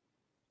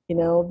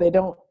 They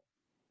don't.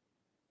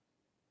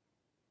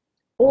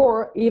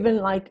 Or even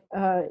like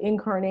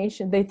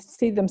incarnation, they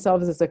see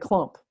themselves as a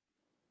clump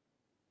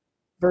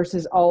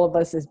versus all of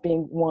us as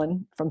being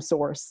one from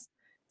source.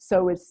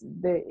 So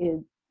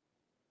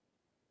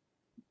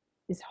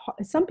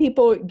some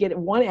people get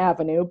one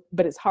avenue,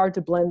 but it's hard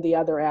to blend the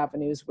other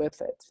avenues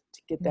with it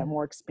to get that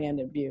more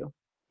expanded view.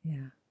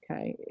 Yeah.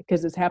 Okay.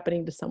 Because it's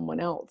happening to someone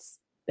else.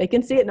 They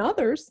can see it in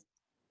others,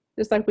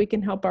 just like we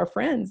can help our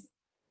friends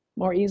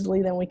more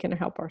easily than we can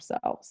help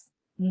ourselves.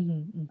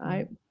 Mm-hmm, mm-hmm.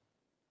 Right.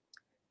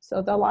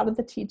 So a lot of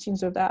the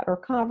teachings of that, or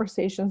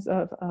conversations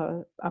of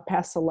a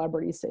past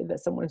celebrity, say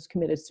that someone has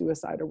committed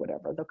suicide or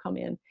whatever, they'll come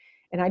in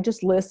and I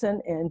just listen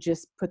and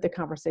just put the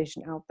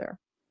conversation out there.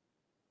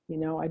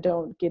 I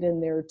don't get in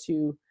there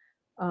to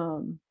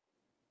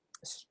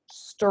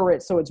stir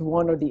it so it's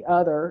one or the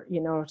other,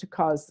 to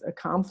cause a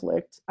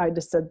conflict. I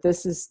just said,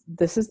 this is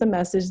the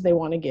message they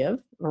want to give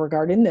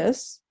regarding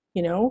this,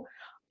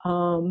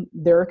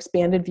 their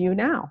expanded view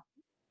now,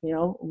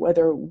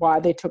 why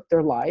they took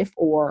their life,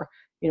 or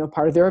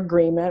part of their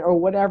agreement, or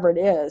whatever it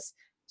is.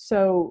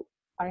 So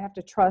I have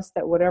to trust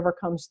that whatever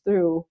comes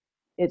through,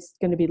 it's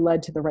going to be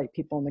led to the right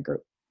people in the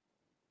group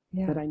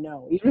that I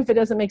know. Even if it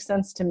doesn't make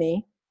sense to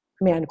me,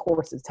 I mean, of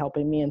course it's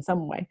helping me in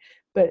some way,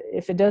 but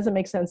if it doesn't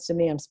make sense to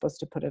me, I'm supposed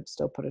to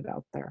still put it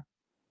out there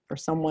for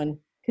someone.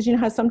 Because you know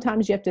how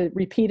sometimes you have to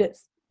repeat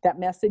that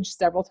message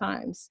several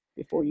times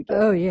before you get it.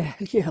 Oh yeah,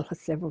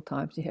 several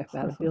times. Yeah,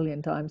 about 1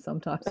 billion times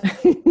sometimes.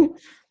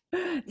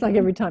 It's like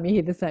every time you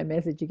hear the same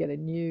message, you get a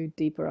new,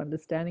 deeper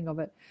understanding of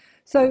it.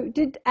 So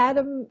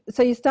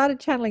so you started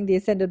channeling the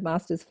Ascended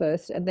Masters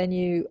first, and then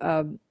you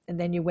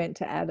went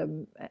to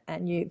Adam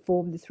and you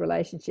formed this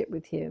relationship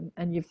with him,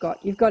 and you've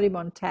got him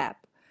on tap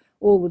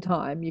all the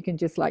time. You can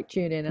just like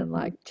tune in and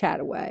like chat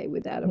away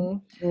with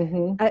Adam.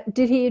 Mm-hmm.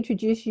 Did he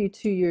introduce you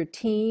to your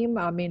team?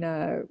 I mean,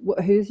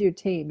 who's your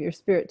team, your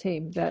spirit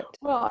team?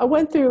 Well, I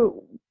went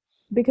through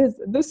because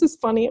this is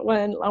funny.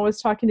 When I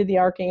was talking to the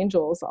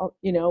archangels,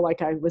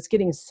 like I was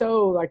getting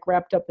so like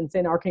wrapped up in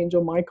saying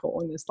Archangel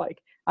Michael, and it's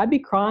like I'd be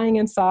crying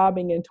and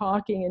sobbing and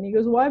talking, and he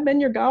goes, well,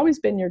 always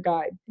been your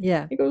guide.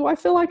 Yeah. He goes, well, I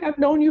feel like I've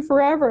known you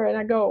forever. And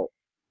I go,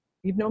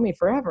 you've known me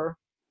forever?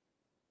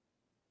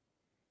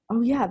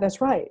 Oh yeah,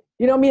 that's right.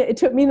 It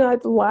took me the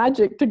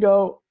logic to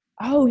go,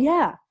 oh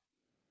yeah,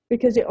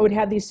 because it would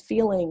have these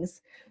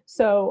feelings.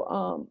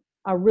 So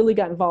I really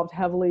got involved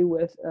heavily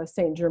with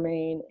Saint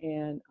Germain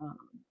and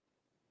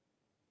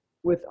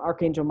with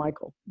Archangel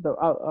Michael,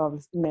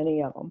 of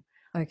many of them.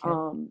 Okay.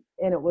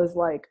 And it was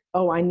like,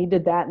 oh, I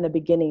needed that in the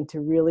beginning to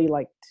really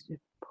like to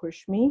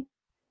push me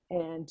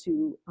and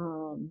to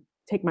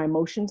take my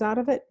emotions out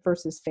of it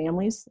versus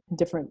families,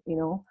 different,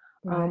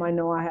 Right. I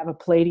know I have a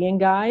Pleiadian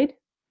guide.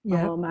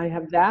 Yeah. I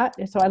have that.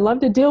 And so I love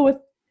to deal with,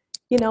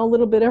 a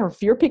little bit of,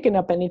 if you're picking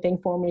up anything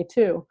for me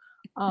too.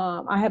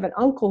 I have an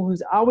uncle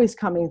who's always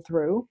coming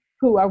through,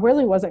 who I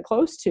really wasn't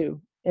close to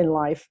in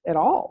life at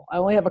all. I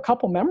only have a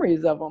couple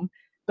memories of him,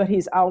 but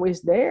he's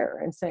always there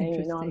and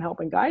saying, I'm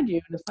helping guide you.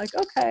 And it's like,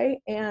 okay.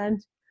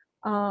 And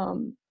a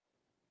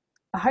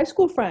high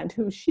school friend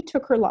she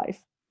took her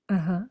life.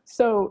 Uh-huh.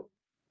 So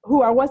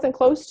who I wasn't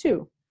close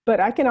to, but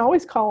I can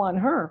always call on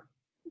her,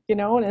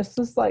 and it's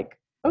just like,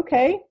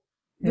 okay,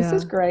 this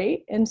is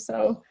great. And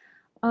so,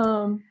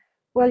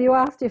 well, you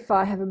asked if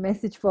I have a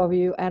message for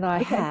you, and I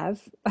Okay.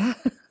 have.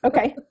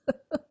 okay.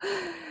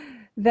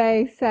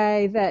 They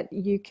say that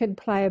you can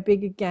play a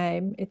bigger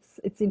game.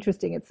 It's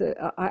interesting.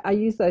 I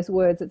use those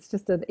words. It's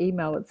just an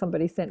email that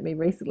somebody sent me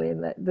recently,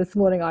 and that this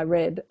morning I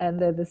read, and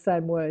they're the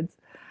same words.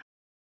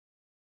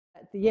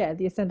 Yeah,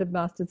 the Ascended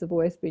Masters have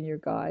always been your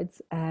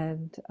guides,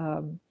 and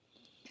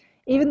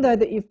even though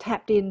that you've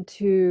tapped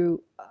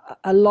into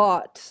a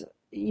lot,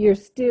 you're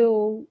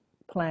still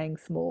playing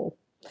small.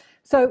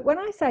 So when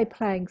I say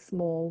playing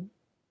small,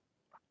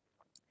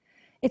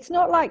 it's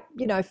not like,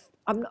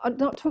 I'm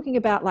not talking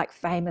about like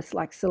famous,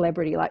 like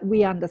celebrity, like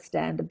we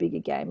understand a bigger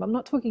game. I'm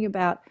not talking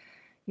about,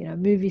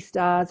 movie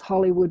stars,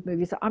 Hollywood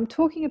movies. I'm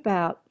talking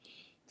about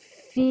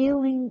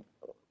feeling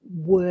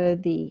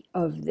worthy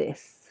of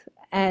this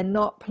and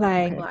not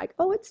playing like,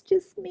 oh, it's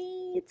just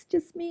me,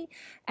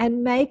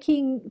 and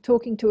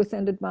talking to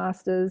Ascended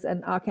Masters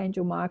and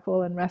Archangel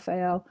Michael and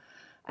Raphael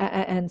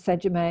and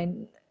Saint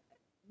Germain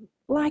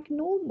like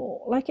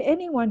normal, like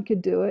anyone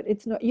could do it.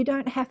 It's not, you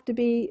don't have to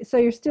be, so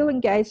you're still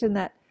engaged in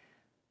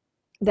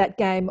that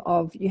game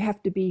of you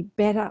have to be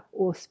better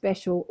or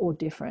special or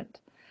different.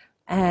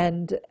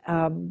 And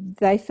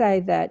they say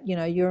that,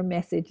 your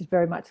message is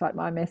very much like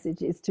my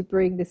message, is to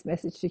bring this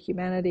message to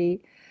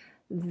humanity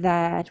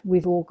that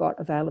we've all got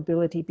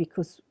availability,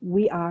 because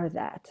we are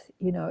that.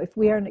 If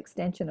we are an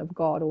extension of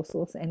God or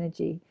source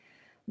energy,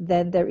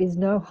 then there is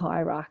no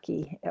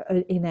hierarchy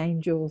in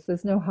angels.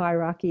 There's no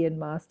hierarchy in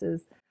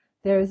masters.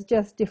 There is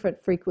just different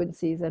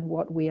frequencies and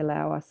what we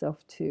allow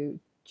ourselves to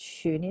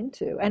tune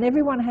into. And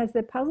everyone has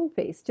their puzzle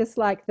piece, just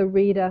like the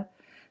reader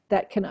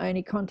that can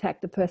only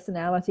contact the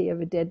personality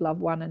of a dead loved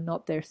one and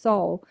not their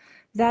soul.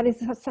 That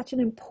is such an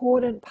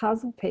important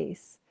puzzle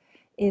piece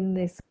in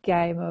this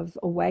game of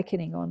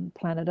awakening on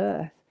planet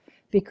Earth,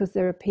 because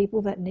there are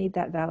people that need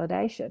that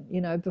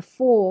validation,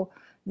 before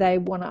they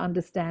want to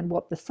understand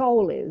what the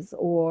soul is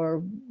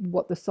or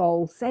what the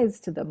soul says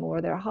to them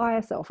or their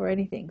higher self or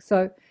anything.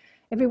 So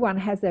everyone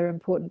has their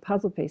important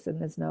puzzle piece, and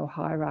there's no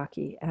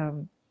hierarchy.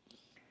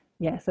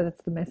 So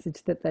that's the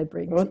message that they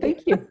bring. Well,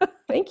 thank you.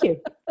 Thank you.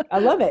 I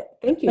love it.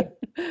 Thank you.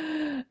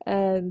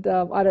 And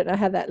I don't know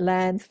how that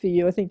lands for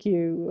you. I think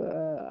you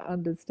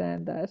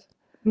understand that.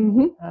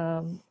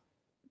 Mm-hmm.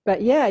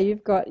 But yeah,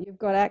 you've got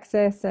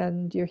access,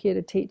 and you're here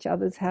to teach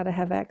others how to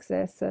have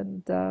access,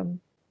 and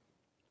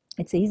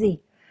it's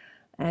easy.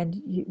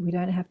 And we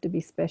don't have to be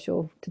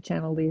special to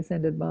channel the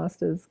Ascended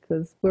Masters,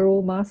 because we're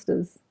all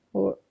masters,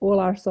 or all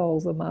our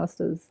souls are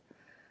masters.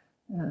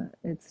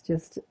 It's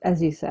just,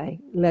 as you say,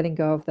 letting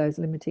go of those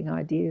limiting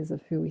ideas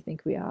of who we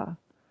think we are.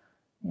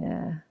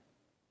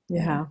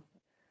 Yeah.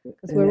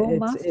 Because we're all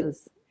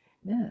masters.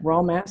 We're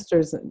all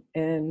masters,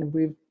 and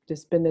we've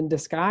just been in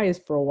disguise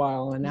for a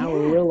while, and now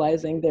we're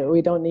realizing that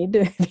we don't need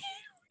to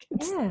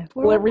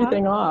pull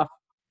everything off.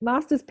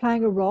 Masters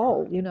playing a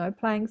role,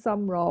 playing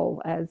some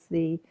role as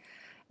the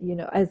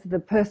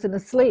person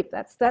asleep.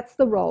 That's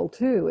the role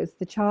too, as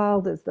the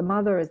child, as the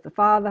mother, as the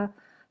father.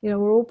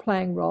 We're all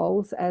playing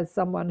roles as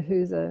someone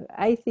who's an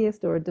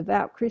atheist or a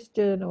devout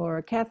Christian or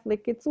a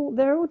Catholic.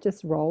 They're all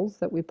just roles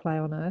that we play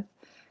on Earth,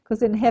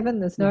 because in heaven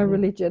there's no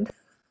religion.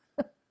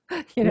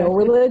 No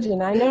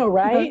religion, I know,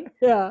 right?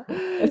 Yeah.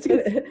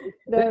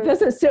 That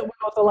doesn't sit well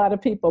with a lot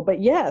of people,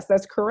 but yes,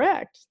 that's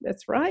correct.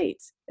 That's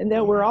right. And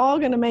that we're all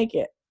going to make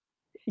it.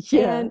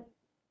 Yeah. And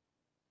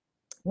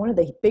one of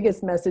the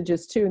biggest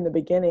messages too in the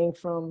beginning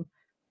from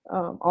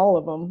all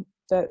of them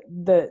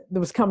that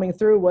was coming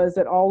through was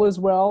that all is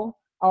well,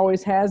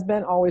 always has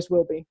been, always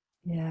will be.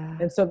 Yeah.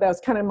 And so that's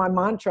kind of my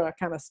mantra I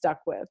kind of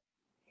stuck with.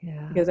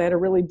 Yeah. Because I had to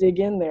really dig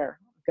in there.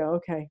 Go,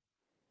 okay,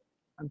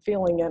 I'm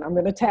feeling it. I'm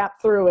going to tap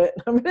through it.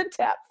 I'm going to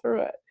tap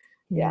through it.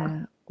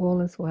 Yeah. All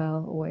is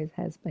well, always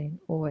has been,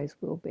 always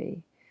will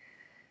be.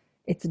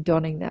 It's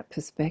donning that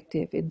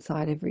perspective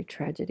inside every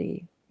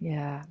tragedy.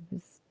 Yeah,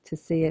 to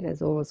see it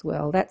as all is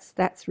well.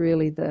 That's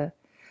really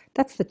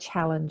that's the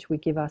challenge we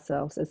give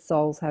ourselves as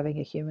souls having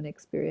a human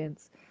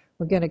experience.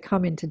 We're going to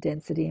come into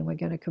density and we're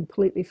going to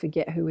completely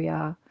forget who we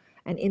are.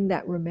 And in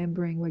that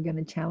remembering, we're going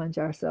to challenge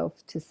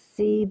ourselves to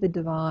see the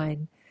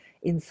divine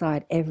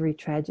inside every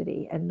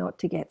tragedy and not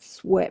to get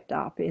swept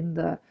up in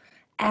the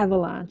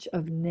avalanche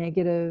of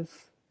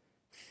negative,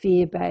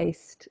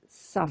 fear-based,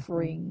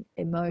 suffering,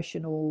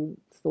 emotional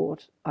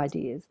thought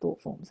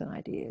forms and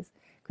ideas.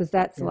 Because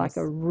that's like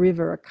a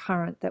river, a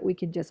current that we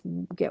can just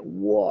get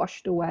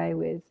washed away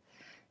with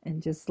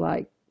and just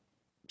like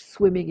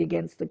swimming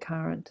against the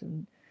current,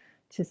 and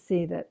to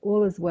see that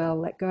all is well,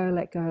 let go,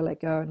 let go, let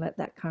go, and let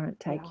that current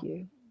take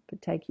you,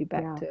 but take you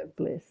back to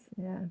bliss.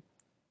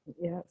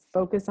 Yeah,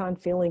 focus on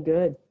feeling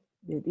good.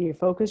 Your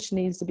focus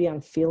needs to be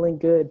on feeling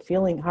good,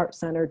 feeling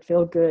heart-centered,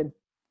 feel good.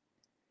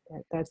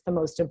 That's the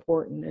most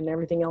important, and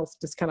everything else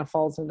just kind of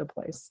falls into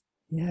place.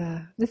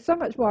 Yeah, there's so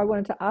much more I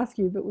wanted to ask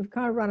you, but we've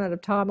kind of run out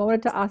of time. I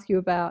wanted to ask you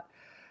about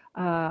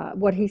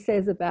what he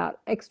says about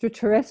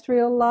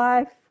extraterrestrial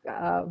life.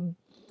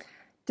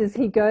 Does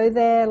he go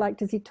there? Like,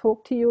 does he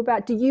talk to you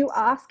about, do you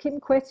ask him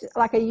questions?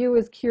 Like, are you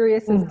as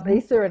curious as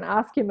Lisa and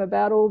ask him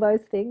about all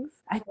those things?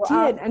 I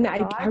did. And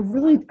I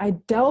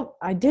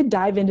did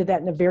dive into that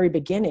in the very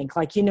beginning.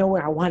 Like,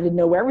 when I wanted to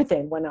know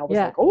everything, when I was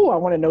like, oh, I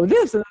want to know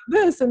this and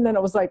this. And then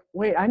it was like,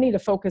 wait, I need to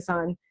focus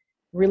on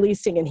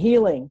releasing and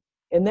healing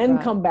and then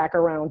come back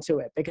around to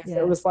it, because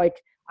it was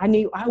like, I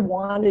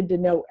wanted to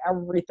know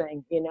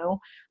everything,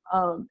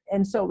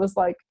 and so it was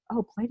like,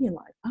 oh, Pleiadian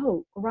life,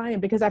 oh, Orion,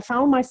 because I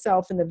found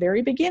myself in the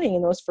very beginning,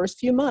 in those first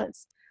few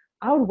months,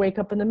 I would wake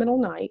up in the middle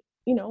of the night,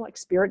 like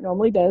spirit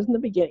normally does in the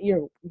beginning,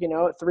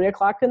 at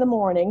 3:00 in the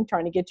morning,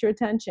 trying to get your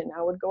attention.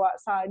 I would go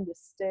outside and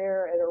just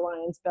stare at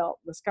Orion's belt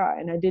in the sky,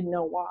 and I didn't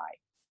know why.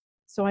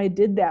 So I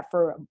did that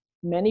for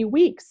many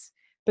weeks,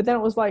 but then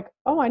it was like,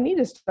 oh, I need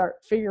to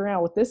start figuring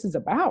out what this is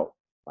about.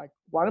 Like,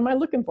 what am I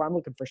looking for? I'm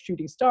looking for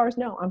shooting stars.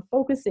 No, I'm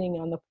focusing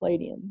on the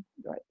Pleiadian,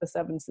 right? The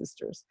Seven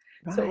Sisters.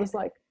 Right. So it was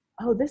like,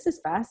 oh, this is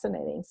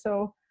fascinating.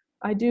 So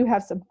I do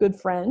have some good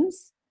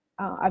friends.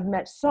 I've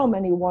met so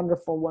many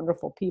wonderful,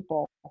 wonderful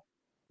people,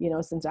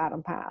 since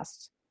Adam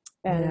passed.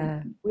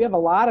 And we have a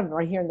lot of them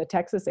right here in the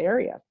Texas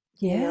area,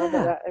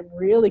 that I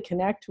really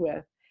connect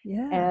with.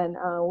 Yeah. And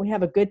we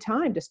have a good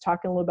time just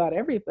talking a little about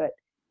but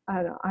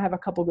I have a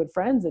couple good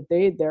friends that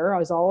they're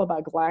always all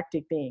about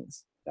galactic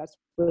beings. That's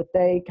what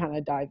they kind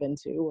of dive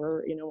into,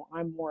 or,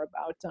 I'm more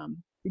about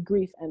the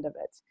grief end of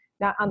it.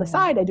 Now, on the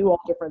side, I do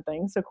all different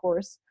things, of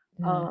course,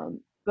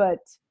 but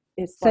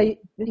it's so like,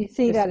 you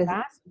see that as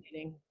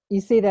fascinating.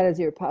 You see that as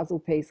your puzzle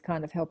piece,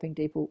 kind of helping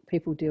people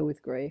deal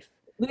with grief.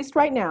 At least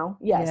right now,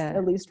 yes. Yeah.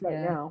 At least right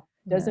now.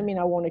 Doesn't mean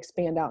I won't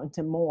expand out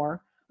into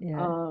more.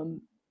 Yeah.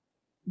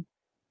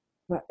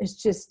 But it's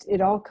just, it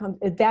all comes.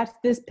 That's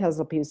this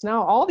puzzle piece.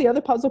 Now, all the other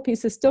puzzle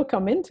pieces still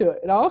come into it.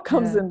 It all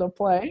comes into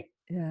play,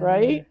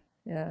 right?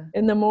 Yeah.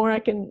 And the more I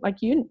can,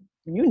 like, you've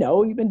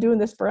been doing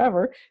this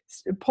forever,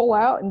 pull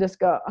out and just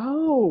go,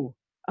 oh,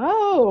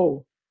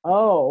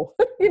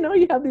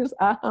 you have these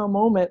aha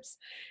moments,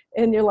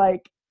 and you're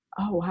like,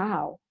 oh,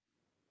 wow,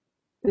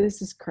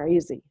 this is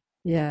crazy.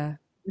 Yeah.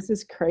 This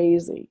is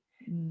crazy.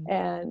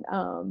 And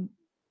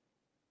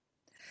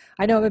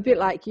I know I'm a bit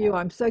like you.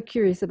 I'm so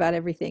curious about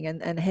everything,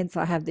 and hence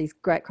I have these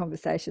great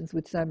conversations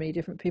with so many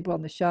different people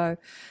on the show.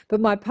 But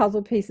my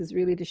puzzle piece is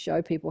really to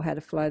show people how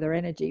to flow their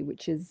energy,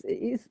 which is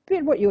a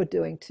bit what you're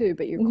doing too,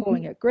 but you're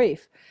calling it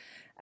grief.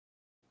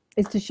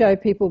 Is to show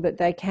people that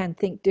they can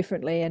think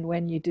differently, and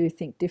when you do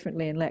think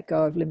differently and let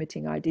go of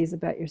limiting ideas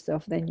about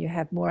yourself, then you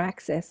have more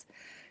access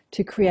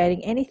to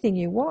creating anything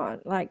you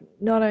want, like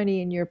not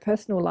only in your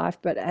personal life,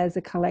 but as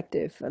a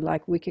collective.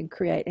 Like, we can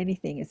create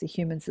anything as a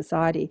human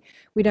society.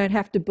 We don't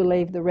have to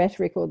believe the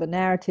rhetoric or the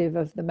narrative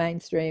of the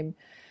mainstream,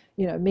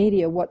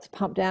 media, what's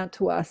pumped out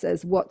to us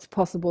as what's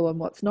possible and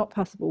what's not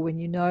possible. When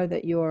you know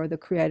that you're the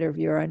creator of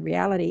your own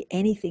reality,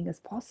 anything is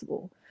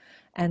possible.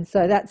 And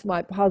so that's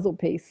my puzzle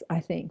piece, I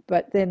think.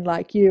 But then,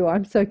 like you,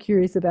 I'm so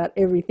curious about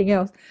everything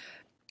else.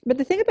 But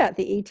the thing about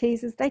the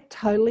ETs is they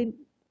totally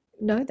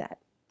know that.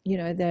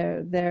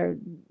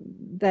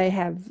 They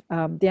have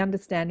the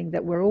understanding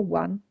that we're all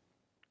one,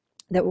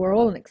 that we're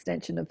all an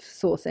extension of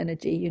source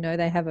energy.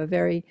 They have a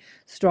very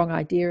strong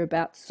idea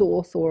about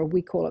source, or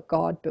we call it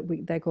God, but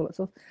they call it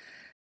source.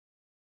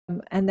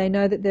 And they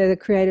know that they're the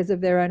creators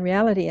of their own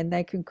reality, and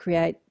they can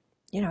create,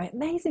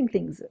 amazing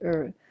things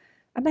are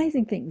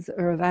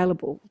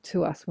available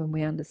to us when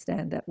we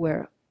understand that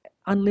we're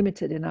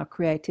unlimited in our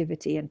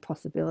creativity and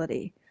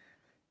possibility.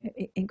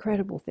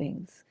 Incredible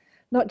things.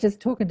 Not just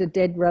talking to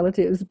dead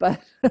relatives,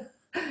 but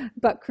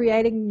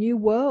creating new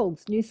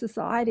worlds, new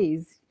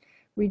societies,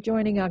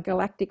 rejoining our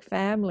galactic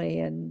family,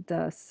 and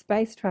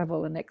space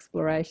travel and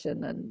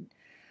exploration, and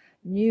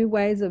new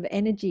ways of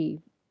energy,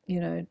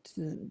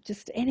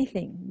 just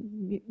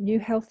anything, new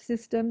health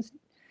systems,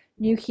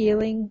 new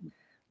healing.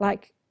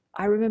 Like,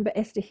 I remember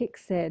Esther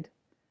Hicks said,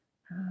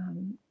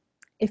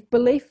 if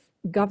belief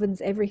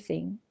governs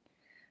everything,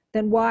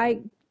 then why,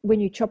 when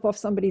you chop off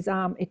somebody's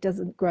arm, it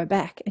doesn't grow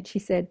back? And she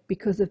said,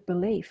 because of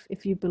belief.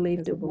 If you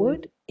believed it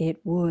would, it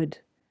would.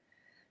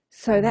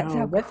 So that's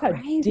how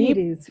crazy it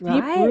is,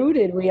 right?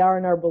 Deep-rooted we are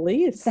in our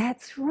beliefs.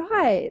 That's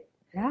right.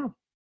 Yeah.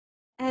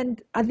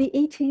 And the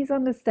ETs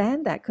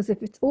understand that, because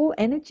if it's all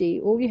energy,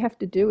 all you have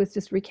to do is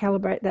just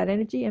recalibrate that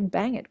energy and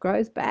bang, it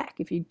grows back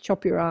if you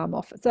chop your arm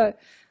off. So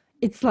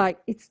it's like,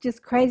 it's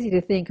just crazy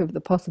to think of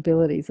the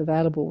possibilities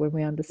available when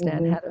we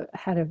understand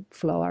how to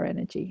flow our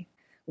energy.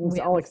 It's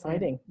all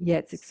exciting. Yeah,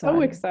 it's exciting.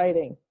 So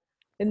exciting.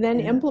 And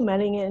then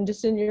implementing it and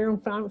just in your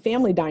own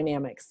family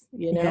dynamics,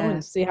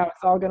 and see how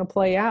it's all going to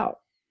play out.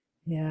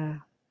 Yeah,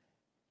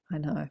 I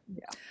know.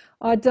 Yeah.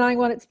 Oh, darling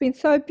one, it's been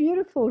so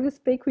beautiful to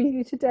speak with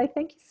you today.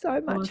 Thank you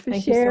so much for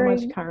sharing. Thank you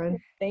so much, Karen.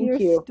 Thank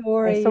you.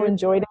 Story. I so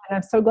enjoyed it, and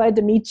I'm so glad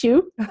to meet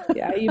you.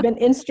 Yeah, you've been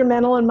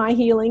instrumental in my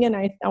healing, and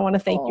I want to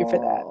thank you for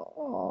that.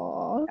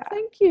 Oh,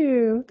 thank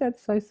you.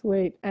 That's so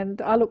sweet.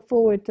 And I look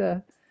forward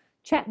to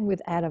chatting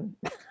with Adam.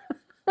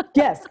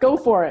 Yes, go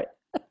for it.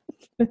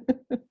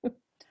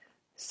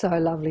 So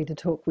lovely to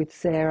talk with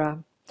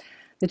Sarah.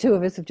 The two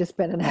of us have just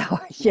spent an hour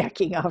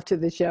yakking after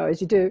the show,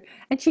 as you do.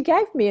 And she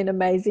gave me an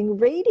amazing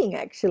reading,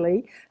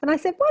 actually. And I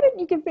said, why didn't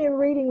you give me a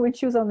reading when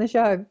she was on the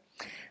show?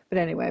 But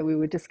anyway, we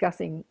were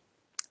discussing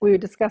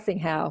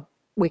how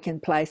we can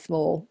play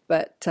small.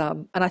 But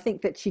and I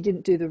think that she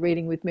didn't do the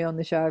reading with me on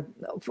the show.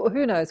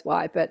 Who knows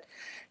why? But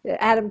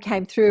Adam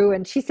came through,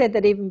 and she said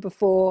that even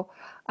before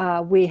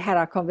we had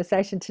our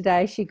conversation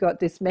today, she got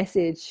this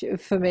message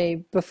for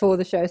me before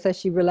the show. So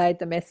she relayed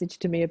the message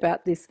to me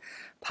about this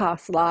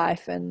past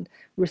life and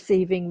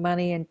receiving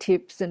money and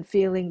tips and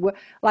feeling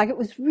like it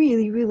was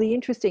really, really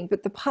interesting.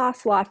 But the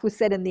past life was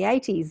set in the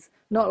 80s,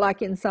 not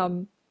like in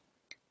some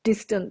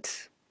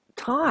distant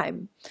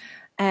time.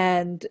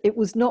 And it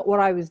was not what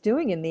I was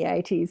doing in the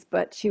 80s,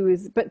 but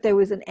there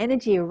was an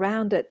energy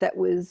around it that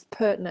was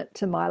pertinent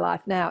to my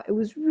life now. It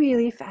was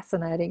really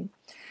fascinating.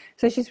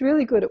 So she's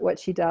really good at what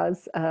she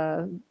does.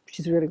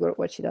 She's really good at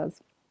what she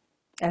does,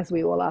 as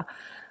we all are.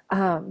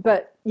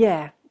 But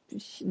yeah,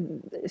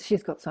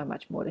 she's got so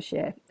much more to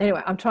share.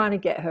 Anyway, I'm trying to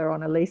get her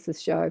on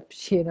Elisa's show.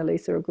 She and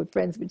Elisa are good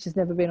friends, but she's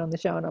never been on the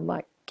show. And I'm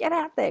like, get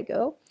out there,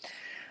 girl.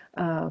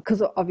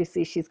 Because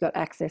obviously she's got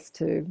access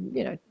to,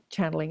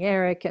 channeling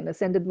Eric and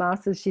Ascended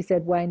Masters. She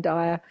said Wayne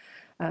Dyer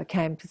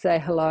came to say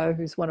hello,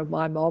 who's one of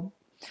my mob.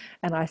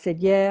 And I said,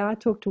 yeah, I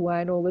talk to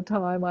Wayne all the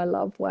time. I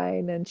love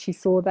Wayne. And she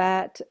saw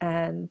that.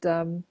 And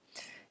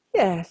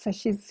so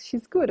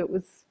she's good. It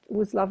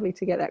was lovely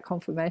to get that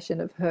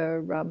confirmation of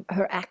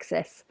her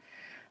access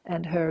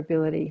and her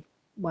ability.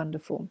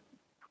 Wonderful.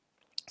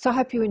 So I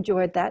hope you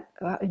enjoyed that,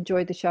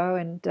 enjoyed the show,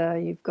 and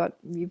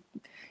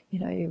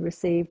you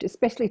received,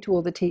 especially to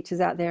all the teachers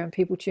out there and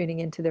people tuning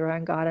into their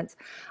own guidance.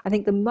 I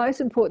think the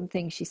most important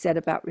thing she said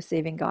about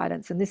receiving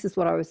guidance, and this is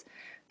what I was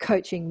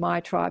coaching my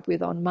tribe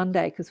with on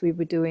Monday, because we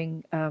were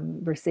doing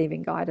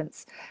receiving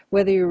guidance,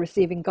 whether you're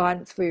receiving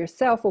guidance for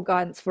yourself or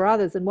guidance for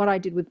others. And what I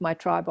did with my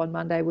tribe on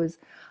Monday was,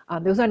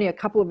 there was only a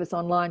couple of us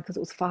online because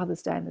it was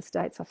Father's Day in the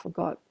States. I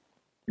forgot.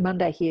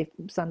 Monday here,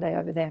 Sunday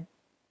over there.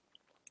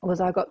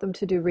 I got them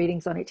to do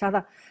readings on each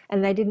other,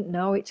 and they didn't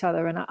know each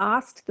other. And I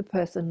asked the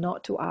person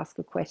not to ask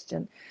a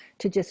question,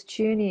 to just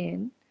tune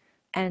in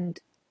and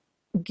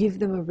give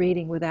them a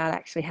reading without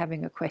actually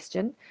having a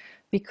question.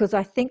 Because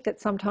I think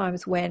that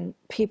sometimes when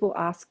people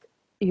ask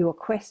you a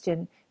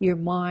question, your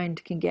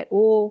mind can get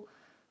all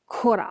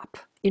caught up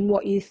in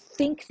what you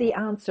think the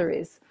answer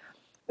is.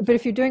 But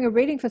if you're doing a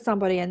reading for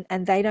somebody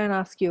and they don't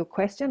ask you a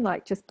question,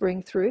 like just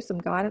bring through some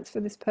guidance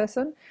for this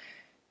person,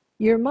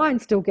 your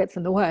mind still gets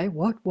in the way.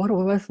 What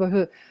am I supposed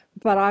to do?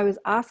 But I was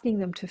asking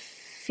them to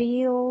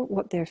feel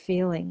what they're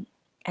feeling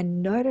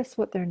and notice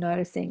what they're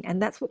noticing.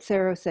 And that's what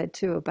Sarah said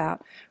too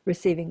about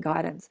receiving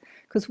guidance.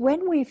 Because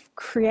when we've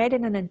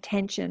created an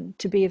intention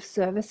to be of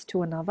service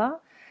to another,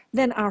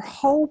 then our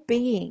whole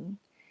being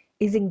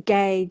is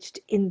engaged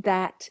in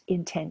that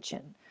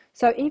intention.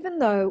 So even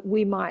though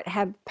we might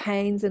have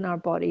pains in our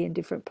body in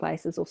different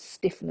places, or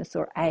stiffness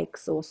or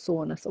aches or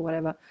soreness or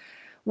whatever,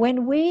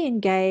 when we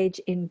engage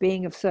in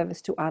being of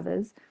service to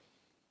others,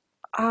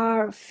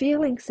 our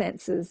feeling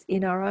senses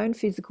in our own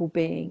physical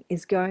being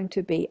is going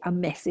to be a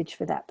message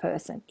for that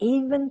person,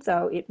 even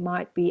though it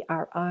might be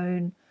our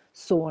own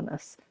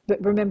soreness.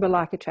 But remember,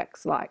 like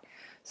attracts like.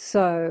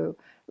 So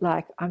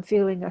like I'm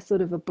feeling a sort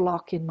of a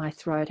block in my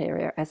throat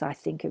area as I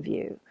think of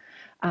you.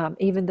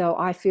 Even though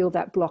I feel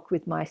that block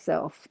with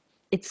myself,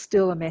 it's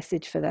still a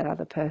message for that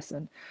other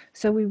person.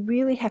 So we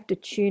really have to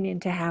tune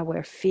into how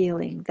we're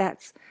feeling.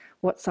 That's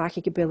what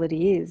psychic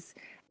ability is,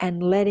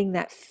 and letting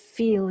that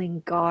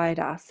feeling guide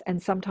us.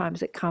 And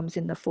sometimes it comes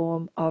in the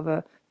form of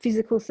a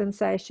physical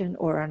sensation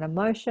or an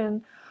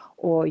emotion,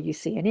 or you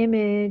see an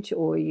image,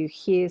 or you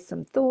hear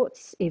some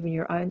thoughts, even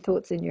your own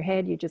thoughts in your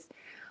head,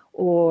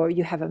 or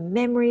you have a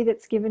memory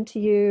that's given to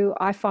you.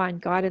 I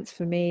find guidance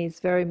for me is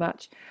very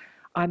much,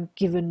 I'm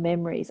given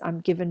memories.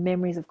 I'm given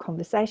memories of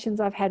conversations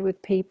I've had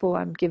with people.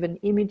 I'm given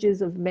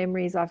images of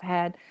memories I've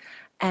had.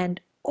 And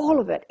all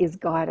of it is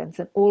guidance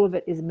and all of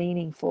it is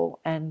meaningful.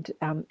 And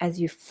as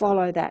you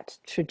follow that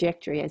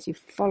trajectory, as you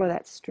follow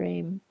that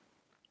stream,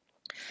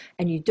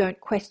 and you don't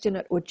question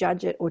it or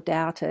judge it or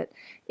doubt it,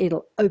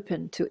 it'll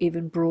open to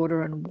even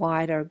broader and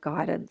wider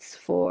guidance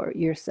for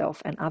yourself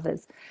and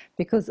others.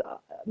 Because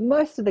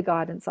most of the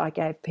guidance I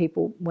gave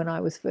people when I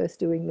was first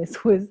doing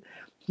this was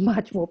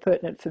much more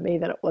pertinent for me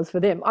than it was for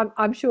them.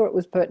 I'm sure it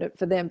was pertinent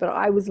for them, but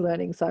I was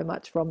learning so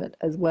much from it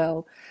as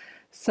well.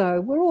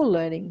 So we're all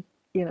learning,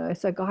 you know,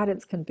 so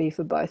guidance can be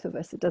for both of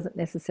us. It doesn't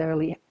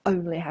necessarily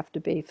only have to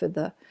be for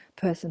the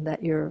person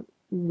that you're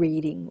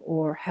reading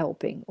or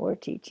helping or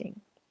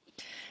teaching.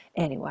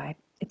 Anyway,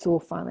 it's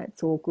all fun,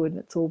 it's all good, and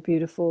it's all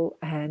beautiful,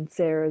 and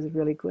Sarah's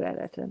really good at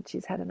it, and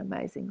she's had an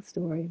amazing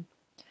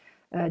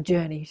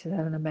journey. She's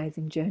had an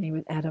amazing journey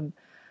with Adam,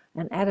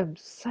 and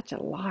Adam's such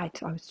a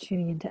light. I was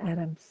tuning into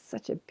Adam,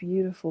 such a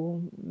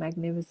beautiful,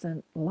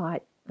 magnificent,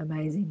 light,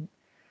 amazing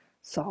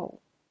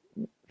soul,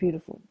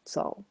 beautiful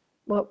soul.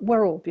 Well,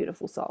 we're all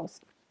beautiful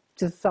souls,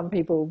 just some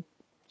people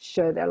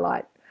show their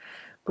light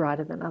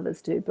brighter than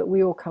others do, but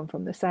we all come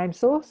from the same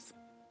source.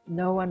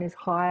 No one is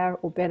higher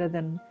or better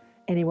than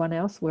anyone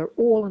else. We're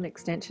all an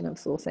extension of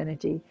source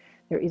energy.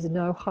 There is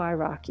no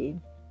hierarchy.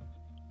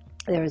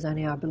 There is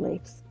only our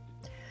beliefs.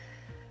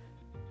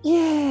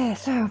 Yeah,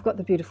 so I've got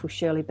the beautiful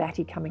Shirley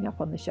Batty coming up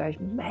on the show.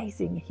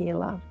 Amazing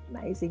healer,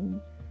 amazing,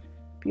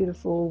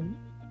 beautiful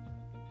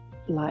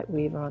light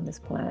weaver on this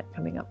planet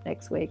coming up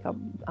next week.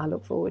 I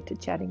look forward to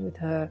chatting with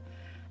her.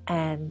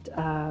 And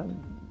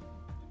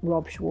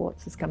Rob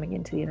Schwartz is coming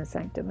into the Inner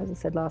Sanctum, as I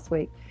said last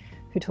week,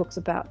 who talks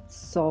about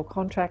soul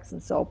contracts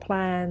and soul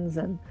plans,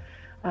 and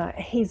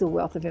he's a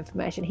wealth of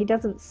information. He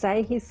doesn't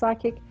say he's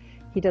psychic.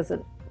 He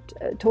doesn't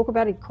talk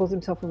about it. He calls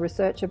himself a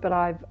researcher, but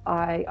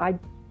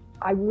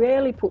I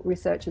rarely put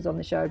researchers on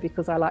the show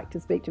because I like to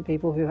speak to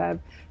people who have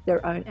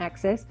their own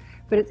access.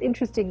 But it's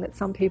interesting that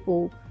some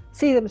people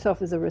see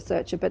themselves as a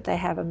researcher, but they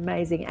have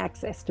amazing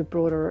access to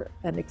broader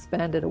and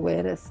expanded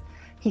awareness.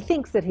 He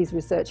thinks that he's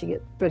researching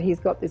it, but he's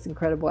got this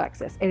incredible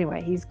access.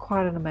 Anyway, he's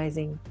quite an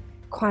amazing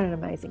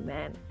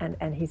man,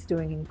 and he's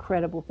doing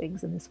incredible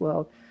things in this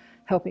world,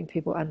 helping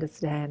people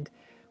understand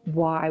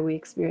why we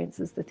experience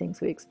the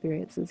things we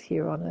experience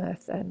here on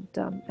earth, and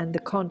the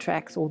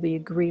contracts or the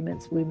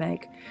agreements we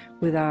make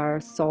with our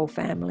soul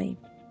family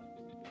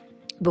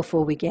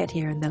before we get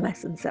here, and the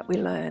lessons that we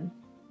learn.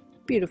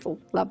 Beautiful.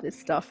 Love this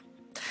stuff.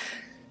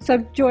 So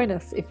join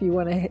us if you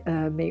want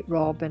to meet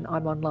Rob, and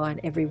I'm online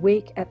every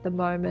week at the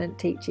moment,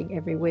 teaching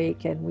every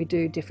week, and we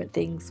do different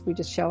things. We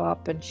just show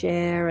up and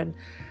share, and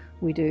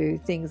we do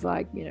things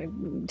like, you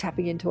know,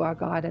 tapping into our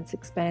guidance,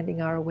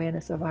 expanding our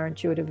awareness of our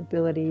intuitive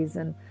abilities,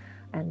 and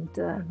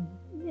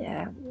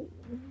yeah,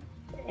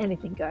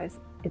 anything goes.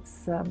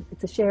 It's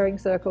a sharing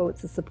circle,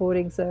 it's a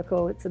supporting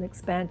circle, it's an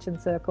expansion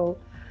circle.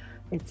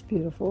 It's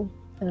beautiful,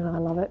 and I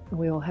love it, and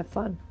we all have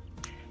fun.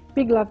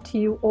 Big love to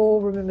you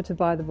all. Remember to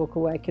buy the book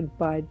Awakened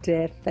by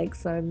Death.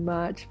 Thanks so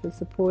much for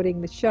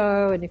supporting the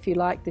show. And if you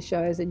like the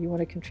shows and you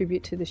want to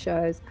contribute to the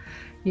shows,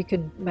 you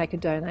can make a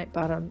donate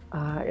button.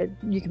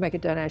 You can make a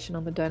donation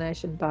on the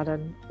donation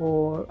button,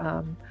 or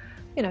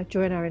you know,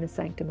 join our Inner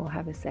Sanctum or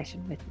have a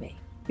session with me.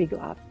 Big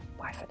love.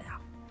 Bye for now.